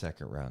got out of the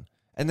second round.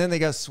 And then they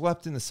got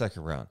swept in the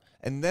second round.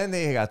 And then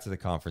they got to the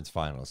conference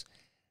finals.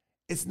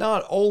 It's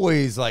not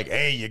always like,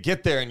 hey, you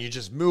get there and you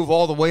just move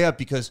all the way up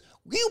because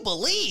you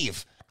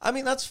believe. I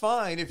mean, that's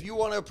fine if you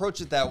want to approach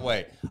it that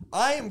way.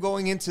 I am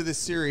going into this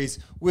series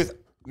with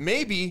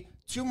maybe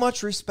too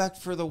much respect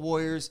for the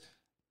Warriors,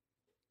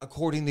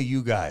 according to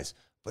you guys.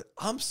 But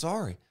I'm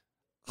sorry.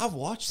 I've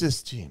watched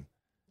this team.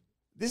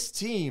 This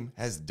team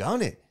has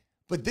done it.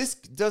 But this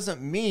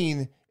doesn't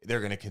mean they're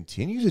going to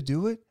continue to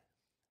do it.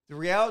 The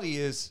reality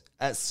is,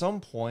 at some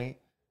point,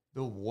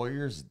 the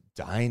Warriors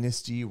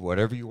dynasty,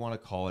 whatever you want to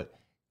call it,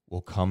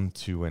 will come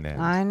to an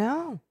end. I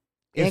know.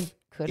 If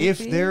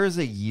there is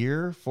a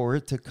year for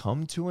it to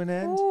come to an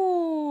end,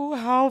 ooh,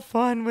 how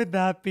fun would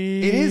that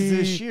be? it is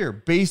this year,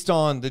 based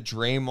on the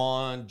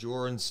Draymond,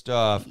 Jordan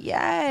stuff.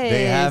 Yes.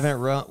 They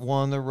haven't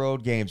won the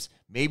road games.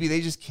 Maybe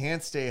they just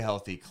can't stay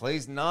healthy.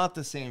 Clay's not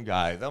the same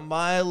guy. The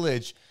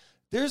mileage.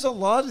 There's a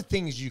lot of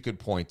things you could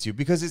point to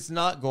because it's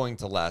not going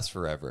to last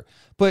forever.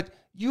 But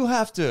you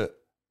have to,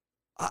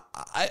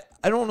 I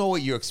don't know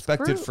what you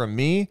expected from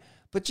me,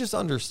 but just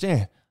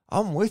understand,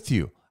 I'm with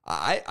you.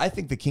 I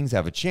think the Kings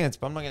have a chance,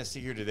 but I'm not going to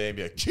sit here today and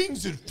be like,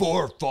 Kings in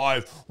 4 or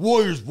 5,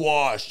 Warriors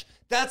washed.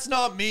 That's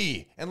not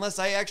me, unless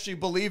I actually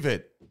believe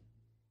it.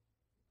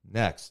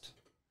 Next.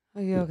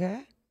 Are you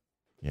okay?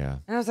 Yeah.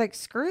 And I was like,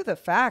 screw the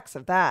facts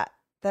of that.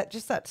 That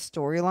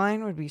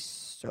storyline would be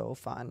so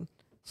fun.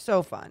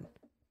 So fun.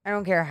 I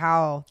don't care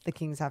how the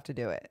Kings have to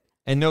do it.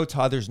 And no,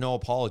 Todd, there's no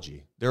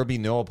apology. There will be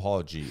no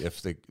apology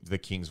if the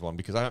Kings won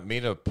because I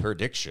made a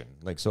prediction.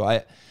 Like, so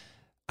I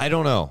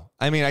don't know.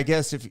 I mean, I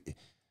guess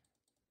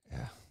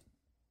yeah.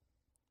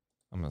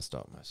 I'm going to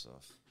stop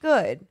myself.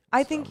 Good.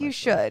 I think you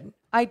should.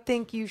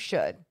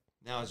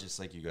 Now it's just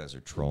like you guys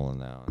are trolling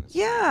now.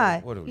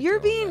 Yeah. What are we you're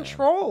doing, being man?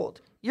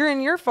 trolled.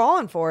 You're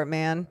falling for it,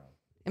 man.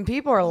 And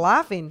people are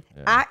laughing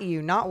at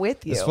you, not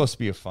with you. It's supposed to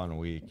be a fun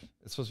week.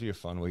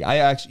 I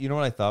actually, you know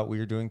what I thought we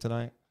were doing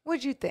tonight?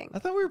 What'd you think? I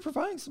thought we were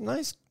providing some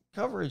nice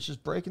coverage,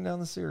 just breaking down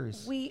the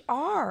series. We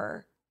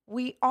are.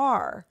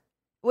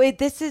 Wait,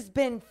 this has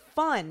been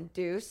fun,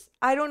 Deuce.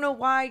 I don't know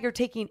why you're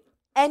taking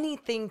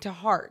anything to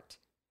heart.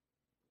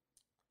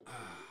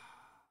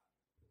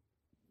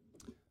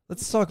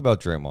 Let's talk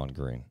about Draymond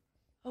Green.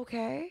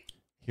 Okay.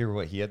 Hear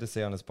what he had to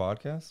say on his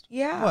podcast?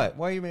 Yeah. What?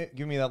 Why are you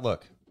giving me that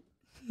look?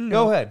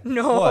 Go ahead.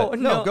 No, what?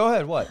 no. Go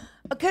ahead. What?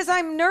 Because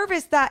I'm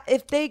nervous that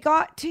if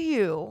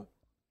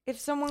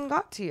someone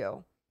got to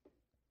you.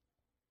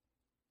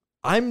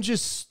 I'm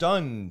just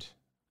stunned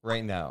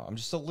right now. I'm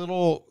just a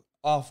little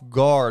off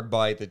guard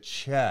by the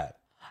chat.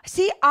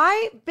 See,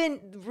 I've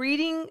been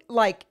reading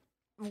like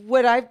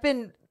what I've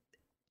been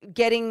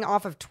getting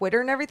off of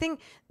Twitter and everything.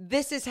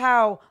 This is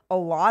how a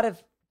lot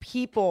of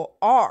people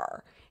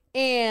are.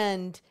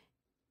 And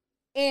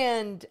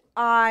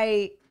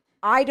I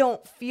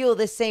don't feel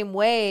the same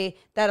way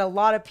that a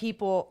lot of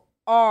people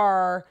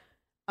are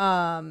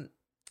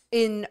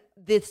in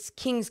this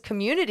Kings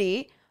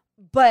community,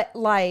 but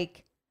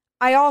like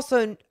I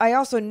also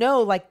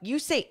know, like, you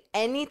say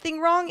anything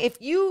wrong,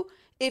 if you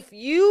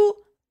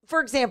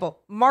for example,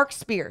 Mark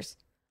Spears,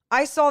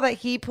 I saw that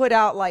he put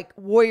out like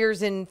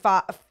Warriors in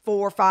 5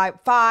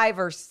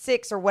 or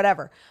 6 or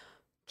whatever.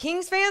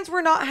 Kings fans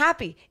were not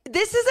happy.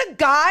 This is a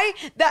guy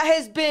that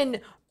has been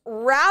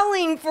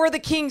rallying for the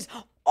Kings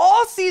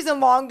all season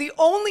long, the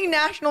only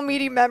national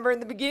media member in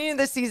the beginning of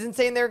the season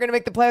saying they were going to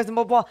make the playoffs and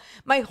blah, blah, blah.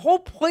 My whole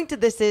point to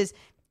this is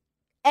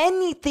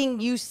anything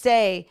you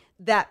say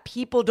that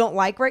people don't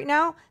like right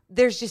now,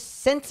 there's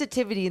just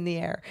sensitivity in the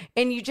air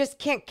and you just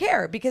can't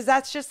care because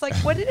that's just like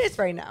what it is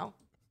right now.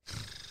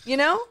 You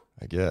know?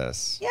 I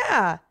guess.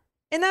 Yeah.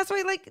 And that's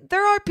why, like,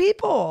 there are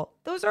people.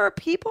 Those are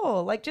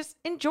people. Like, just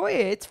enjoy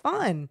it. It's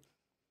fun.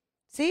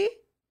 See?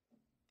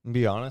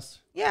 Be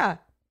honest. Yeah.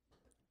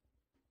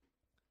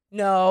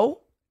 No.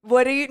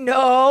 What do you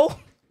know?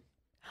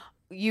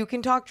 You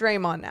can talk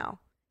Draymond now.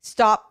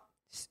 Stop.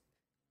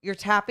 You're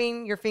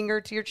tapping your finger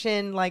to your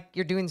chin like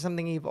you're doing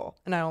something evil,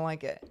 and I don't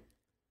like it.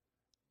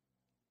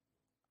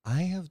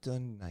 I have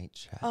done night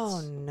chats.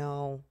 Oh,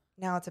 no.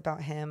 Now it's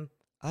about him.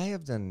 I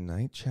have done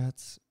night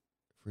chats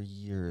for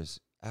years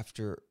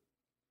after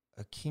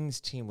a Kings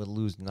team would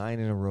lose 9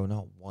 in a row,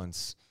 not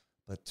once,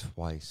 but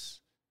twice.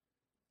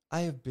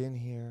 I have been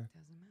here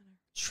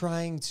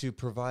trying to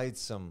provide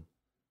some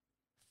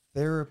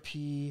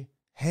therapy,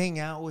 hang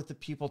out with the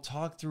people,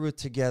 talk through it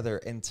together.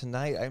 And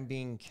tonight I'm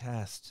being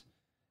cast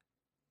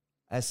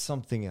as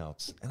something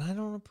else. And I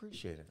don't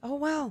appreciate it. Oh,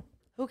 wow.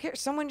 Who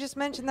cares? Someone just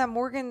mentioned that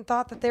Morgan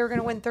thought that they were going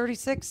to win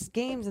 36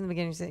 games in the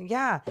beginning. Said,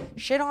 yeah,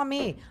 shit on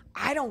me.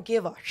 I don't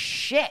give a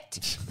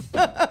shit.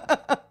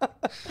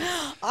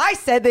 I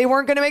said they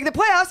weren't going to make the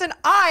playoffs and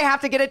I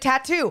have to get a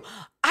tattoo.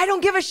 I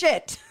don't give a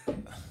shit.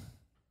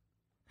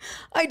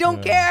 I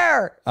don't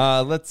care.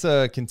 Let's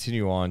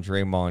continue on.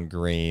 Draymond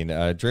Green.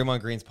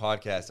 Draymond Green's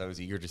podcast, I was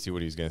eager to see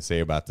what he was going to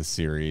say about the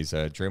series.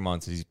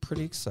 Draymond says he's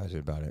pretty excited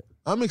about it.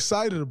 I'm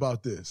excited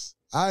about this.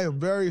 I am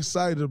very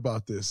excited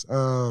about this.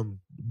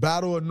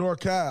 Battle of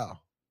NorCal.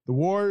 The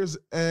Warriors,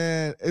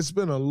 and it's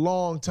been a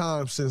long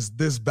time since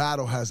this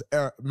battle has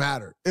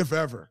mattered, if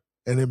ever.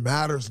 And it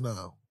matters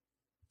now.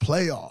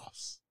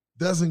 Playoffs.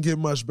 Doesn't get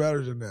much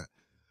better than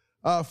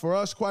that. For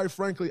us, quite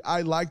frankly,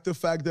 I like the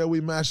fact that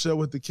we matched up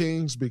with the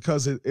Kings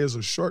because it is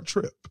a short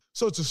trip.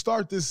 So to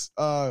start this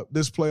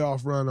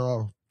playoff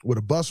run with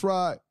a bus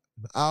ride,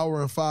 an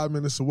hour and 5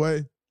 minutes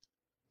away,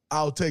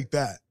 I'll take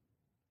that.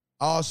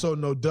 I also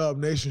know Dub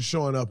Nation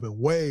showing up in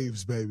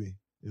waves, baby.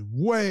 In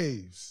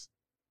waves.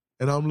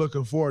 And I'm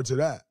looking forward to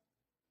that.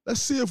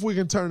 Let's see if we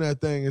can turn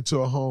that thing into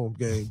a home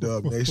game,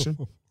 Dub Nation.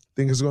 I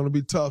think it's going to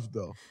be tough,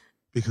 though,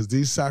 because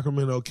these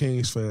Sacramento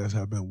Kings fans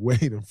have been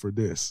waiting for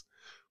this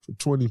for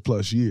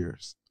 20-plus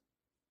years.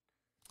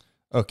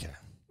 Okay.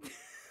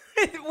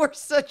 We're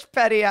such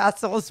petty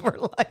assholes. We're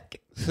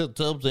like,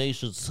 Dub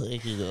Nation's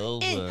taking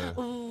over.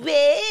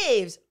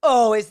 Waves.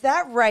 Oh, is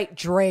that right,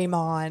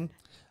 Draymond?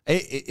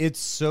 It's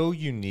so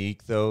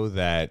unique, though,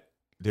 that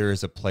there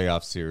is a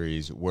playoff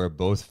series where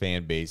both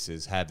fan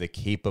bases have the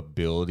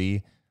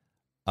capability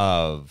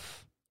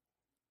of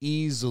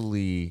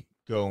easily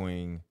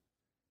going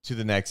to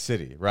the next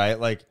city, right?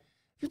 Like,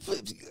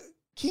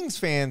 Kings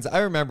fans, I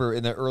remember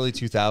in the early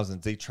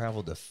 2000s, they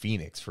traveled to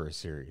Phoenix for a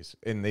series,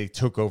 and they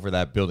took over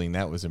that building.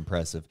 That was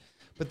impressive.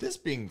 But this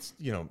being,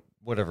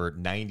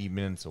 90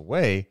 minutes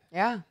away,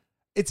 yeah,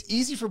 it's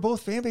easy for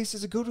both fan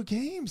bases to go to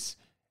games.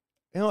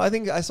 I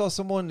think I saw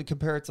someone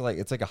compare it to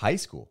it's like a high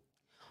school.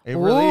 It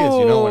really is,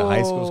 when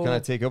high school is going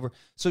to take over.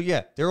 So,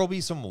 yeah, there will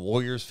be some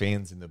Warriors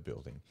fans in the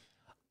building.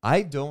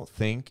 I don't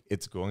think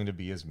it's going to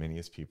be as many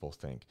as people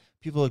think.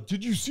 People are like,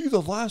 did you see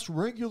the last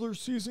regular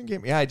season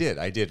game? Yeah, I did.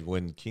 I did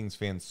when Kings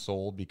fans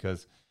sold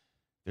because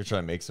they're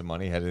trying to make some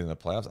money headed in the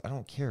playoffs. I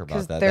don't care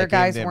about that. Their that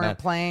guys weren't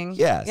playing.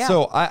 Yeah,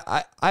 so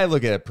I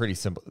look at it pretty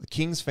simple. The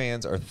Kings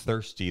fans are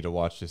thirsty to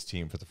watch this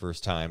team for the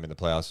first time in the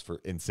playoffs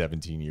in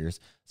 17 years.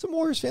 Some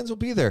Warriors fans will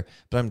be there.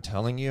 But I'm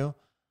telling you,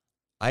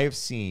 I have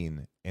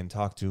seen and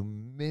talked to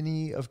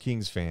many of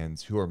Kings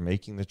fans who are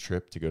making the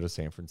trip to go to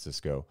San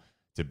Francisco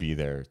to be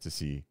there to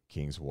see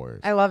Kings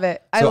Warriors. I love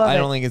it. I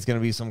don't think it's going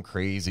to be some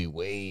crazy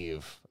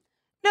wave.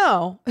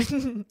 No,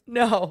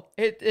 no.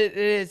 It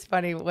is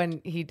funny when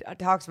he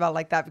talks about it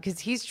like that because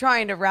he's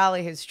trying to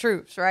rally his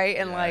troops, right?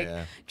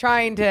 And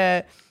trying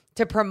to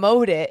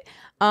promote it,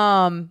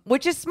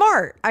 which is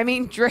smart. I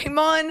mean,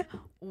 Draymond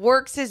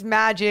works his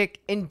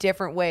magic in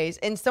different ways.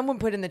 And someone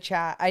put in the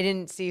chat, I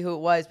didn't see who it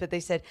was, but they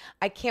said,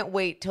 I can't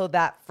wait till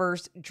that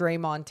first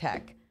Draymond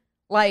tech.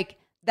 Like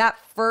that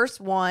first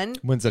one.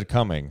 When's it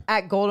coming?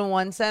 At Golden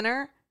One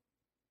Center.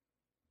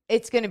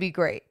 It's going to be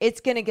great.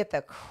 It's going to get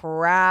the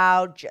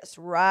crowd just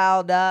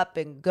riled up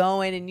and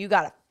going, and you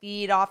got to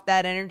feed off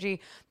that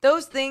energy.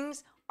 Those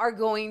things are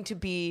going to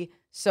be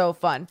so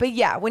fun. But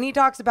yeah, when he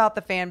talks about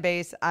the fan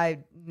base,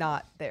 I'm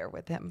not there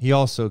with him. He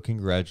also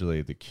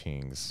congratulated the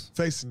Kings.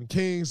 Facing the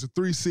Kings, the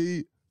 3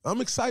 seed.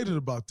 I'm excited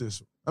about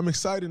this. I'm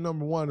excited,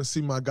 number one, to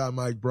see my guy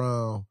Mike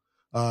Brown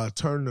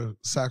turn the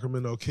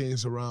Sacramento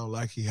Kings around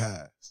like he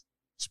has.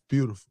 It's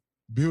beautiful.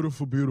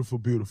 Beautiful, beautiful,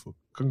 beautiful.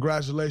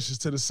 Congratulations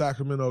to the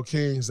Sacramento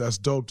Kings. That's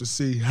dope to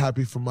see.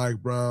 Happy for Mike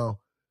Brown.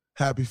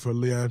 Happy for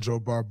Leandro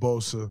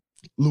Barbosa,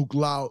 Luke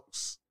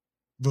Louts,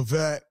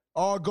 Vivek,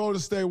 all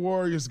Golden State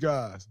Warriors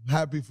guys.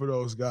 Happy for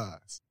those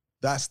guys.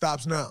 That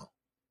stops now.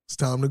 It's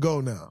time to go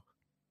now.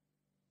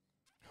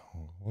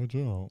 Watch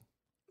out.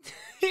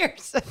 You're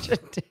such a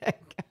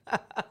dick.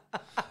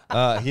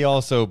 He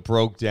also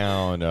broke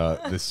down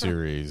the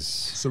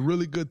series. It's a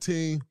really good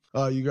team.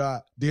 You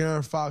got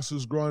De'Aaron Fox,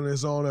 who's growing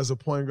his own as a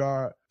point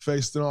guard,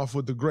 facing off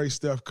with the great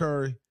Steph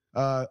Curry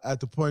at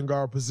the point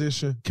guard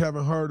position.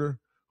 Kevin Huerter,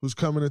 who's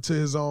coming into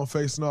his own,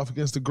 facing off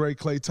against the great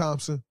Klay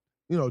Thompson.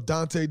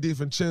 Dante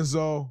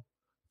DiVincenzo,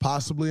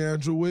 possibly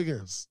Andrew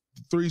Wiggins,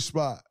 the 3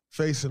 spot,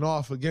 facing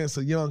off against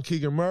a young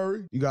Keegan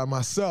Murray. You got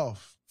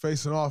myself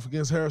facing off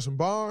against Harrison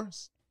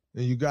Barnes.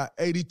 And you got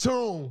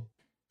 82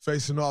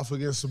 facing off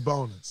against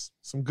Sabonis.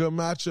 Some good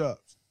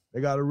matchups.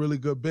 They got a really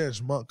good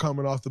bench. Monk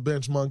coming off the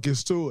bench. Monk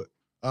gets to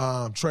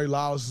it. Trey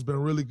Lyles has been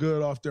really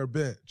good off their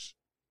bench.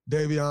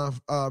 Davion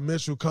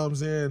Mitchell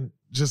comes in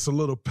just a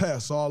little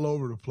pest all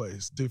over the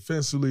place.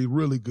 Defensively,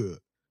 really good.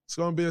 It's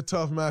going to be a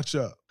tough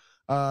matchup.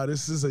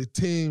 This is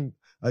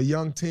a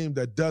young team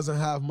that doesn't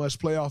have much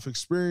playoff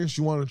experience.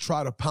 You want to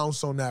try to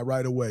pounce on that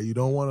right away. You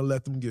don't want to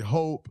let them get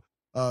hope,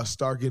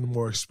 start getting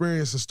more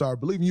experience and start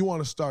believing. You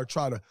want to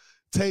try to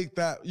take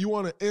that. You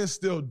want to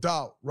instill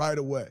doubt right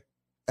away.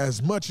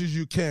 As much as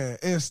you can,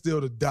 instill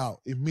the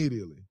doubt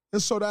immediately.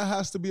 And so that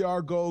has to be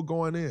our goal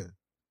going in.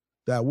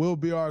 That will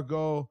be our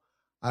goal.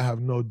 I have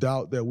no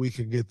doubt that we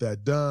can get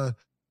that done.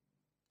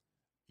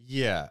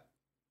 Yeah,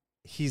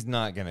 he's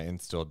not going to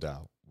instill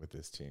doubt with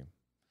this team.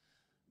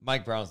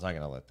 Mike Brown's not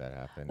going to let that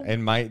happen.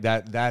 And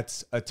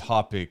that's a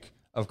topic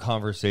of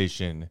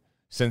conversation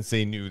since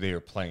they knew they were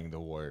playing the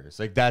Warriors.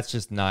 Like, that's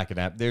just not going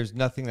to happen. There's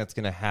nothing that's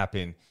going to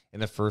happen in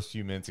the first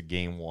few minutes of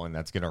game one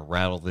that's going to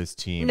rattle this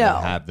team and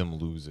have them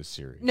lose a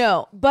series.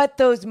 No, but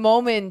those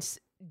moments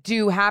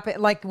do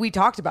happen. Like we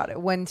talked about it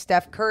when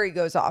Steph Curry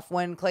goes off,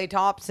 when Klay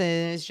Thompson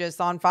is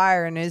just on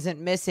fire and isn't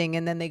missing,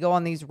 and then they go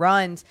on these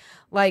runs.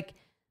 Like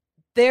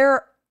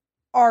there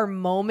are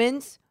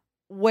moments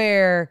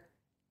where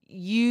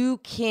you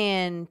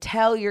can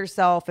tell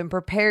yourself and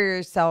prepare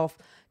yourself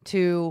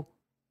to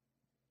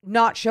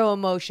not show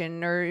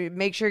emotion or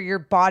make sure your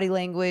body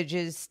language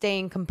is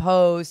staying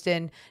composed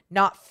and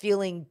not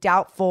feeling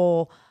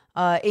doubtful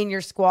in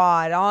your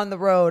squad, on the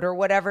road, or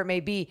whatever it may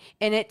be.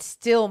 And it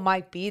still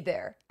might be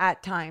there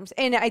at times.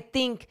 And I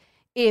think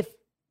if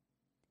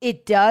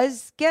it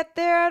does get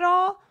there at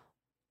all,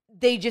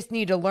 they just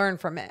need to learn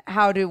from it.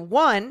 How to,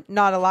 one,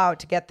 not allow it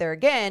to get there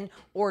again,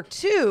 or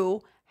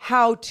two,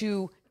 how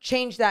to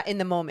change that in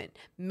the moment.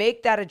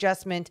 Make that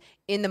adjustment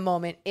in the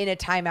moment, in a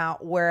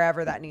timeout,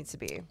 wherever that needs to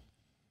be.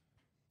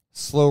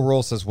 Slow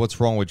Roll says,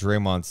 what's wrong with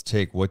Draymond's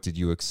take? What did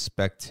you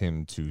expect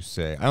him to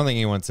say? I don't think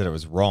anyone said it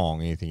was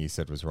wrong. Anything he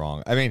said was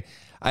wrong. I mean,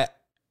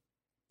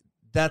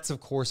 that's,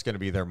 of course, going to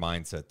be their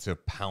mindset, to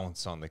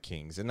pounce on the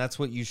Kings. And that's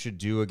what you should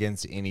do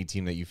against any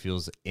team that you feel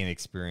is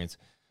inexperienced.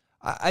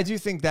 I do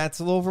think that's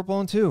a little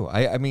overblown, too.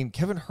 I mean,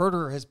 Kevin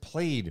Huerter has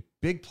played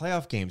big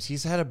playoff games.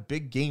 He's had a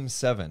big Game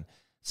 7.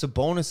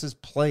 Sabonis has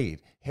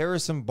played.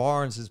 Harrison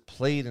Barnes has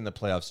played in the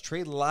playoffs.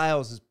 Trey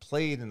Lyles has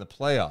played in the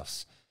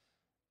playoffs.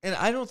 And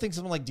I don't think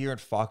someone like De'Aaron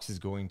Fox is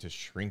going to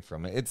shrink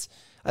from it.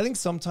 I think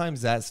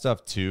sometimes that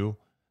stuff, too,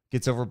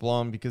 gets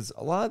overblown because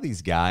a lot of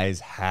these guys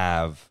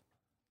have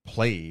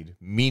played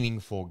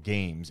meaningful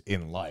games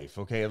in life,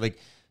 okay? Like,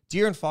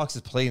 De'Aaron Fox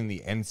has played in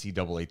the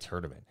NCAA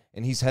tournament,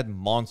 and he's had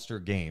monster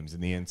games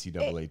in the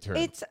NCAA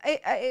tournament.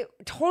 I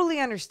totally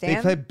understand.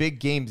 They've had big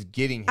games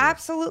getting here.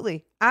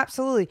 Absolutely.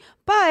 Absolutely.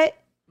 But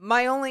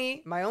my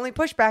only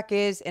pushback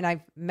is, and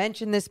I've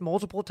mentioned this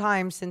multiple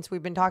times since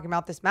we've been talking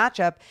about this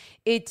matchup,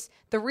 it's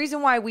the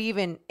reason why we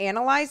even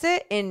analyze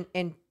it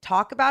and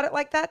talk about it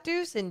like that,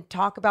 Deuce, and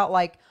talk about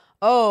like,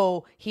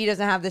 oh, he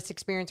doesn't have this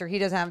experience or he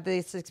doesn't have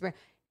this experience.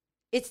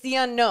 It's the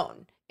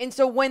unknown. And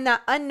so when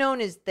that unknown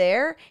is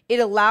there,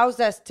 it allows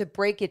us to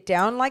break it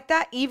down like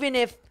that, even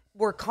if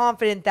we're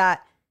confident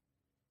that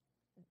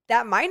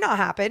that might not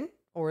happen.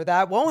 Or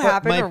that won't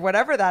happen, or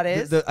whatever that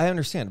is. I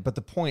understand. But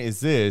the point is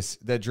this,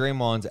 that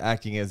Draymond's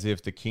acting as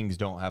if the Kings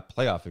don't have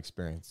playoff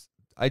experience.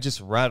 I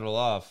just rattle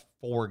off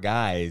 4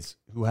 guys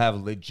who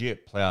have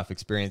legit playoff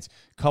experience,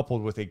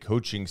 coupled with a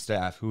coaching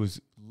staff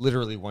who's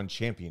literally won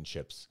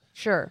championships.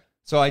 Sure.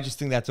 So I just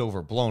think that's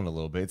overblown a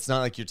little bit. It's not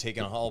like you're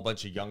taking a whole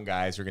bunch of young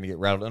guys who are going to get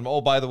rattled. And, oh,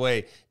 by the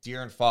way,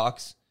 De'Aaron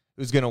Fox,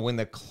 who's going to win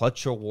the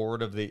Clutch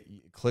Award of the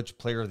Clutch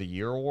Player of the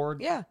Year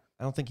award. Yeah.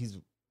 I don't think he's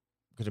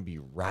going to be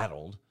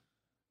rattled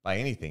by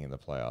anything in the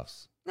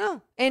playoffs.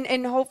 No.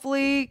 And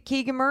hopefully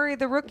Keegan Murray,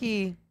 the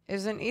rookie,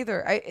 isn't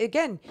either.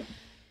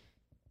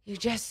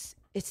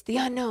 It's the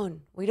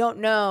unknown. We don't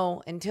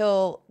know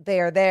until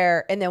they are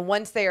there. And then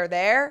once they are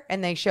there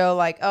and they show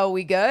like, oh,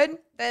 we good,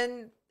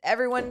 then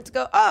everyone's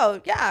go, oh,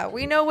 yeah,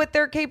 we know what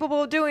they're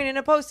capable of doing in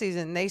a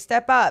postseason. They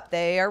step up.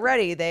 They are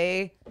ready.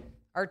 They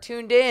are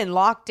tuned in,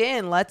 locked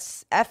in.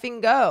 Let's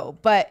effing go.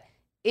 But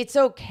it's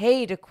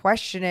okay to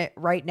question it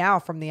right now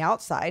from the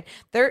outside.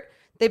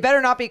 They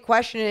better not be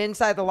questioning it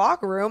inside the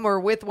locker room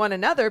or with one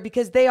another,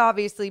 because they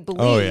obviously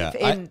believe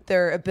in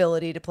their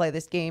ability to play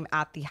this game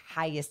at the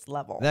highest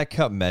level. That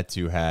cut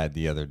Metu had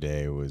the other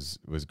day was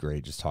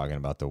great, just talking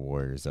about the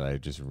Warriors, that I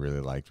just really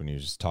liked when he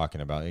was just talking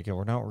about, okay,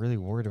 we're not really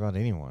worried about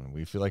anyone.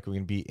 We feel like we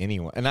can beat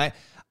anyone. And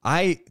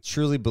I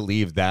truly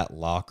believe that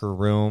locker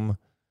room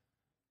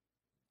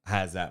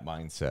has that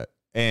mindset.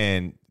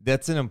 And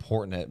that's an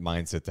important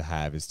mindset to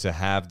have, is to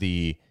have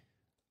the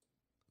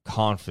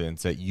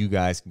confidence that you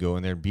guys can go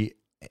in there and beat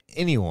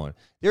anyone.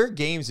 There are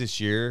games this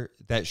year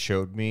that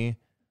showed me,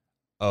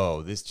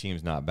 oh, this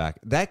team's not back.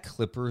 That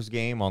Clippers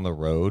game on the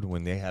road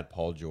when they had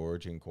Paul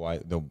George and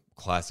Kawhi, the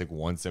classic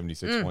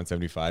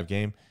 176-175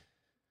 game,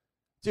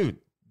 dude,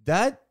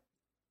 that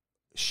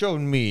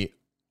showed me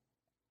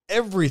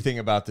everything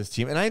about this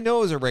team. And I know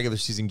it was a regular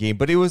season game,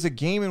 but it was a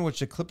game in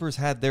which the Clippers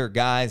had their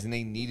guys and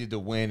they needed to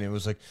win. And it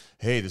was like,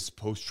 hey, this is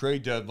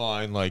post-trade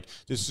deadline. Like,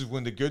 this is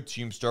when the good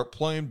teams start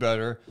playing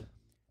better.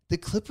 The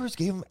Clippers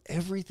gave them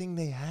everything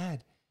they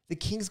had. The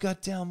Kings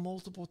got down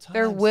multiple times.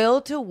 Their will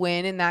to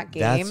win in that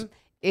game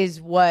is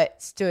what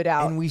stood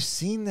out. And we've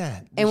seen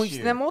that. And we've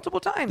seen that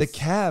multiple times. The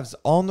Cavs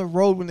on the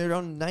road when they're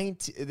down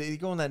 19, they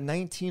go on that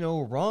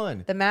 19-0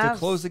 run to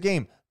close the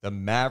game. The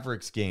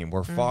Mavericks game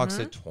where Fox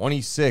had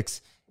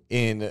 26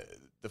 in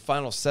the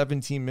final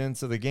 17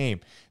 minutes of the game.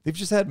 They've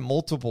just had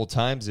multiple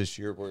times this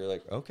year where you're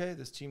like, okay,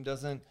 this team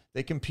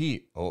they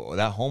compete. Oh,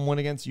 that home win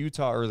against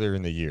Utah earlier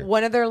in the year.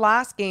 One of their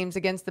last games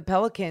against the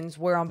Pelicans,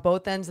 where on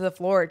both ends of the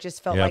floor, it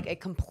just felt like a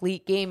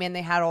complete game and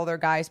they had all their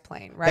guys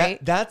playing,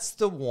 right? That's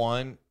the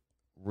one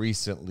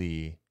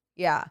recently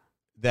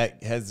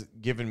that has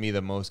given me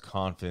the most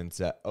confidence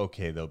that,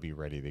 okay, they'll be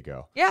ready to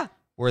go. Yeah.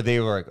 Where they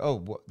were like,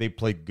 oh, they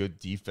played good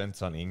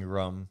defense on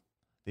Ingram.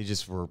 They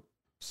just were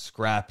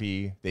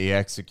scrappy. They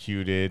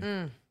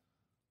executed.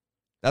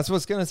 That's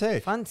what's going to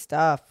take. Fun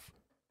stuff.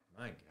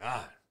 My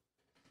God.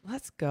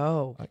 Let's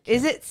go.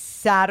 Is it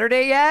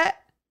Saturday yet?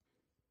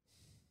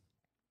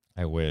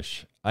 I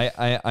wish. I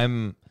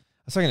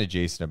was talking to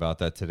Jason about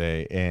that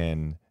today,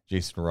 and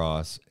Jason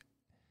Ross.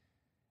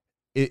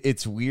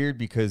 It's weird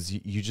because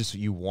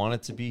you want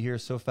it to be here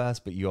so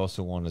fast, but you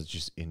also want to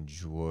just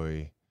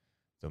enjoy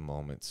the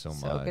moment so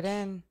much.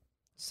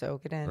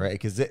 Soak it in. Right?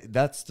 Because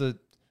that's the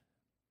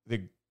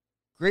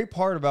great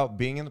part about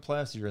being in the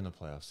playoffs. You're in the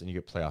playoffs, and you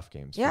get playoff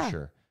games for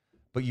sure.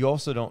 But you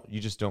also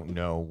just don't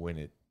know when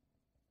it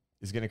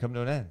is going to come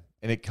to an end,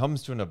 and it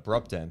comes to an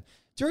abrupt end.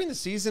 During the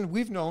season,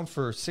 we've known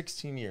for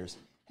 16 years,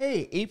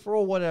 hey,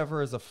 April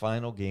whatever is the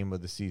final game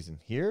of the season.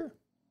 Here,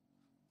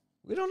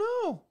 we don't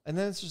know. And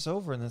then it's just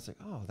over, and then it's like,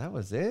 oh, that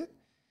was it?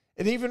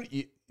 And even,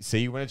 say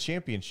you win a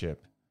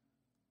championship.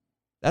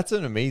 That's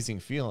an amazing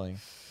feeling.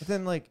 But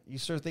then, you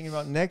start thinking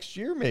about next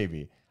year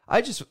maybe.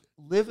 I just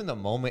live in the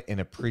moment and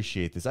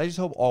appreciate this. I just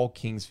hope all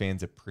Kings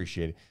fans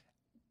appreciate it.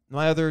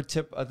 My other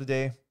tip of the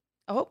day.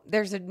 Oh,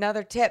 there's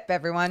another tip,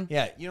 everyone.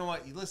 Yeah, you know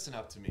what? You listen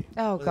up to me.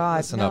 Oh, God,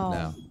 listen up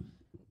now.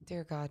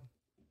 Dear God.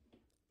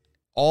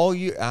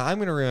 I'm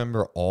going to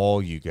remember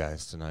all you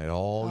guys tonight,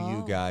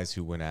 you guys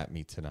who went at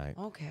me tonight.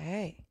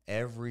 Okay.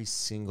 Every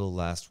single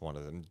last one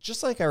of them.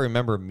 Just like I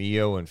remember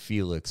Mio and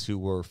Felix, who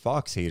were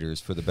Fox haters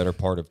for the better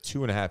part of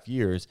 2.5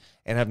 years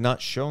and have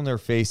not shown their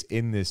face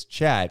in this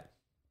chat,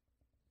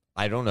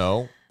 I don't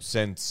know,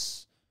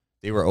 since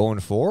they were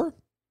 0-4.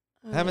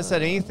 Haven't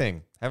said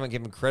anything. Haven't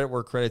given credit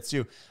where credit's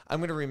due. I'm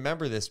going to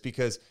remember this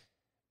because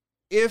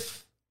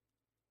if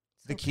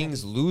the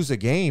Kings lose a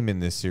game in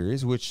this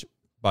series, which,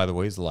 by the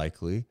way, is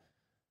likely,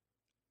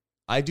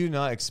 I do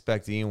not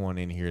expect anyone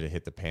in here to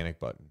hit the panic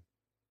button.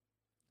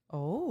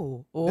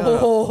 Oh.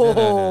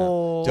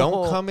 No.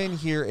 Don't come in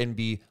here and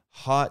be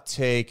hot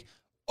take.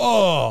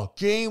 Oh,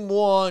 game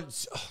one.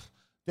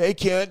 They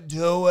can't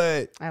do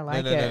it. I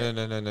like it.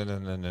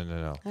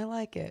 No. I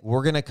like it.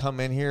 We're going to come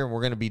in here and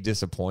we're going to be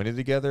disappointed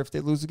together if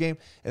they lose the game.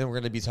 And then we're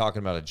going to be talking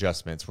about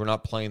adjustments. We're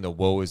not playing the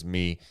woe is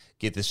me.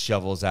 Get the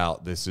shovels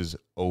out. This is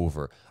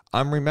over.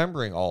 I'm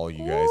remembering all of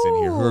you guys in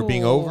here who are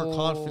being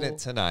overconfident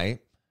tonight.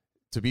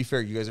 To be fair,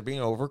 you guys are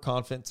being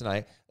overconfident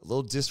tonight. A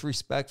little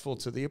disrespectful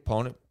to the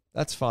opponent.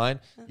 That's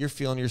fine. You're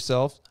feeling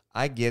yourself.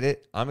 I get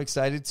it. I'm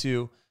excited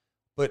too.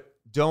 But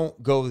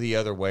don't go the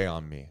other way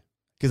on me.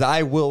 Because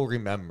I will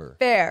remember.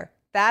 Fair.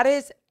 That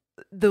is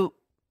the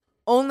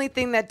only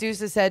thing that Deuce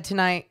has said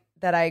tonight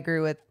that I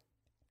agree with,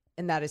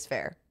 and that is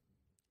fair.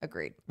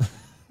 Agreed.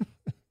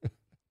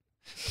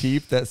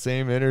 Keep that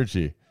same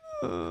energy.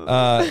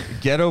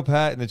 Ghetto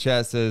Pat in the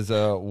chat says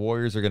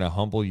Warriors are going to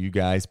humble you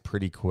guys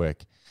pretty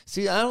quick.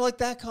 See, I don't like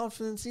that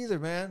confidence either,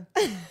 man.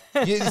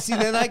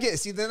 Then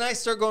I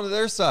start going to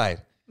their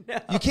side. No.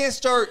 You can't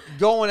start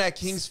going at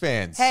Kings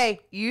fans.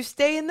 Hey, you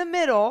stay in the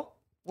middle.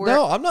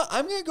 No, I'm not.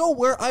 I'm going to go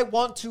where I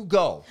want to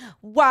go.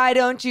 Why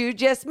don't you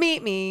just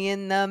meet me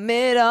in the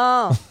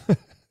middle?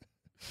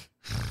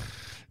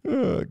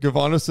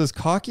 Gavano says,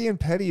 cocky and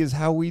petty is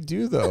how we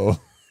do, though.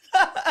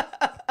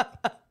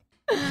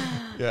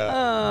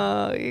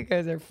 Yeah. Oh, you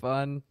guys are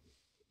fun.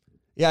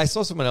 Yeah, I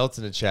saw someone else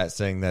in the chat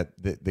saying that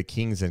the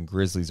Kings and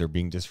Grizzlies are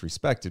being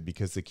disrespected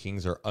because the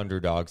Kings are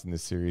underdogs in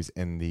this series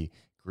and the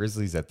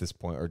Grizzlies at this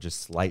point are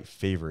just slight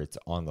favorites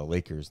on the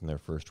Lakers in their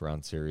first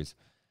round series.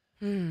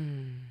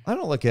 I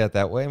don't look at it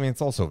that way. I mean,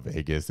 it's also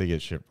Vegas. They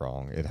get shit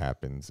wrong. It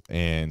happens.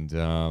 And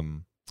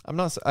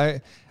I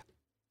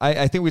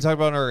think we talked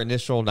about in our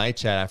initial night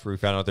chat after we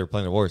found out they were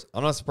playing the Warriors.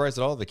 I'm not surprised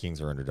at all the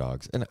Kings are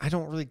underdogs. And I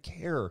don't really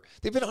care.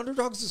 They've been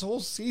underdogs this whole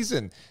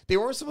season. They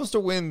weren't supposed to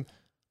win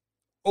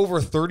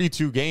over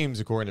 32 games,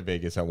 according to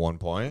Vegas, at one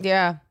point.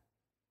 Yeah.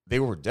 They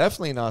were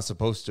definitely not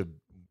supposed to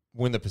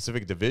win the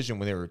Pacific Division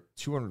when they were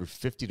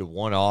 250 to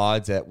 1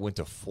 odds. That went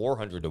to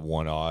 400 to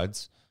 1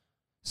 odds.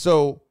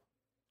 So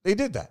they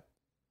did that.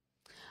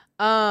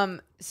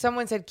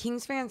 Someone said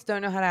Kings fans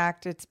don't know how to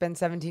act. It's been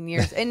 17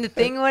 years. And the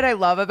thing what I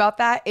love about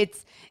that,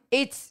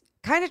 it's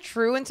kind of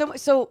true in some way.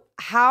 So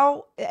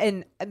how,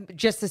 and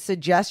just a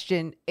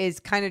suggestion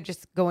is kind of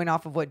just going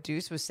off of what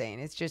Deuce was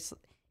saying. It's just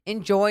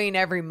enjoying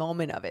every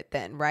moment of it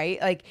then, right?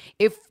 Like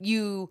if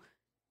you,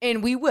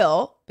 and we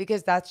will,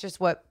 because that's just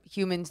what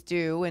humans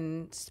do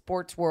in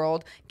sports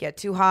world, get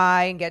too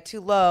high and get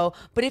too low.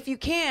 But if you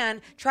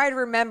can, try to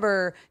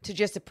remember to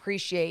just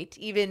appreciate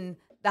even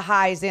the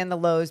highs and the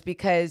lows,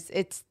 because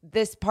it's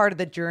this part of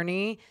the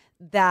journey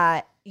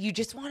that you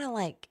just want to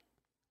like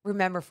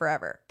remember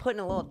forever. Put in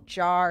a little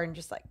jar and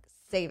just like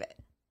save it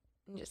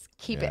and just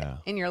keep it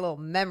in your little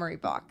memory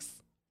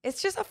box.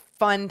 It's just a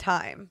fun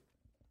time.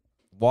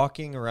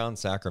 Walking around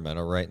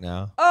Sacramento right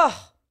now,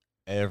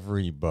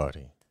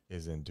 everybody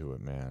is into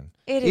it, man.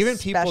 It Even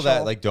is people special.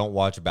 that like don't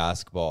watch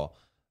basketball,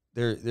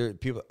 they're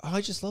people. Oh,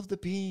 I just love the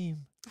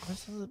beam. I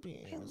just love the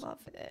beam. I love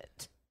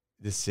it.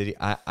 The city,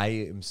 I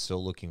am so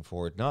looking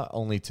forward not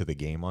only to the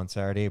game on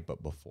Saturday,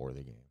 but before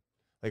the game.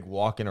 Like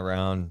walking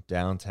around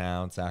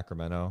downtown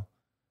Sacramento.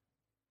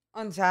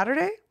 On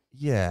Saturday?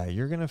 Yeah,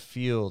 you're going to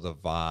feel the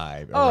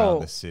vibe around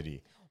the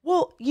city.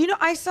 Well, you know,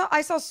 I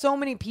saw so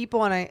many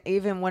people, and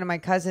even one of my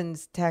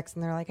cousins text,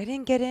 and they're like, I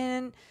didn't get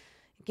in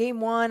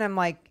game one. I'm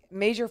like,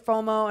 major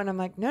FOMO. And I'm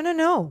like,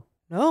 no.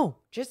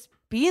 Just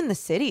be in the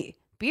city.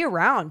 be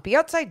around, be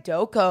outside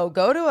Doco,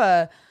 go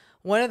to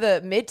one of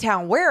the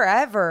Midtown,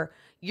 wherever.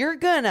 You're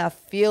going to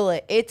feel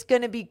it. It's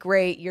going to be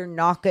great. You're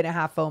not going to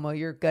have FOMO.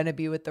 You're going to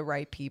be with the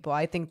right people.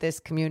 I think this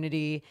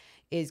community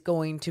is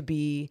going to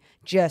be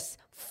just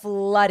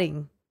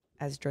flooding,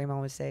 as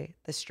Draymond would say,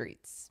 the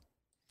streets.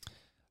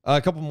 A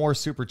couple more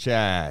super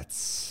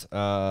chats.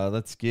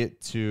 Let's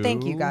get to...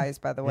 Thank you guys,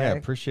 by the way. Yeah,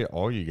 appreciate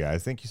all you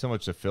guys. Thank you so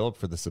much to Philip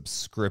for the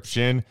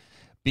subscription.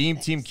 Beam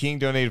Team King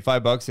donated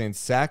 $5 saying,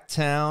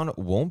 Sacktown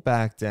won't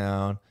back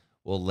down.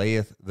 Will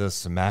layeth the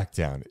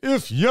smackdown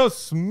if you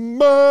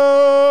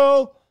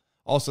smell.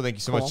 Also, thank you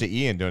so much to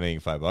Ian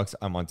donating $5.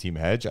 I'm on Team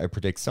Hedge. I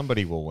predict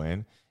somebody will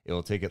win. It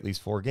will take at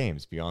least 4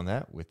 games. Beyond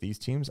that, with these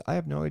teams, I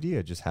have no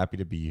idea. Just happy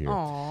to be here.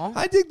 Aww.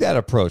 I dig that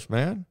approach,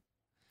 man.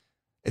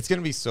 It's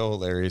gonna be so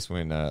hilarious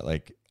when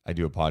I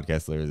do a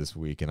podcast later this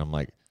week, and I'm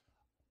like,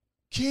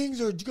 Kings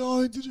are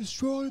going to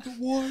destroy the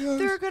Warriors.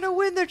 They're gonna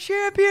win the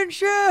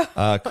championship.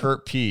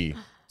 Kurt P,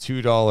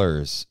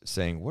 $2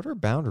 saying, what are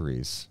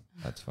boundaries?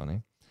 That's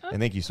funny. And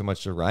thank you so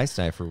much to Rice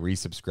Knight for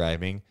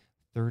resubscribing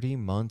 30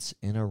 months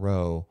in a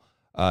row.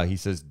 He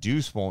says,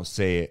 Deuce won't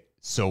say it,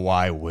 so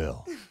I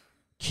will.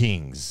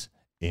 Kings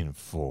in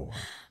 4.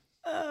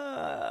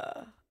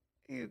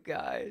 You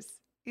guys,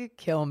 you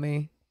kill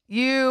me.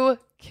 You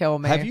kill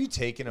me. Have you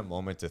taken a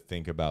moment to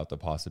think about the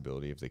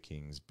possibility of the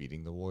Kings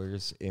beating the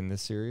Warriors in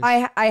this series?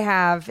 I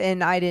have,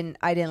 and I didn't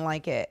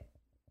like it.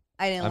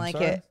 I didn't like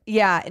sorry? it.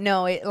 Yeah,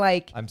 no, it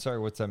like I'm sorry,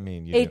 what's that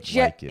mean? You it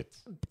didn't like it.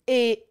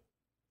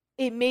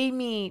 It made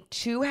me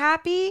too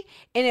happy,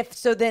 and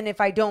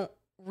if I don't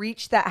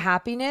reach that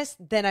happiness,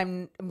 then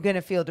I'm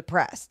gonna feel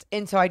depressed,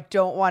 and so I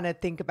don't want to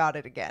think about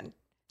it again.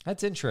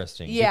 That's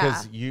interesting. Yeah.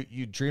 Because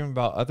you dream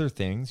about other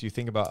things. You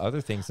think about other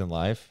things in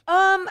life.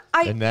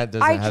 And that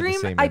doesn't have the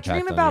same impact I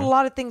dream on about you. a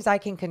lot of things I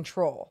can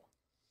control.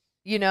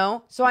 You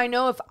know? So I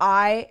know if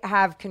I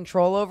have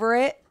control over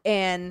it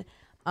and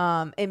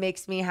it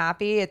makes me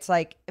happy, it's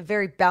like a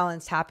very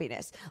balanced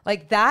happiness.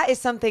 Like that is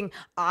something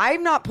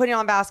I'm not putting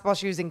on basketball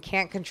shoes and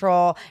can't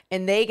control,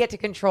 and they get to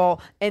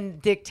control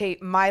and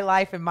dictate my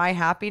life and my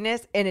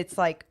happiness. And it's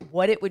like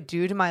what it would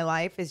do to my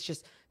life is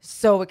just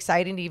so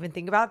exciting to even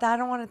think about that. I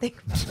don't want to think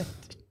about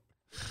it.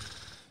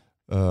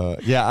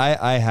 Yeah,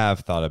 I have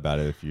thought about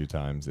it a few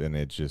times, and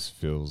it just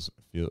feels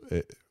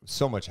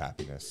so much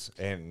happiness.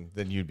 And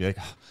then you'd be like,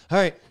 all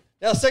right,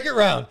 now second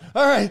round.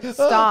 All right.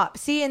 Stop.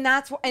 See, and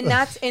then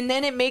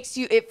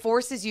it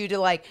forces you to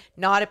like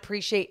not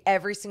appreciate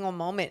every single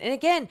moment. And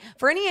again,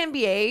 for any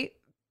NBA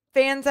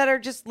fans that are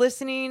just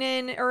listening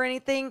in or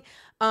anything,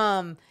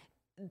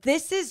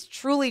 this is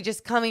truly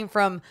just coming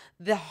from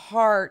the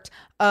heart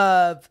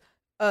of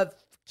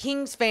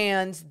Kings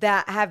fans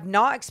that have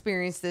not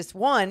experienced this,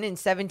 one, in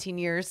 17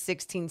 years,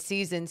 16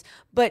 seasons,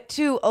 but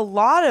two, a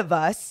lot of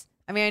us,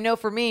 I mean, I know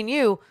for me and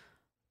you,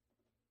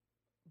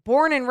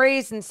 born and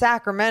raised in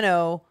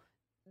Sacramento,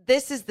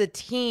 this is the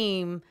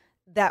team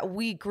that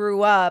we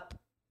grew up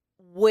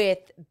with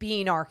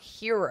being our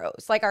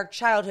heroes, like our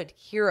childhood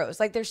heroes.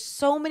 Like there's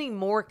so many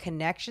more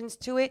connections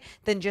to it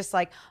than just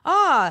like,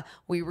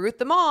 we root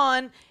them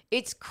on.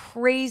 It's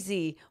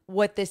crazy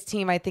what this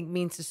team, I think,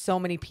 means to so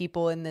many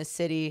people in this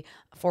city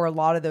for a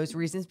lot of those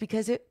reasons,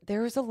 because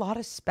there was a lot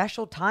of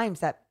special times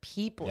that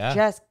people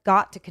just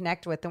got to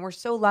connect with. And we're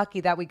so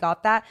lucky that we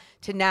got that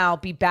to now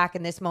be back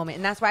in this moment.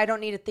 And that's why I don't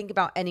need to think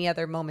about any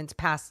other moments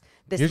past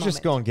this moment. You're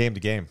just going game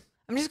to game.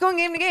 I'm just going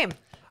game to game.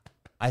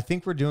 I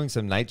think we're doing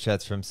some night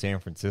chats from San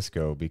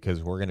Francisco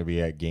because we're going to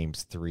be at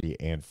games 3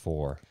 and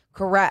 4.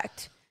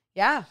 Correct.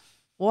 Yeah.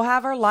 We'll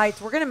have our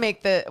lights. We're going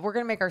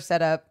to make our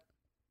setup.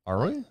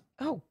 Are we?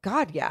 Oh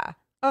God. Yeah.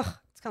 Ugh.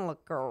 It's going to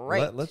look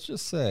great. Let's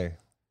just say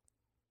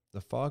the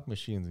fog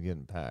machine's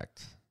getting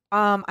packed.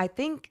 I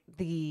think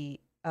the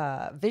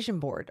vision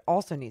board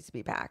also needs to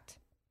be packed.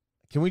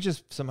 Can we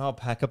just somehow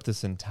pack up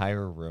this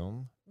entire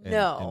room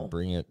and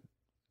bring it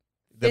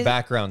the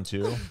background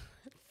too?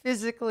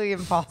 Physically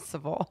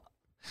impossible.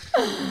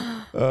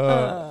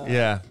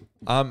 Yeah,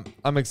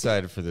 I'm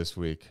excited for this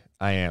week.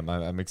 I am.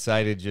 I'm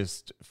excited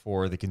just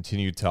for the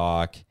continued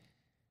talk,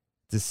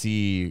 to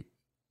see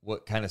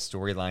what kind of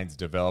storylines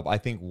develop. I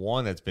think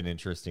one that's been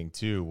interesting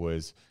too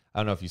was, I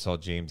don't know if you saw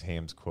James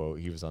Ham's quote.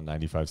 He was on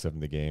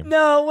 95.7 The Game.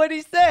 No, what'd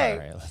he say? All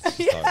right, let's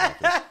just talk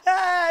about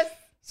this.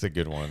 It's a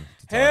good one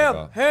to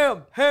talk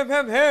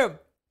about. Him.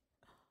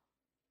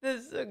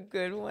 This is a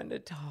good one to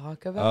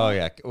talk about. Oh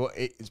yeah. Well,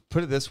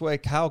 put it this way: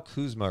 Kyle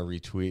Kuzma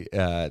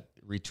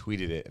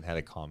retweeted it and had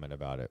a comment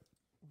about it.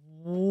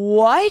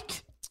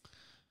 What?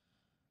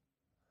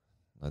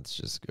 Let's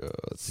just go.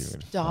 Let's see.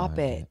 Stop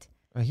it.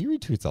 He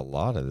retweets a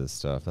lot of this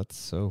stuff. That's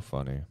so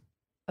funny.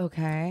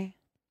 Okay.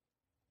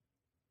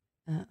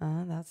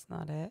 That's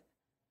not it.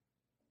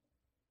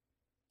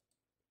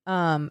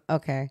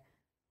 Okay.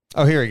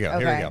 Oh, here we go.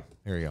 Here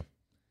we go.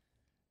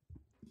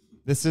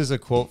 This is a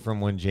quote from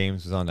when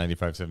James was on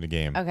 95.7 The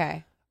Game.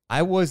 Okay.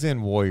 I was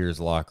in Warriors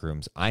locker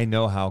rooms. I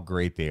know how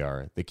great they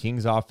are. The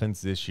Kings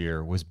offense this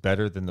year was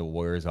better than the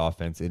Warriors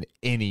offense in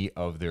any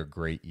of their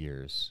great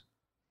years.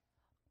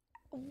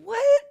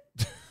 What?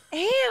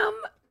 Ham?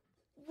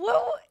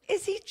 What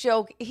is he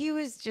joke. He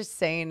was just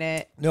saying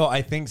it. No,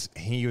 I think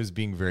he was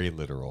being very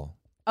literal.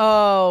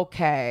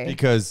 Okay.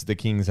 Because the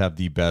Kings have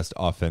the best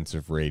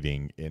offensive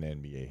rating in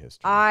NBA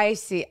history. I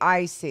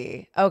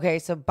see. Okay,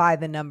 so by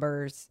the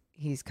numbers,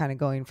 he's kind of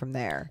going from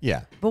there.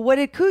 Yeah. But what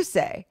did Kuz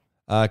say?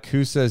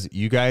 Kuz says,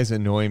 you guys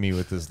annoy me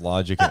with this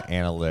logic and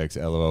analytics,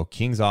 LOL.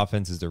 Kings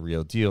offense is the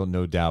real deal,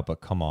 no doubt,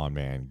 but come on,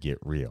 man, get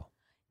real.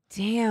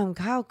 Damn,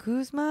 Kyle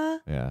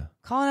Kuzma? Yeah.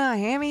 Calling out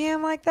Hammy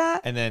Ham like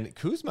that? And then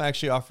Kuzma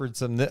actually offered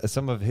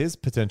some of his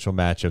potential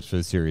matchups for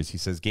the series. He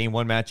says, game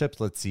 1 matchups,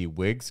 let's see,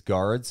 Wiggs,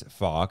 guards,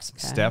 Fox,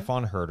 Okay. Steph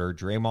on Herter,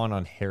 Draymond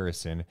on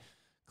Harrison,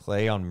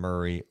 Clay on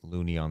Murray,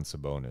 Looney on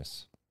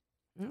Sabonis.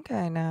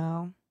 Okay,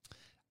 now.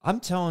 I'm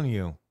telling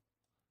you,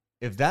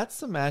 if that's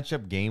the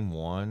matchup game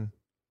 1,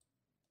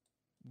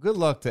 good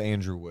luck to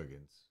Andrew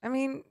Wiggins. I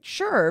mean,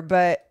 sure,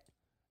 but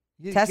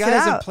You test guys it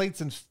have out. played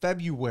since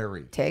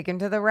February. Take him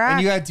to the rack.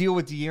 And you got to deal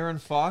with De'Aaron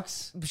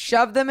Fox.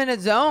 Shove them in a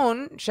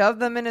zone.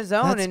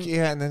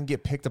 And then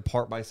get picked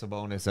apart by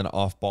Sabonis and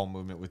off-ball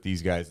movement with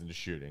these guys into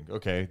shooting.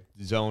 Okay,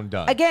 zone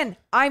done. Again,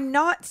 I'm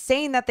not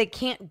saying that they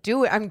can't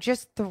do it. I'm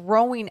just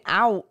throwing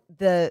out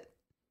the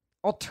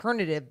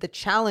alternative, the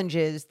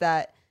challenges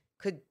that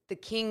the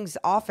Kings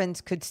offense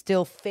could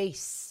still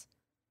face.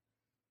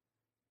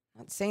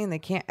 Not saying they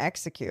can't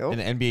execute. An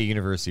NBA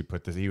University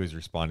put this. He was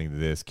responding to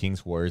this.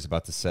 Kings Warriors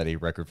about to set a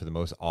record for the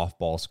most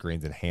off-ball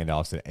screens and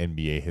handoffs in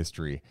NBA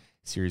history.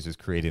 Series was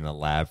created in a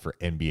lab for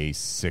NBA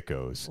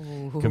sickos.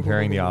 Ooh.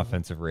 Comparing the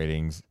offensive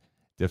ratings,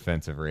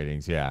 defensive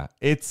ratings. Yeah,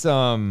 it's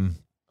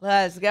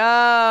Let's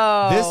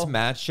go. This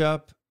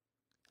matchup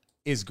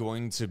is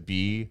going to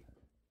be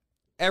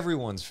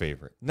everyone's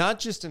favorite, not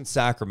just in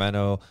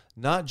Sacramento,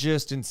 not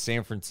just in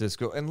San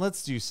Francisco. And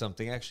let's do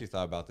something. I actually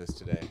thought about this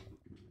today.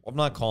 I'm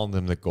not calling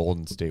them the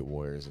Golden State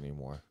Warriors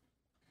anymore.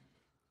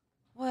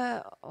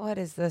 What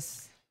is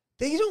this?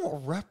 They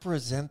don't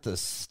represent the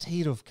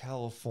state of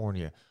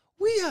California.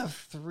 We have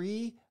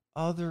 3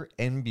 other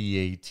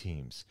NBA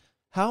teams.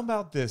 How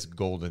about this,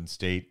 Golden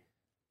State?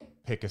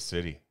 Pick a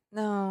city.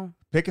 No.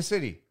 Pick a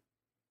city.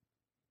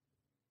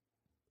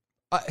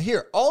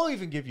 Here, I'll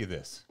even give you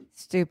this.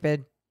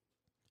 Stupid.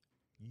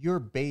 Your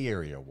Bay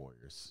Area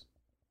Warriors.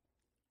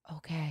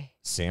 Okay.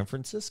 San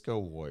Francisco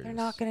Warriors. They're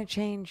not going to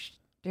change,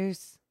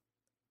 Deuce.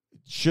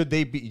 Should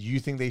they be?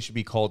 You think they should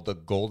be called the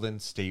Golden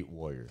State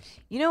Warriors?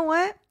 You know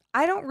what?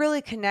 I don't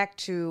really connect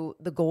to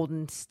the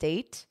Golden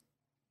State.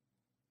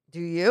 Do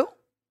you?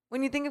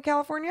 When you think of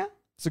California?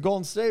 It's a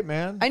Golden State,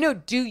 man. I know.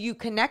 Do you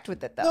connect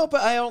with it though? No,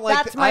 but I don't like.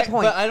 That's my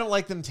point. But I don't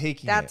like them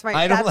taking That's it. my.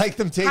 I don't that's- like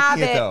them taking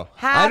have it though.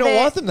 Have I don't it.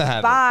 want them to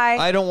have Bye. it.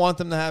 I don't want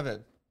them to have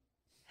it.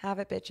 Have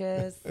it,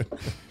 bitches.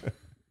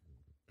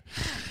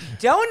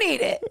 Don't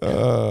need it.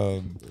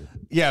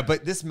 Yeah,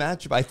 but this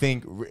matchup, I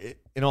think,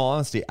 in all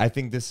honesty, I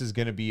think this is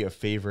going to be a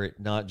favorite,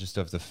 not just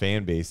of the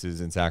fan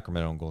bases in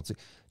Sacramento and Golden State,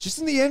 just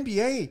in the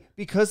NBA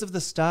because of the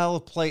style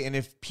of play. And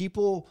if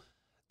people,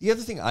 the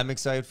other thing I'm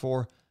excited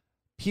for,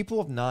 people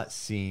have not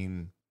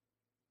seen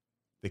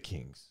the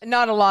Kings.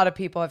 Not a lot of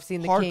people have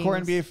seen the Kings.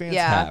 Hardcore NBA fans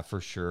Yeah. have, for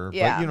sure.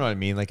 Yeah. But you know what I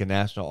mean? Like a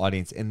national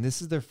audience. And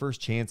this is their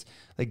first chance.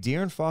 Like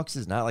De'Aaron Fox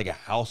is not like a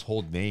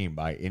household name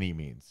by any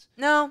means.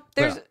 No,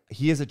 there's. But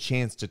he has a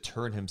chance to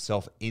turn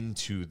himself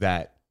into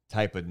that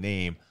type of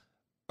name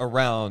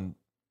around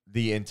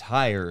the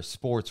entire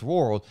sports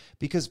world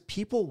because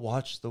people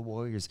watch the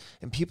Warriors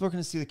and people are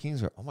going to see the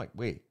Kings. I'm like,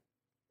 wait,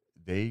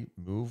 they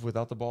move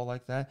without the ball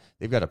like that?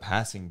 They've got a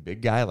passing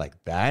big guy like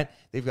that.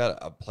 They've got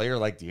a player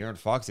like De'Aaron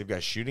Fox. They've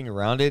got shooting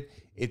around it.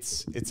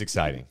 It's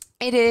exciting.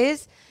 It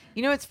is.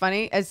 You know, it's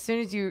funny. As soon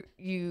as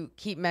you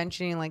keep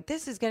mentioning like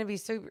this is going to be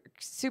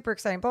super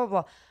exciting, blah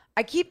blah blah.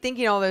 I keep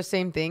thinking all those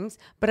same things,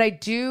 but I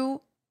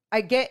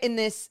get in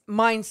this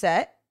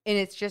mindset, and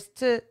it's just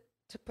to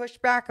push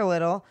back a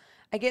little.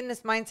 I get in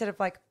this mindset of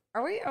like,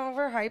 are we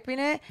overhyping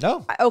it?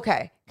 No.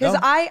 Okay. Because No.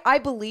 I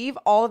believe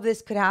all of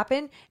this could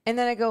happen. And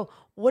then I go,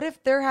 what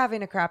if they're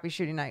having a crappy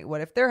shooting night?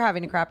 What if they're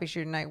having a crappy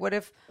shooting night? What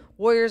if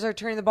Warriors are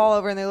turning the ball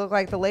over and they look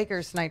like the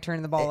Lakers tonight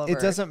turning the ball over? It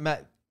doesn't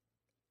matter.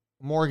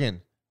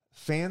 Morgan,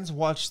 fans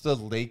watch the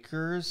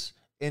Lakers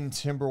and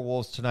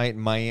Timberwolves tonight in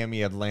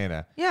Miami,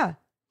 Atlanta. Yeah.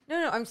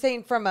 No, I'm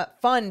saying from a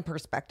fun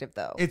perspective,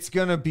 though. It's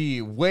going to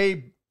be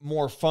way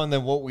more fun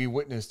than what we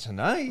witnessed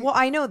tonight. Well,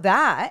 I know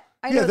that.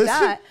 I know that's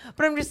that.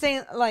 But I'm just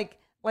saying, like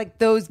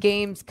those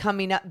games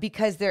coming up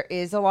because there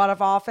is a lot of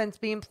offense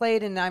being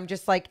played, and I'm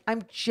just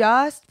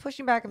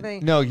pushing back and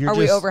saying, No, you're are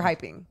just- we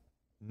overhyping?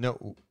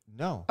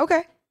 No.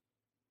 Okay.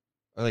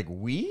 Like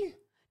we?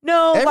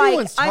 No,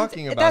 Everyone's like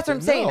talking about that's what I'm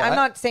it. saying. No, I'm I-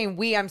 not saying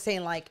we. I'm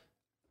saying like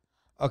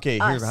Okay,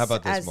 us here. How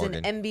about this, as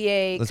Morgan? an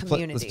NBA let's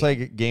community. let's play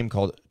a game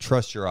called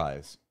Trust Your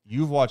Eyes.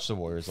 You've watched the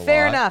Warriors a lot.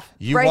 Fair enough.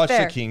 You Right watched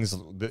there. the Kings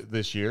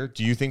this year.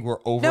 Do you think we're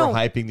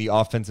overhyping the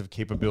offensive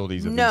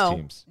capabilities of these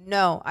teams?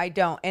 No, I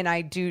don't. And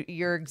I do.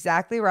 You're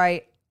exactly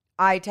right.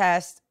 I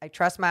test. I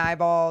trust my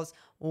eyeballs.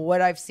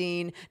 What I've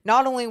seen,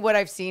 not only what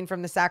I've seen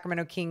from the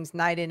Sacramento Kings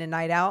night in and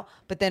night out,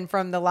 but then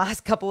from the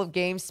last couple of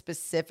games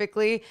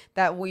specifically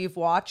that we've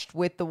watched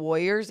with the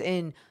Warriors,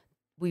 and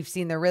we've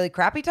seen their really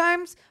crappy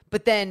times,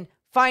 but then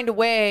find a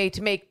way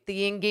to make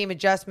the in-game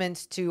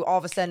adjustments to all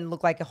of a sudden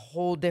look like a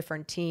whole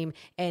different team,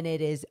 and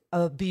it is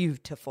a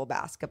beautiful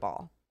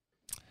basketball.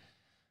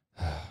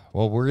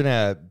 Well, we're going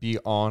to be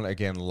on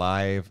again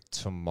live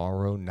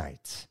tomorrow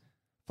night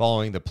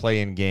following the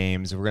play-in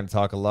games. We're going to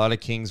talk a lot of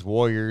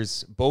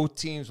Kings-Warriors. Both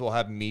teams will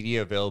have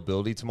media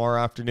availability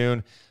tomorrow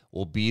afternoon.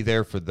 We'll be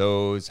there for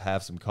those,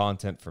 have some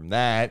content from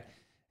that,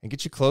 and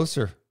get you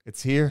closer.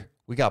 It's here.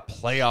 We got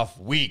playoff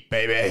week,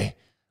 baby.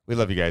 We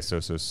love you guys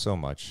so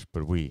much,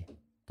 but we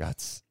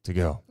got to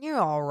go. You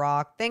all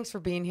rock. Thanks for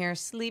being here.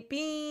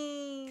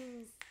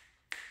 Sleepings.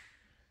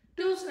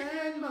 Deuce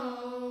and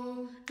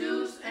Mo,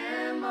 Deuce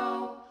and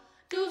Mo,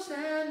 Deuce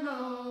and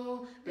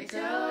Mo. They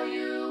tell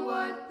you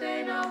what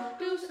they know.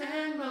 Deuce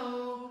and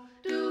Mo,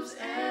 Deuce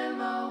and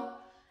Mo,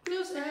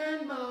 Deuce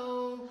and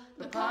Mo.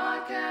 The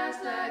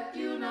podcast that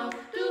you know.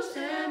 Deuce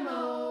and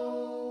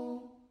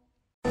Mo.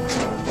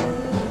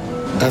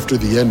 After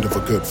the end of a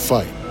good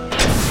fight,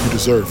 you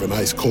deserve an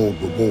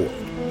ice-cold reward.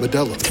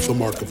 Modelo, the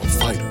mark of a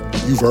fighter.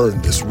 You've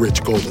earned this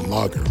rich golden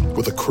lager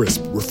with a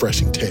crisp,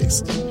 refreshing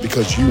taste.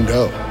 Because you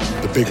know,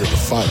 the bigger the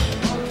fight,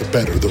 the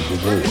better the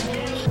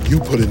reward. You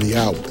put in the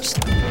hours,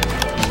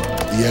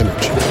 the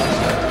energy,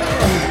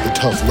 the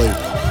tough labor.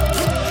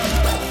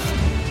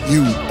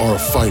 You are a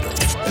fighter,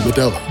 and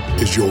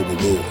Modelo is your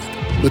reward.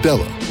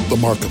 Modelo, the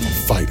mark of a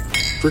fighter.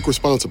 Drink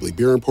responsibly.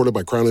 Beer imported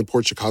by Crown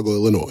Imports, Chicago,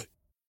 Illinois.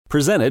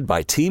 Presented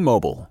by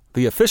T-Mobile,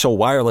 the official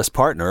wireless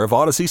partner of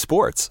Odyssey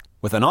Sports.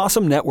 With an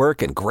awesome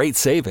network and great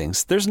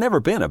savings, there's never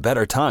been a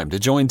better time to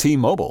join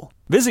T-Mobile.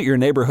 Visit your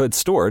neighborhood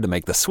store to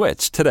make the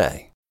switch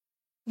today.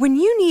 When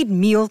you need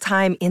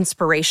mealtime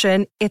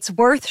inspiration, it's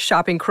worth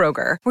shopping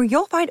Kroger, where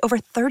you'll find over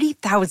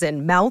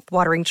 30,000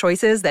 mouth-watering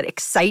choices that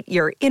excite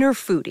your inner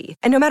foodie.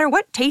 And no matter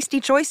what tasty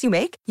choice you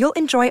make, you'll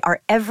enjoy our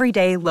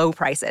everyday low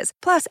prices,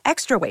 plus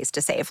extra ways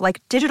to save,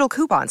 like digital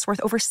coupons worth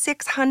over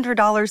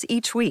 $600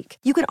 each week.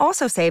 You can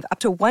also save up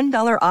to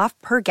 $1 off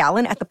per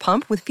gallon at the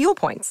pump with fuel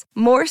points.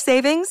 More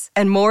savings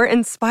and more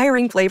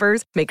inspiring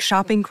flavors make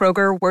shopping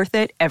Kroger worth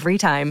it every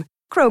time.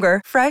 Kroger,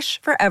 fresh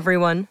for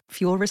everyone.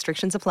 Fuel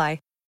restrictions apply.